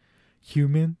like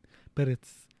human, but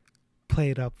it's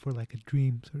played up for like a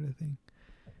dream sort of thing,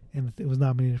 and it was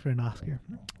nominated for an Oscar.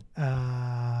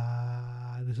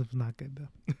 This was not good though.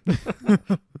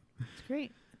 It's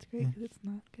great. It's great Yeah. 'cause it's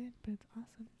not good, but it's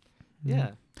awesome.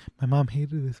 Yeah. My mom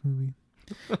hated this movie.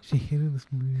 She hated this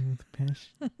movie with a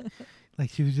passion. Like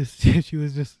she was like, If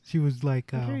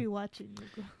you're watching,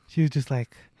 she was just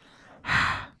like,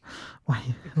 why?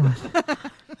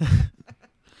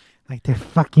 Like they're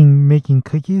fucking making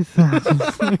cookies.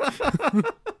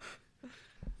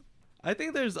 I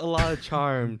think there's a lot of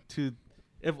charm to.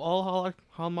 If all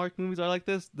Hallmark movies are like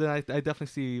this, then I definitely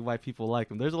see why people like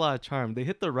them. There's a lot of charm. They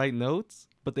hit the right notes,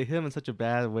 but they hit them in such a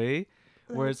bad way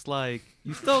where it's like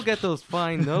you still get those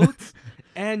fine notes,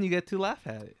 and you get to laugh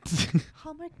at it.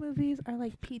 Hallmark movies are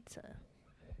like pizza.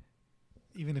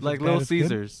 Even if Like it's bad, Little it's good.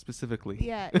 Caesars specifically.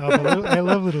 Yeah. Oh, but I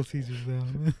love Little Caesars though.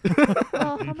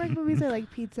 Well, Hallmark movies are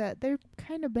like pizza. They're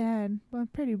kind of bad, well,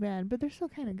 pretty bad, but they're still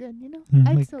kind of good. You know,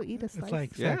 I'd Like, still eat a slice. it's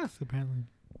like Yeah. sex apparently.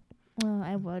 Well,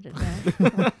 I wouldn't.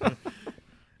 Then.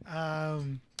 I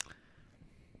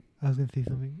was gonna say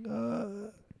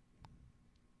something.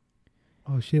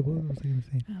 Oh shit! What was I gonna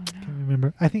say? Oh, Can't no.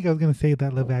 remember. I think I was gonna say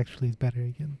that Love Actually is better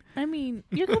again. I mean,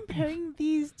 you're comparing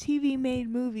these TV-made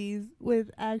movies with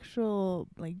actual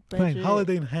like budget. Fine.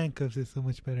 Holiday in Handcuffs is so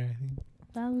much better. I think.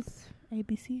 That was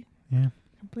ABC. Yeah.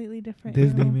 Completely different.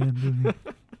 Disney, animal. man. Disney.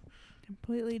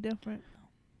 Completely different.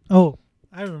 Oh,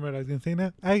 I remember what I was gonna say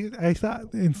now. I saw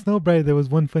in Snow Bright there was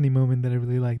one funny moment that I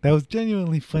really liked. That was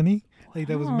genuinely funny. Like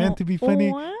that was meant to be funny,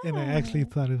 and I actually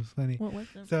thought it was funny. What was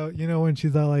it? So you know when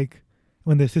she's all like,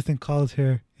 when the assistant calls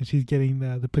her and she's getting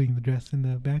the putting the dress in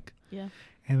the back, Yeah.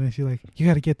 and then she's like, "You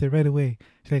got to get there right away."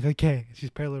 She's like, "Okay." And she's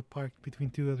parallel parked between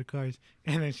two other cars,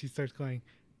 and then she starts going,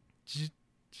 "Zzz,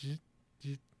 zzz,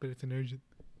 zzz," but it's an urgent.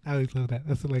 I always love that.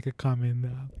 That's like a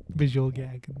common visual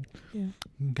gag. And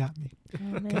Yeah. got me.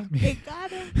 Oh man, me. they got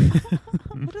him.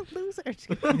 What a loser.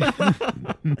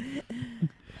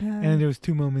 And then there was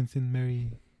two moments in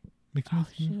Merry Oh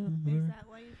Xmas. shoot! Is whatever. that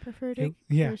why you preferred it?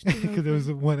 Yeah, There's two because there was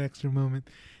moments. one extra moment,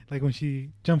 like when she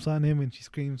jumps on him and she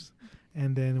screams,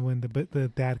 and then when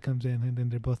the dad comes in, and then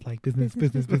they're both like business.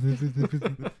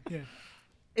 Yeah.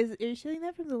 Are you stealing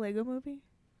that from the Lego Movie?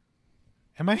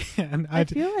 Am I? And I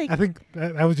feel like I think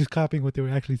I was just copying what they were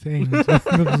actually saying. That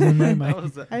was in my mind. That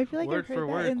was a I feel like word I've for heard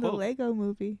word that in the quote. Lego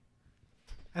Movie.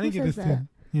 I think Who it is says too. that?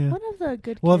 Yeah. One of the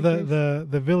good. Well, characters.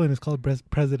 the villain is called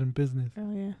President Business.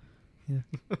 Oh yeah.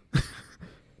 Yeah.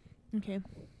 Okay.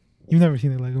 You've never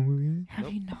seen the Lego movie? Right? Have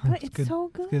Nope. you not? That's It's good. so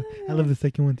good. Good. I love the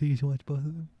second one too. You should watch both of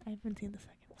them. I haven't seen the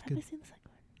second one. Have good. I seen the second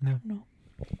one? No. No.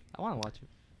 I want to watch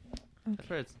it. I've Okay.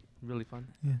 heard it's really fun.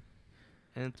 Yeah.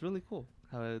 And it's really cool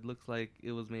how it looks like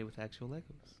it was made with actual Legos.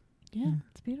 Yeah, Yeah.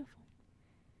 it's beautiful.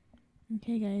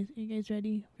 Okay, guys, are you guys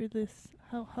ready for this?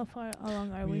 How far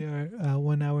along are We we? are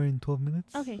 1 hour and 12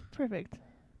 minutes. Okay, perfect.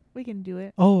 We can do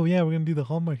it. Oh yeah, we're gonna do the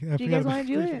Hallmark. I Do you forgot guys about- wanna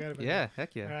do I it? forgot about Yeah,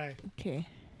 heck that. yeah. All right. Okay.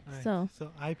 All right.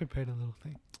 So, I prepared a little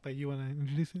thing, but you wanna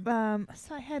introduce it?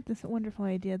 so I had this wonderful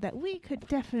idea that we could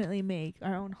definitely make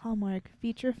our own Hallmark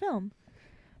feature film,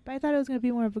 but I thought it was gonna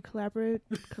be more of a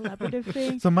collaborative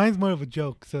thing. So mine's more of a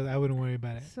joke, so I wouldn't worry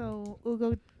about it. So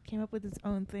Ugo came up with his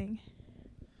own thing.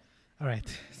 All right.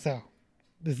 So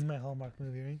this is my Hallmark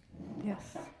movie, right?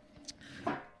 Yes.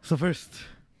 So first,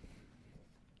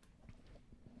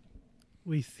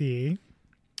 we see.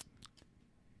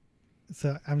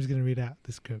 So I'm just gonna read out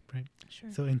the script, right?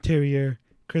 Sure. So interior,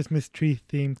 Christmas tree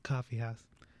themed coffee house.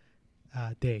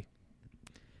 Day.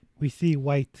 We see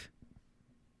white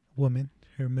woman.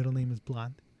 Her middle name is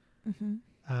Blonde.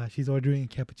 Mm-hmm. She's ordering a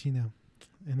cappuccino,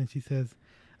 and then she says,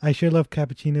 "I sure love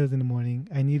cappuccinos in the morning.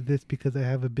 I need this because I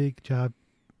have a big job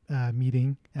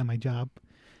meeting at my job,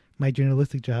 my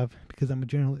journalistic job, because I'm a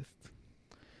journalist."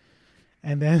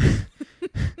 And then,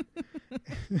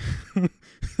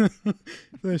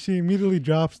 so she immediately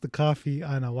drops the coffee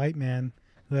on a white man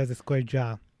who has a square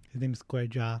jaw. His name is Square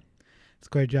Jaw.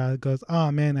 Square Jaw goes,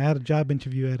 "Oh man, I had a job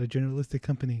interview at a journalistic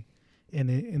company," and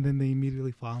then they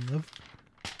immediately fall in love.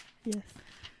 Yes.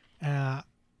 And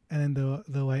then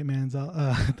the white man's all,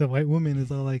 the white woman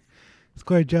is all like,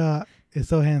 "Square Jaw is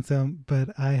so handsome, but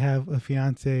I have a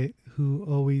fiance who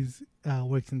always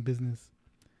works in business."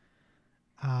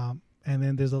 And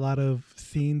then there's a lot of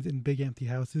scenes in big empty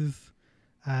houses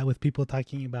with people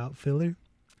talking about filler.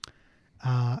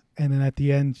 And then at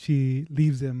the end, she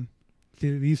leaves him, she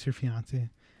leaves her fiance,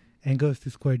 and goes to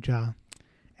Square Jaw.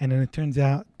 And then it turns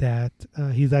out that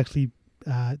she's actually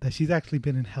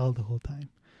been in hell the whole time,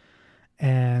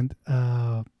 and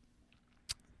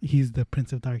he's the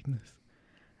Prince of Darkness.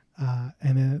 And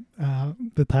then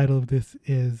the title of this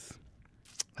is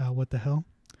what the hell?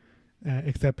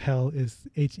 except hell is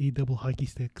HE double hockey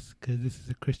sticks because this is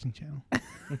a Christian channel. All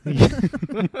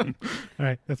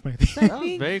right, that's my thing. So I That was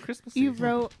think very Christmassy. you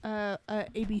wrote a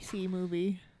ABC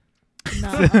movie.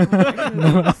 No,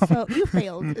 No. so you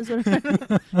failed. Is what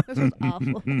this was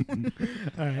awful. All right.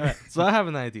 Alright, so I have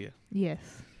an idea. Yes.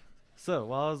 So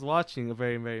while I was watching a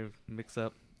very, very mix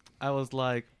up, I was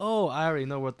like, oh, I already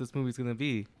know what this movie's gonna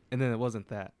be, and then it wasn't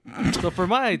that. So for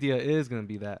my idea, it is gonna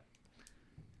be that.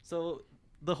 So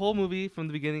the whole movie from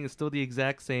the beginning is still the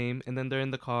exact same, and then they're in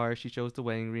the car. She shows the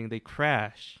wedding ring. They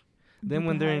crash. Then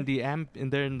when they're in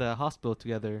the hospital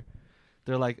together,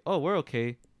 they're like, oh, we're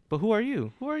okay. But who are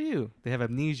you? Who are you? They have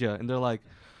amnesia, and they're like,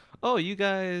 oh, you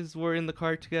guys were in the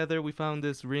car together. We found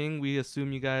this ring. We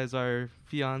assume you guys are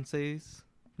fiancés,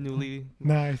 newly.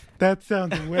 Nice. That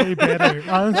sounds way better. That's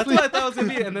Honestly, what I thought it was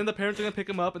gonna be. And then the parents are gonna pick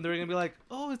him up, and they're gonna be like,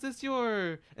 "Oh, is this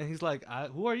your?" And he's like,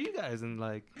 "Who are you guys?" And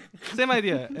like, same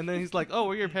idea. And then he's like, "Oh,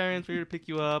 we're your parents. We're here to pick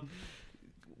you up.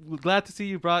 We're glad to see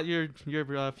you brought your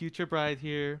future bride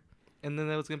here." And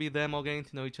then it was gonna be them all getting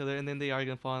to know each other, and then they are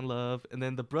gonna fall in love. And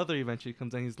then the brother eventually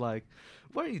comes in. He's like,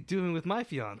 "What are you doing with my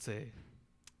fiance?"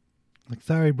 like,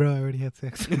 sorry, bro, I already had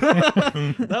sex.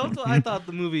 That was what I thought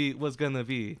the movie was gonna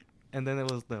be, and then it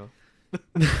was no.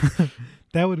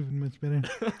 That would have been much better.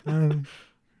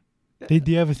 Do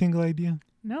you have a single idea?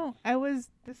 No, I was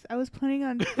planning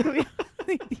on doing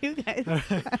with you guys.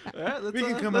 All right. We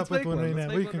can come up with one right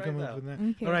now. We can come up with that.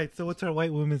 Okay. All right. So what's our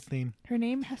white woman's name? Her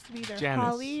name has to be either Janice.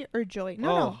 Holly or Joy. Oh,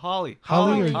 No, Holly.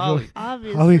 Holly or Holly. Joy?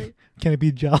 obviously. Holly. Can it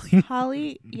be Jolly?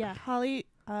 Holly. Yeah, Holly.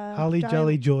 Holly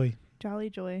Jolly Joy. Jolly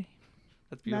Joy.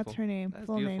 That's beautiful. That's her name. That's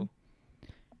Full beautiful.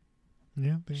 name.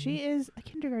 Yeah. there She you is a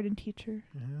kindergarten teacher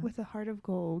go. Yeah. with a heart of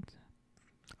gold.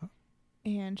 Oh.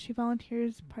 And she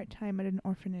volunteers part-time at an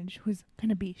orphanage who's going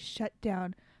to be shut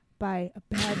down by a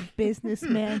bad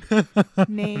businessman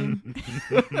named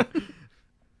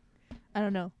I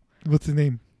don't know. What's his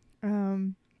name?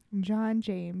 John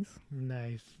James.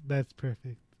 Nice. That's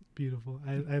perfect. Beautiful.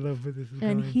 I love where this is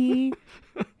And going. he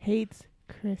hates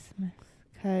Christmas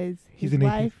because He's his an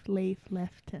atheist. wife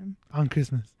left him On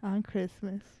Christmas. on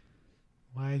Christmas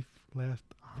Wife left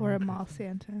for a on mall Christmas.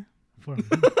 Santa. For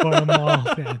a mall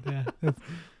Santa. That's,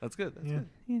 That's good. That's yeah. good.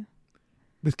 Yeah.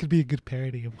 This could be a good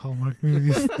parody of Hallmark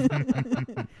movies.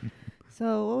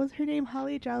 So what was her name?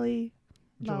 Holly Jolly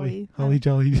Joy. Lolly. Holly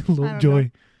Jolly don't Joy. know.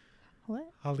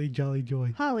 What? Holly Jolly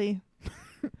Joy. Holly.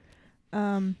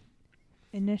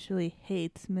 Initially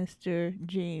hates Mr.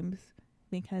 James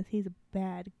because he's a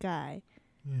bad guy.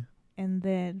 Yeah. And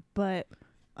then, but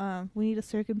we need a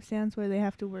circumstance where they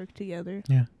have to work together.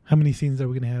 Yeah. How many scenes are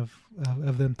we gonna have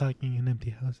of them talking in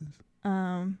empty houses?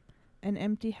 An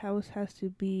empty house has to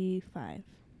be 5,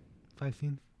 5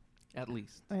 scenes. At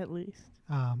least. at least.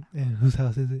 And whose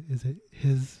house is it? Is it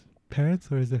his parents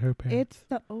or is it her parents? It's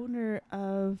the owner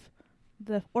of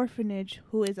the orphanage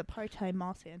who is a part-time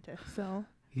mall Santa. So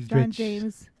He's John rich.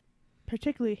 James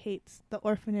particularly hates the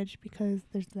orphanage because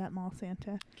there's that mall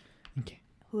Santa Okay.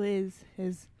 who is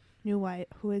his new wife,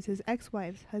 who is his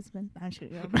ex-wife's husband. I'm sure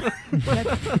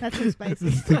that's too spicy.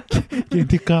 This is getting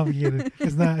too complicated.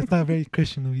 It's not very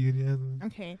Christian of you. Yeah.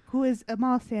 Okay, who is a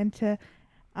mall Santa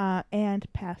and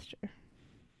pastor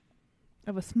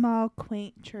of a small,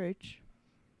 quaint church.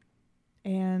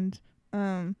 And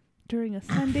during a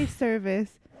Sunday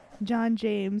service, John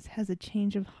James has a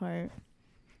change of heart.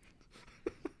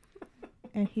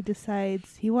 And he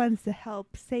decides he wants to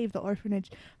help save the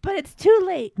orphanage. But it's too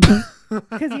late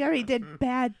because he already did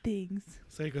bad things.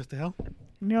 So he goes to hell?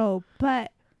 No,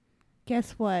 but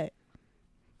guess what?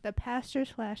 The pastor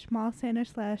 / mall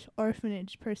Santa /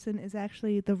 orphanage person is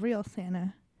actually the real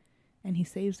Santa. And he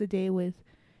saves the day with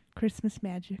Christmas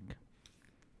magic.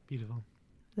 Beautiful.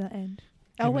 The end.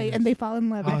 Give Oh, me wait, this. and they fall in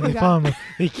love. I Oh, they forgot. fall in love.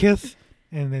 They kiss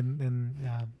and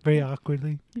then very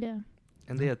awkwardly. Yeah.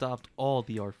 And they adopt all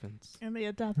the orphans. And they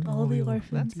adopt Oh, all the yeah.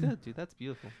 orphans. That's Yeah. good, dude. That's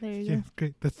beautiful. There you Yeah, go. it's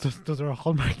great. Those are all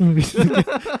Hallmark movies.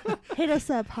 Hit us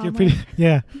up, You're Hallmark. pretty,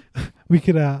 yeah. We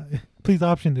could please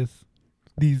option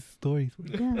these stories.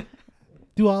 Yeah.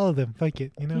 Do all of them. Fuck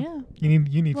it. You know. Yeah. You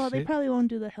need Well, they shit. probably won't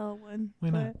do the hell one. Why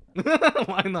not? but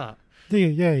Why not? Yeah,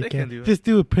 you They can. can do it. Just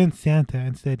do a Prince Santa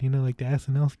instead. You know, like the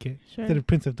SNL skit. Sure. Instead of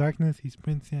Prince of Darkness, he's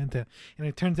Prince Santa. And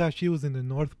it turns out she was in the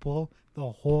North Pole the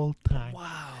whole time.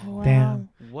 Wow. Wow. Damn.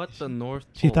 What the North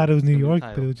Pole? She thought it was New That's gonna be York, the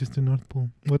but it title. was just the North Pole.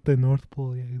 What the North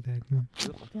Pole? Yeah, exactly.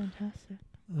 Beautiful. Fantastic.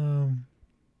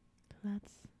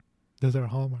 Those are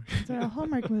Hallmark. Those are all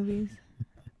Hallmark movies.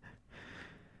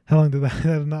 How long did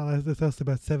that not last? That was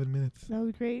about 7 minutes. That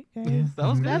was great, guys. Yeah. That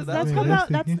was good. That's That was how good. about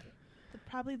that's Yeah. the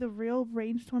probably the real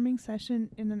brainstorming session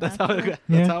in an That's how actual.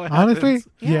 that's how it honestly, happens.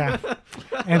 yeah.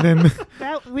 And then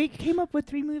That we came up with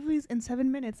 3 movies in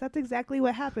 7 minutes. That's exactly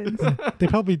what happens. they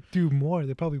probably do more.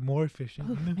 They're probably more efficient.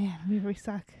 Oh you know? man, we really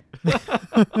suck.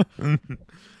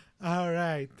 All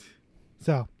right.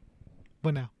 So,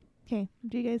 what now? Okay,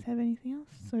 do you guys have anything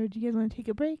else, or do you guys want to take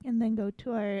a break and then go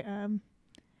to our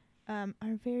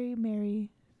very merry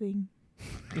thing?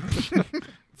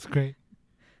 It's great.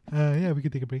 Yeah, we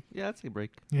could take a break. Yeah, let's take a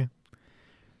break.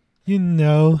 You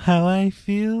know how I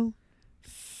feel?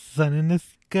 Sun in the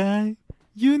sky.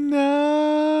 You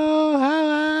know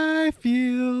how I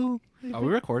feel. Are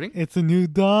we recording? It's a new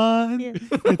dawn. Yes.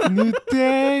 It's a new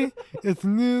day. It's a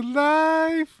new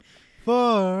life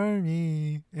for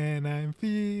me. And I'm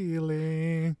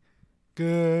feeling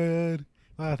good.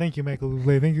 Wow, thank you, Michael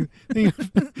Bublé. Thank you,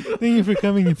 thank you for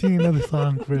coming and singing another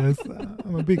song for us.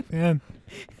 I'm a big fan.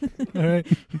 All right.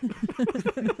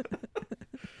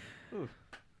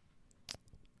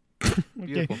 Okay,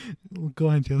 Beautiful. well, go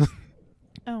on, Jill.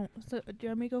 Oh, so do you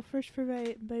want me to go first for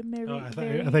by Mary? Oh, I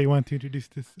Mary? thought you wanted to introduce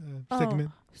this Oh, segment.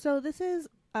 So this is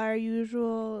our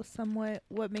usual, somewhat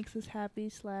what makes us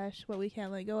happy / what we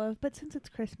can't let go of. But since it's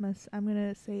Christmas, I'm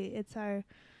gonna say it's our.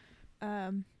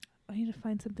 I need to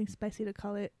find something spicy to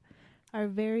call it. Our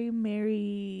very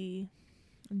merry.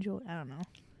 Enjoy. I don't know.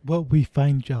 What we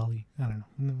find jolly. I don't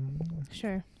know.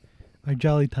 Sure. Our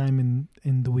jolly time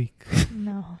in the week.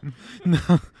 No.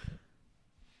 No.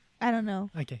 I don't know.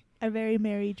 Okay. Our very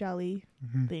merry jolly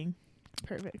Mhm. thing.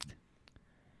 Perfect.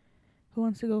 Who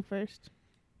wants to go first?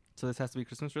 So this has to be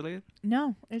Christmas related?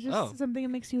 No, it's just Oh. something that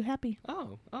makes you happy.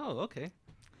 Oh, okay.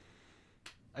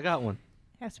 I got one.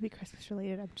 It has to be Christmas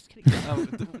related. I'm just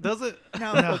kidding. Does it?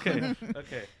 No.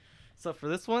 Okay. So for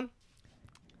this one,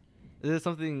 this is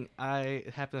something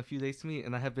it happened a few days to me,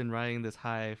 and I have been riding this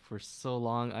high for so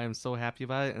long. I am so happy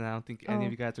about it, and I don't think any Oh.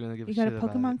 of you guys are gonna give You a got shit a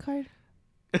about Pokemon card?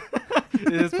 it.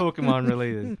 It is Pokemon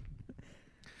related.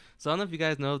 So I don't know if you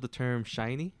guys know the term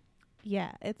shiny.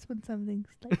 Yeah, it's when something's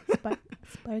like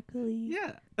sparkly.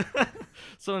 Yeah.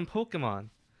 So in Pokemon,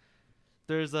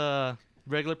 there's a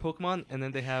regular Pokemon, and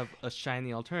then they have a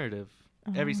shiny alternative.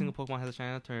 Every Oh. single Pokemon has a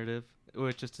shiny alternative,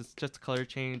 which is just a color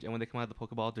change, and when they come out of the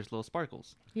Pokeball, there's little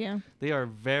sparkles. Yeah. They are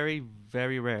very,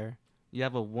 very rare. You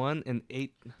have a 1 in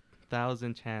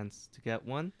 8,000 chance to get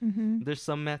one. Mm-hmm. There's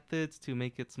some methods to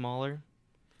make it smaller.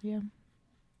 Yeah.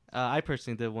 I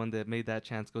personally did one that made that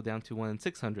chance go down to 1 in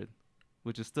 600,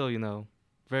 which is still,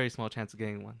 very small chance of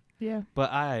getting one. Yeah. But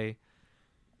I,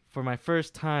 for my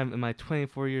first time in my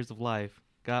 24 years of life,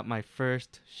 got my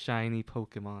first shiny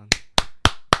Pokemon.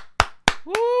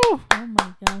 Woo! Oh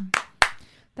my god.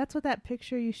 That's what that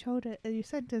picture you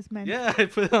sent us meant. Yeah, I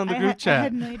put it on the group I chat.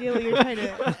 had no idea what you were trying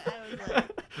to. I was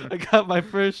like, I got my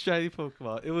first shiny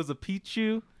Pokemon. It was a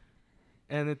Pichu,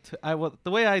 and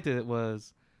the way I did it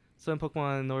was, some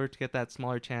Pokemon, in order to get that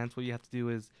smaller chance, what you have to do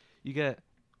is you get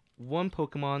one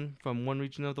Pokemon from one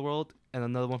region of the world and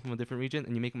another one from a different region,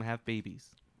 and you make them have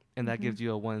babies, and that Mhm. gives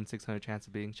you a 1 in 600 chance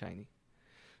of being shiny.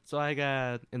 So I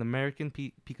got an American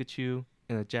Pikachu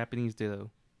and a Japanese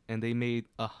Ditto, and they made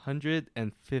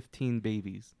 115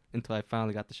 babies until I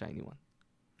finally got the shiny one.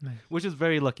 Nice. Which is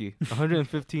very lucky.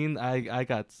 115, I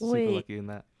got super Wait. lucky in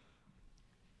that.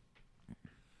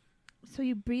 so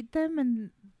you breed them and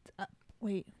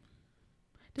wait.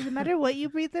 Does it matter what you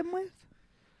breed them with?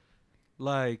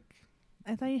 Like,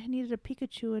 I thought you needed a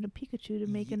Pikachu and a Pikachu to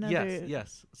make another.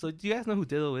 Yes. So do you guys know who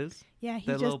Ditto is? Yeah, he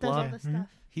That just little does all blob? the Mhm. stuff.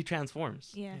 He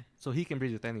transforms. Yeah. So he can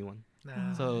breed with anyone.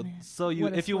 Nah. Oh, man. So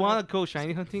What a if you slut. want to go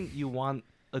shiny hunting, you want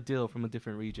a Ditto from a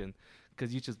different region,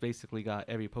 because you just basically got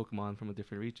every Pokemon from a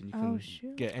different region. You Oh, can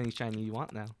shoot. get any shiny you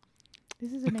want now.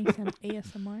 This is an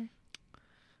ASMR.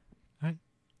 Alright.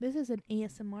 This is an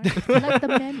ASMR. Let the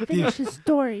man finish his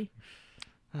story.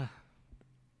 Yeah.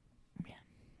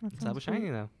 That So I have a sounds shiny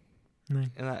great. now, Nice.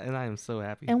 and I am so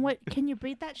happy. And what can you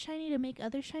breed that shiny to make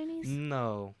other shinies?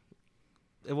 No,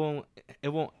 it won't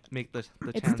make the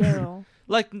It's chance. sterile.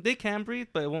 Like, they can breed,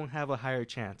 but it won't have a higher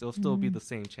chance. It'll still be Mm. the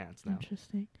same chance now.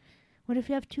 Interesting. What if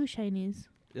you have 2 shinies?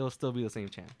 It'll still be the same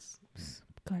chance.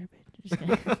 Garbage. Just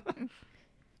kidding.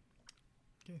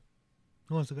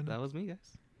 Who wants to go That now? was me,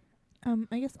 guys.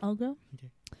 I guess I'll go.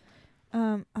 Okay.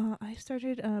 I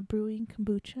started brewing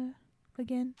kombucha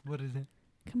again. What is it?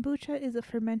 Kombucha is a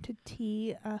fermented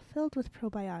tea filled with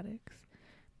probiotics.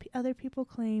 Other people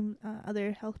claim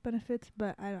other health benefits,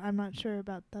 but I'm not sure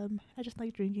about them. I just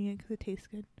like drinking it because it tastes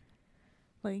good.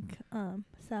 Like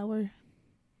sour.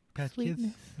 Patch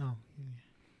Sweetness. Kids? Oh,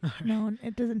 yeah. No,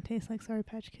 it doesn't taste like Sour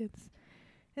Patch Kids.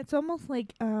 It's almost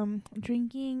like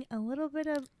drinking a little bit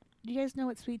of. Do you guys know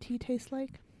what sweet tea tastes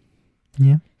like?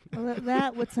 Yeah.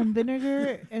 That with some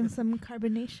vinegar and some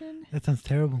carbonation. That sounds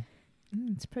terrible.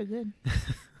 It's pretty good.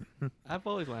 I've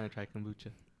always wanted to try kombucha.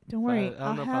 Don't But worry, I don't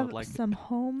I'll know if I would have like it. some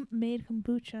homemade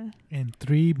kombucha In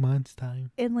 3 months'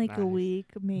 time. in like a Nice. week,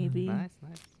 maybe. Nice,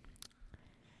 nice.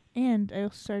 And I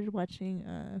also started watching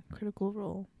Critical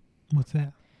Role. What's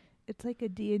that? It's like a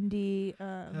D&D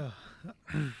Oh.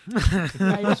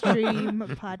 live stream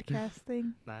podcast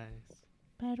thing. Nice.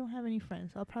 But I don't have any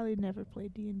friends. I'll probably never play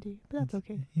D&D. But that's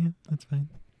okay. Yeah, that's fine.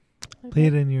 I Play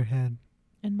it in your head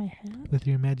in my head. with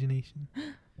your imagination.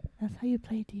 That's how you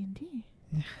play D&D.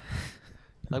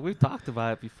 Like we've talked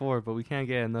about it before, but we can't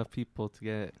get enough people to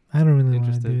get I don't really want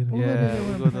to interested. do it. Well, Yeah, doesn't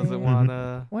wanna Hugo play doesn't it. want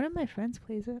to. One of my friends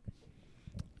plays it.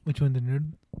 Which one, the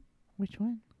nerd? Which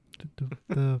one?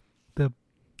 The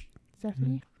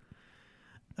Stephanie?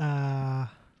 yeah.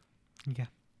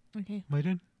 Okay. My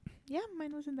turn. Yeah,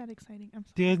 mine wasn't that exciting. I'm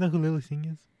sorry. Do you guys know who Lily Singh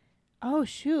is? Oh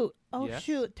shoot! Oh Yes.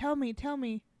 shoot! Tell me.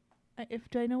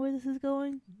 Do I know where this is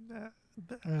going? I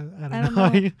I don't don't know.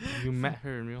 know. You met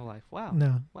her in real life. Wow.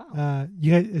 No. Wow.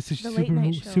 You guys, it's a The late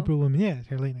night show. Superwoman. Yeah, it's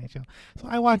her late night show. So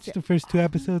I watched it the first 2 awesome?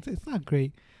 episodes. It's not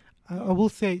great. I will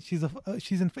say she's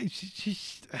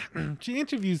she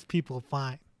interviews people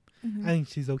fine. Mhm. I think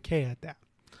she's okay at that.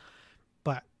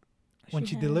 But when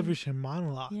she has- delivers her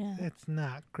monologue, Yeah. it's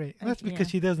not great. And I- that's because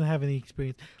yeah. she doesn't have any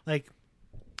experience. Like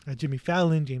Jimmy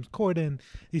Fallon, James Corden,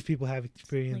 these people have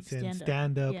experience Like in stand-up,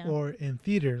 stand-up yeah. or in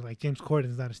theater. Like James Corden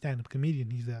is not a stand-up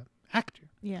comedian; he's an actor.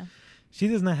 Yeah. She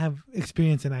does not have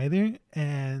experience in either,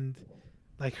 and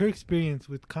like her experience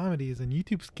with comedy is in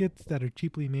YouTube skits that are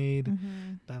cheaply made,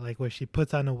 Mhm. that like where she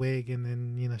puts on a wig and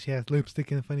then she has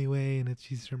lipstick in a funny way, and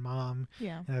she's her mom,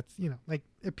 Yeah. and that's like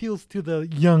appeals to the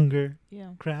younger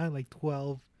Yeah. crowd, like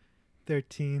 12,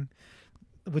 13,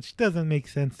 which doesn't make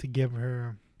sense to give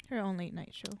her Her own late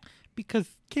night show.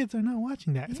 because kids are not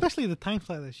watching that, Yeah. especially the time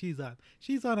slot that she's on.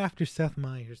 She's on after Seth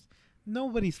Meyers.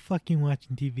 Nobody's fucking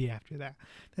watching TV after that.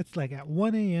 That's like at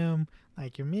 1 a.m.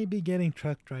 Like you're maybe getting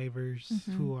truck drivers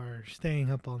Mhm. who are staying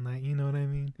up all night. You know what I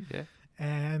mean? Yeah.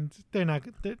 And they're not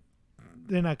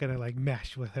gonna like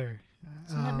mesh with her.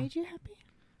 So that made you happy?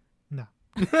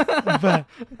 But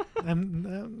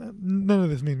none of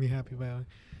this made me happy. By the way,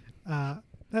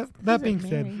 that Who's being it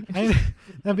said, marrying?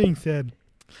 that being said,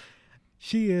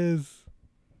 she is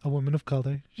a woman of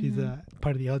color. She's Mhm. a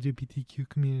part of the LGBTQ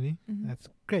community. Mhm. That's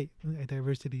great.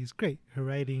 Diversity is great. Her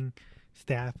writing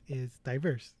staff is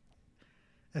diverse.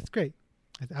 That's great.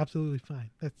 That's absolutely fine.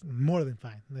 That's more than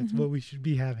fine. That's Mhm. what we should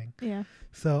be having. Yeah.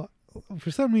 So,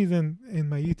 for some reason, in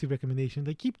my YouTube recommendations,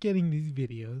 I keep getting these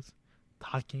videos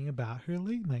talking about her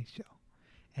late night show.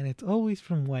 And it's always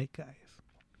from white guys.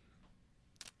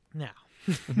 Now,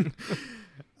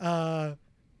 I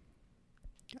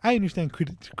understand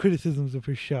criticisms of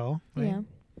her show. Right? Yeah.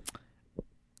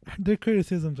 Their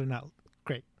criticisms are not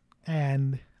great.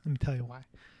 And let me tell you why.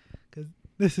 Because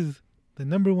this is the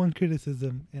number one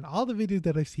criticism in all the videos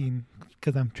that I've seen,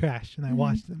 because I'm trash and I Mhm.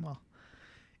 watched them all,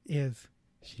 is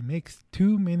she makes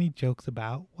too many jokes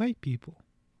about white people,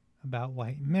 about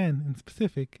white men in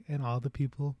specific, and all the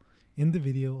people in the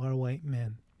video are white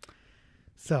men.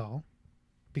 So,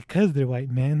 because they're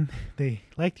white men, they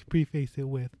like to preface it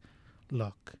with,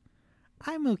 look,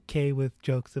 I'm okay with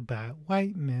jokes about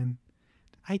white men.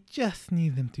 I just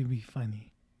need them to be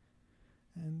funny.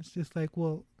 And it's just like,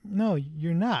 well, no,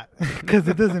 you're not. Because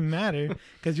it doesn't matter.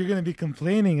 Because you're going to be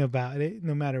complaining about it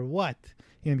no matter what.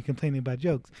 You're going to be complaining about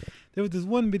jokes. There was this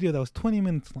one video that was 20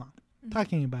 minutes long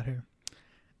talking about her.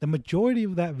 The majority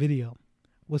of that video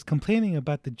was complaining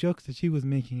about the jokes that she was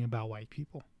making about white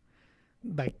people.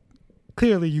 Like,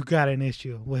 clearly you got an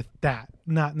issue with that.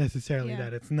 Not necessarily Yeah.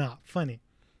 that it's not funny.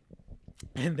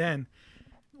 And then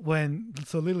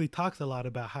so Lily talks a lot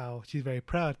about how she's very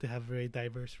proud to have a very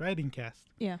diverse writing cast.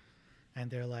 Yeah. And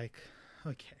they're like,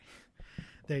 okay.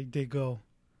 They go,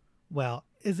 well,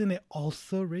 isn't it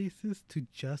also racist to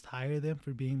just hire them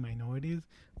for being minorities?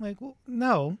 I'm like, well,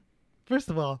 no. First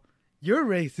of all, you're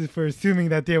racist for assuming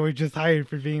that they were just hired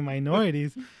for being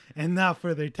minorities and not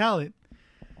for their talent.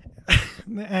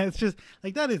 And it's just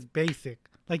like, that is basic.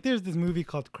 Like, there's this movie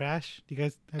called Crash. Do you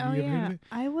guys have Oh you ever heard yeah. of it?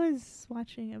 I was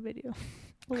watching a video.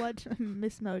 Watch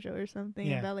Miss Mojo or something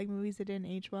Yeah. about like movies that didn't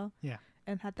age well. Yeah.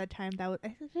 And at that time, that was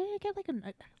I said, did it get like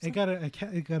a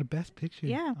It got a Best Picture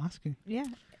Yeah. Oscar yeah,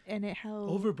 and it how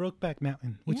over Brokeback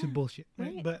Mountain, which is Yeah, bullshit,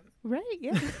 right? right. But right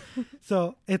yeah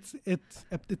so it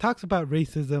talks about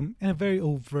racism in a very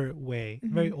overt way,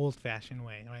 very Mhm. old-fashioned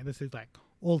way, right? This is like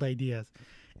old ideas,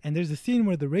 and there's a scene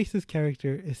where the racist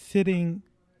character is sitting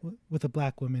with a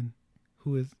black woman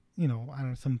who is, I don't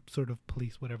know, some sort of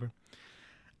police, whatever,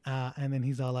 and then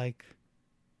he's all like,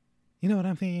 You know what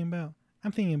I'm thinking about?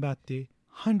 I'm thinking about the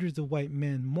hundreds of white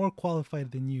men more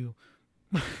qualified than you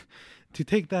to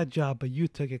take that job, but you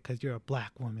took it because you're a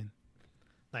black woman.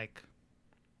 Like,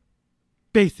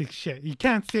 basic shit. You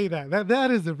can't say that.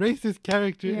 That is a racist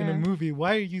character in a Yeah. movie.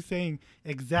 Why are you saying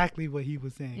exactly what he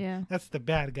was saying? Yeah. That's the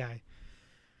bad guy.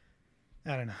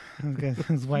 I don't know.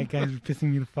 Those white guys are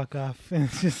pissing me the fuck off. And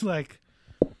it's just like,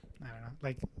 I don't know.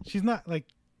 Like, she's not like,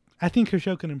 I think her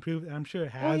show can improve. And I'm sure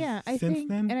it has Well, yeah, I since think,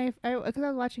 then. and because I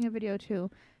was watching a video too,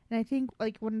 and I think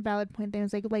like one valid point there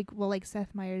was like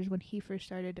Seth Meyers when he first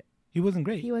started, He wasn't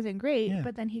great. he wasn't great, Yeah.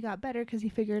 but then he got better because he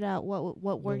figured out what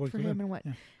worked for him and what.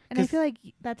 Yeah. And I 'Cause- feel like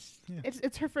that's Yeah.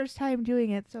 it's her first time doing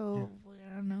it, so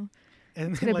I don't know.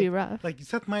 And It's gonna be rough. Like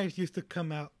Seth Meyers used to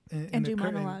come out in And the do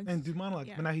curtain monologues. and do monologues,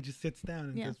 Yeah. but now he just sits down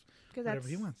and Yeah. does Because whatever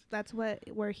he wants. that's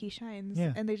where he shines,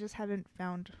 Yeah. and they just haven't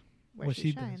found where What she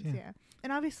she does, shines. yeah. Yeah.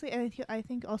 And obviously, I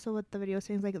think also what the video is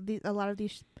saying is like a lot of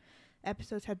these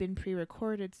episodes have been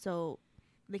pre-recorded, so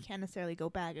they can't necessarily go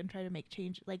back and try to make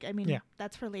change. Like, I mean, Yeah.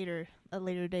 that's for a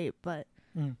later date, but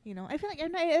Mm. you know, I feel like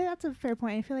and that's a fair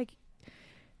point. I feel like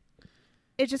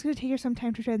it's just gonna take her some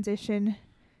time to transition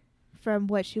from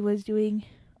what she was doing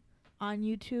on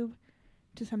YouTube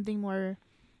to something more,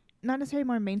 not necessarily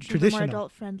more mainstream, but more Traditional.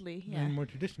 adult friendly. Yeah. and more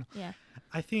traditional. Yeah.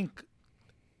 I think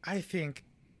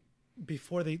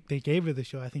before they gave her the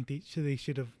show, I think they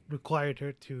should have required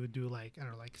her to do like, I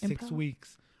don't know, like 6 Improv.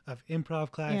 weeks of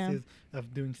improv classes,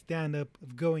 of doing stand up,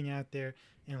 of going out there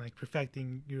and like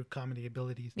perfecting your comedy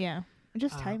abilities. Yeah.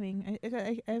 Just Uh, timing. I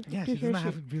Yeah, do she hear doesn't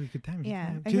have really good timing. Yeah,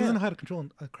 I She doesn't hear- know how to control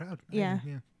a crowd. Yeah.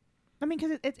 Yeah. I mean,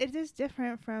 because it is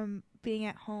different from being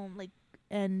at home, like,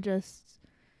 and just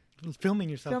Filming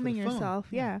yourself. filming with a phone. yourself.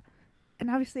 Yeah. And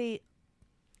obviously,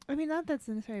 I mean, not that's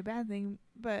necessarily a bad thing,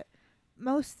 but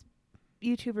most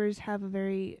YouTubers have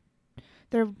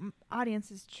their audience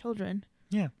is children.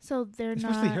 Yeah. So they're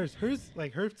Especially not. hers,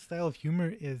 like her style of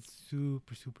humor is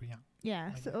super, super young. Yeah.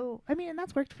 Like So, I mean, and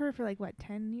that's worked for her for like, what,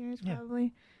 10 years Yeah.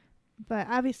 probably? But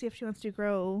obviously, if she wants to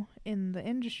grow in the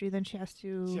industry, then she has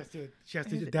to. She has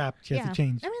to Is it- adapt. She has to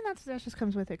change. I mean, that just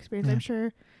comes with experience. Yeah. I'm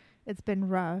sure it's been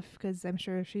rough because I'm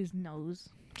sure she knows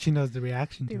She knows the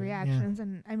reaction the to reactions.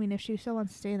 And I mean, if she still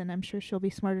wants to stay, then I'm sure she'll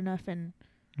be smart enough and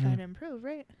it. try Yeah. to improve,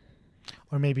 right?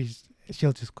 Or maybe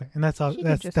she'll just quit, and that's all. She could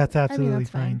That's just that's quit. I mean, absolutely that's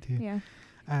fine too. Yeah.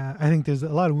 I think there's a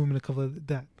lot of women, a couple of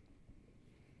that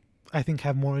I think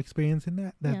have more experience in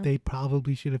that Yeah. they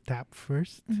probably should have tapped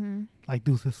first, Mm-hmm. like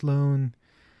Dulce Sloan.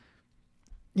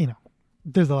 You know,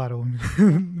 there's a lot of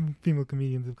women, female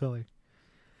comedians of color.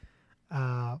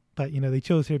 But you know, they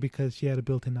chose her because she had a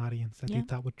built-in audience that Yeah. they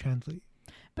thought would translate.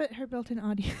 But her built-in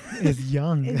audience Is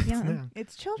young. is It's young. young.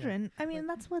 It's children. I mean,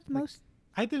 that's with Like, most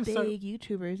I didn't big start.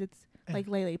 YouTubers. It's Yeah. like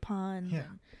Lele Pons Yeah.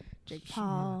 and Jake Sh-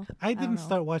 Paul. I don't didn't know.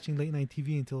 start watching late night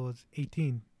TV until I was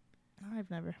 18.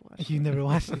 I've never watched. You it. never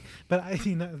watched it, but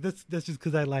that's just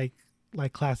because I like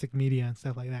classic media and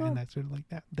stuff like that, Well, and that's sort of like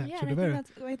that Yeah, sort and of I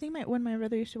era. think when my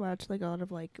brother used to watch like a lot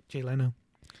of like Jay Leno,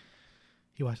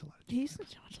 he watched a lot. he used to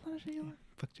watch a lot of video.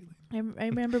 Fuck Jay Leno. I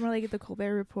remember more like the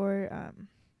Colbert Report.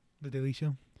 The Daily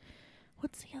Show,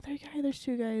 What's the other guy? There's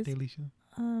two guys. Daily Show,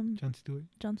 Jon Jon Stewart.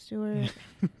 Stewart.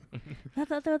 Not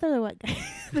the other white guy.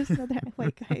 There's another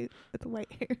white guy with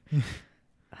white hair.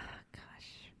 Oh,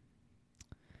 gosh.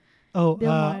 Oh, Bill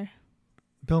Maher.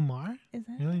 Bill Maher? Is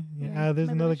that Really? Yeah. Yeah. There's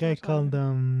My another brother guy watched a lot of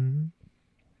called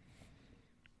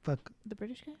fuck. the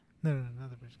British guy? No, not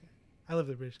the British guy. I love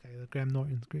the British guy. Graham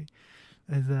Norton's great.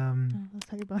 There's Oh, let's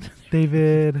talk about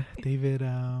David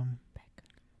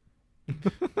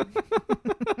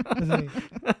what's his name?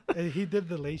 He did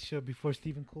the Late Show before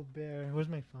Stephen Colbert. Where's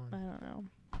my I phone? don't know.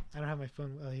 I don't have my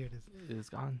phone. Oh, here it is. It's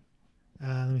gone.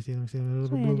 Let me see. So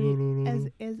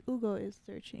Andy, as Ugo is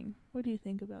searching, what do you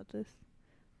think about this?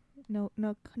 No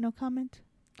comment.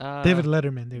 David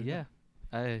Letterman. There we Yeah,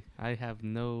 I have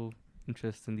no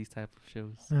interest in these type of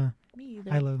shows. go. Me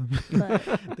either. I love them.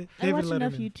 But David I watch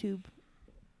enough Letterman. YouTube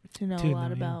to know To a lot know,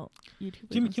 yeah. about YouTube.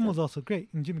 Jimmy Kimmel's also great,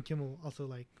 and Jimmy Kimmel also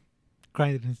like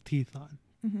grinded his teeth on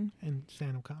Mm-hmm. in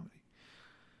stand-up comedy.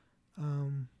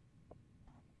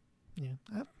 Yeah,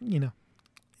 you know,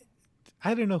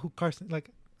 I don't know who Carson. Like,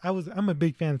 I'm a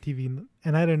big fan of TV,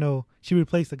 and I don't know. She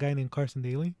replaced a guy named Carson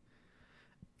Daly,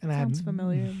 and Sounds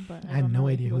familiar, but I had no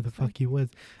idea who the fuck he was,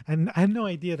 and I had no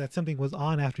idea that something was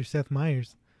on after Seth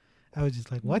Meyers. I was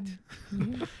just like, what?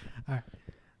 Mhm.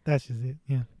 That's just it.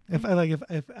 Yeah. If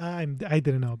I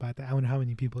didn't know about that. I wonder how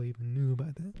many people even knew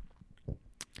about that.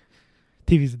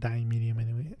 TV's a dying medium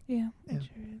anyway. Yeah, Yeah. it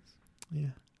sure is. Yeah.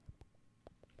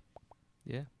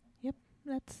 Yeah,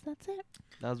 That's it.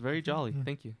 that was very jolly. Yeah.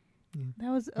 Thank you.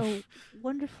 That was a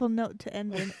wonderful note to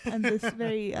end on this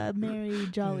very merry,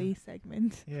 jolly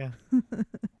segment. Yeah.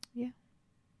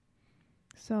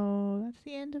 So that's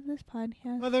the end of this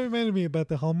podcast. Well, that reminded me about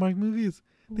the Hallmark movies.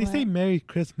 They say What? Merry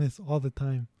Christmas all the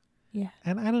time. Yeah.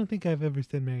 And I don't think I've ever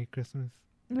said Merry Christmas.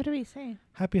 What do we say?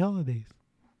 Happy Holidays.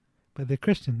 But they're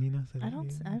Christian, you know. So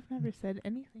I've never said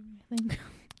anything. I think.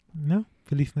 No?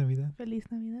 Feliz Navidad. Feliz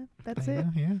Navidad. That's I it.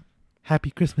 know, yeah. Happy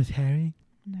Christmas, Harry.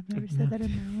 And I've never No. said that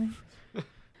in my life.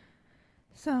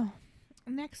 So,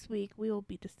 next week we will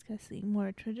be discussing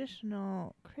more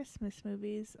traditional Christmas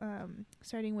movies,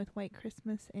 starting with White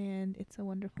Christmas and It's a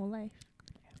Wonderful Life.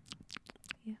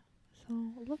 Yeah.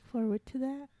 So look forward to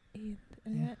that.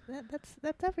 And that's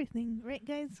everything, right,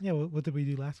 guys? Yeah, what did we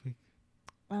do last week?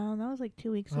 That was like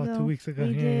 2 weeks Oh, ago. 2 weeks ago.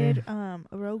 We yeah, did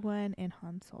Rogue One and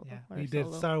Han Solo. yeah. or We did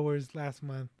Solo. Star Wars last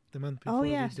month. The month before. Oh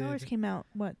yeah, we Star Wars did- came out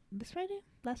this Friday?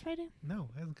 Last Friday? No,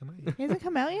 it hasn't come out yet. Has it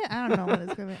come out yet? I don't know when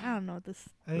it's coming. I don't know what this.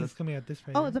 I think it's coming out this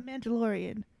Friday. Oh, The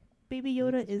Mandalorian. Baby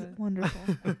Yoda What's is that?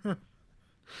 wonderful.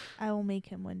 I will make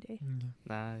him one day,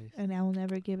 Nice. and I will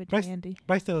never give it to Bryce- Andy.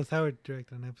 Bryce Dallas Howard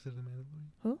directed an episode of The Mandalorian.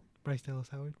 Who? Bryce Dallas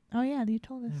Howard. Oh yeah, you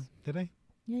told us. Yeah. Did I?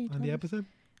 Yeah, you On told the us. episode?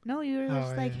 No, you were Oh,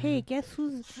 just like, yeah, hey, yeah. guess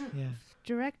who's Yeah.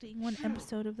 directing one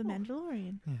episode of The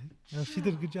Mandalorian? Yeah. No, she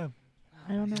did a good job.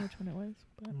 I don't know which one it was,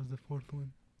 but It was the fourth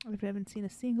one. I haven't seen a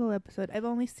single episode. I've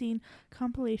only seen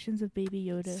compilations of Baby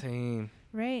Yoda. Same.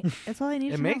 Right? That's all I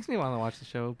need It to makes know. me want to watch the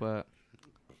show, but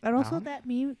And also Wow. that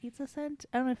meme Pizza sent.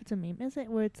 I don't know if it's a meme, is it?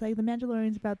 Where it's like the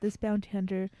Mandalorian's about this bounty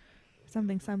hunter,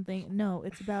 something. No,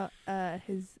 it's about an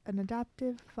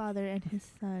adoptive father and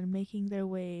his son making their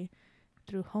way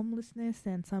through homelessness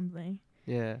and something.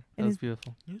 yeah, that And was it's-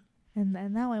 beautiful. And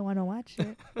now I want to watch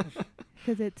it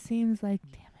because it seems like,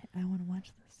 damn it, I want to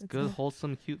watch this. It's Good, not-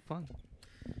 wholesome, cute fun.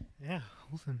 Yeah,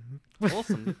 wholesome.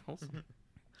 Wholesome, wholesome.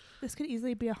 This could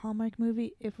easily be a Hallmark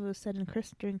movie if it was set in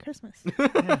during Christmas.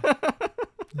 Yeah.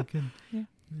 You could. Yeah.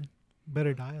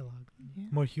 Better dialogue. Yeah.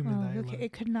 More human Oh, dialogue. okay,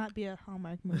 it could not be a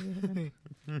Hallmark movie.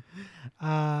 then.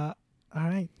 All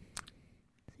right.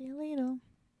 See you later.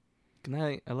 Good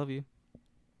night. I love you.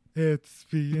 It's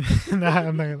nah,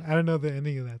 I'm not gonna, I don't know the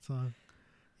ending of that song.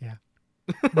 Yeah.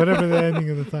 Whatever the ending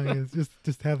of the song is,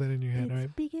 just have that in your head, It's all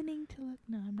right? beginning to look.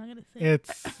 No, I'm not gonna say.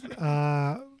 It's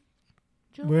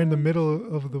we're in the Joy.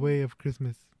 middle of the way of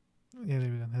Christmas. Yeah, there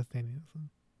we go. That's the ending of the song.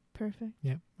 Perfect.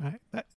 Yeah. All right.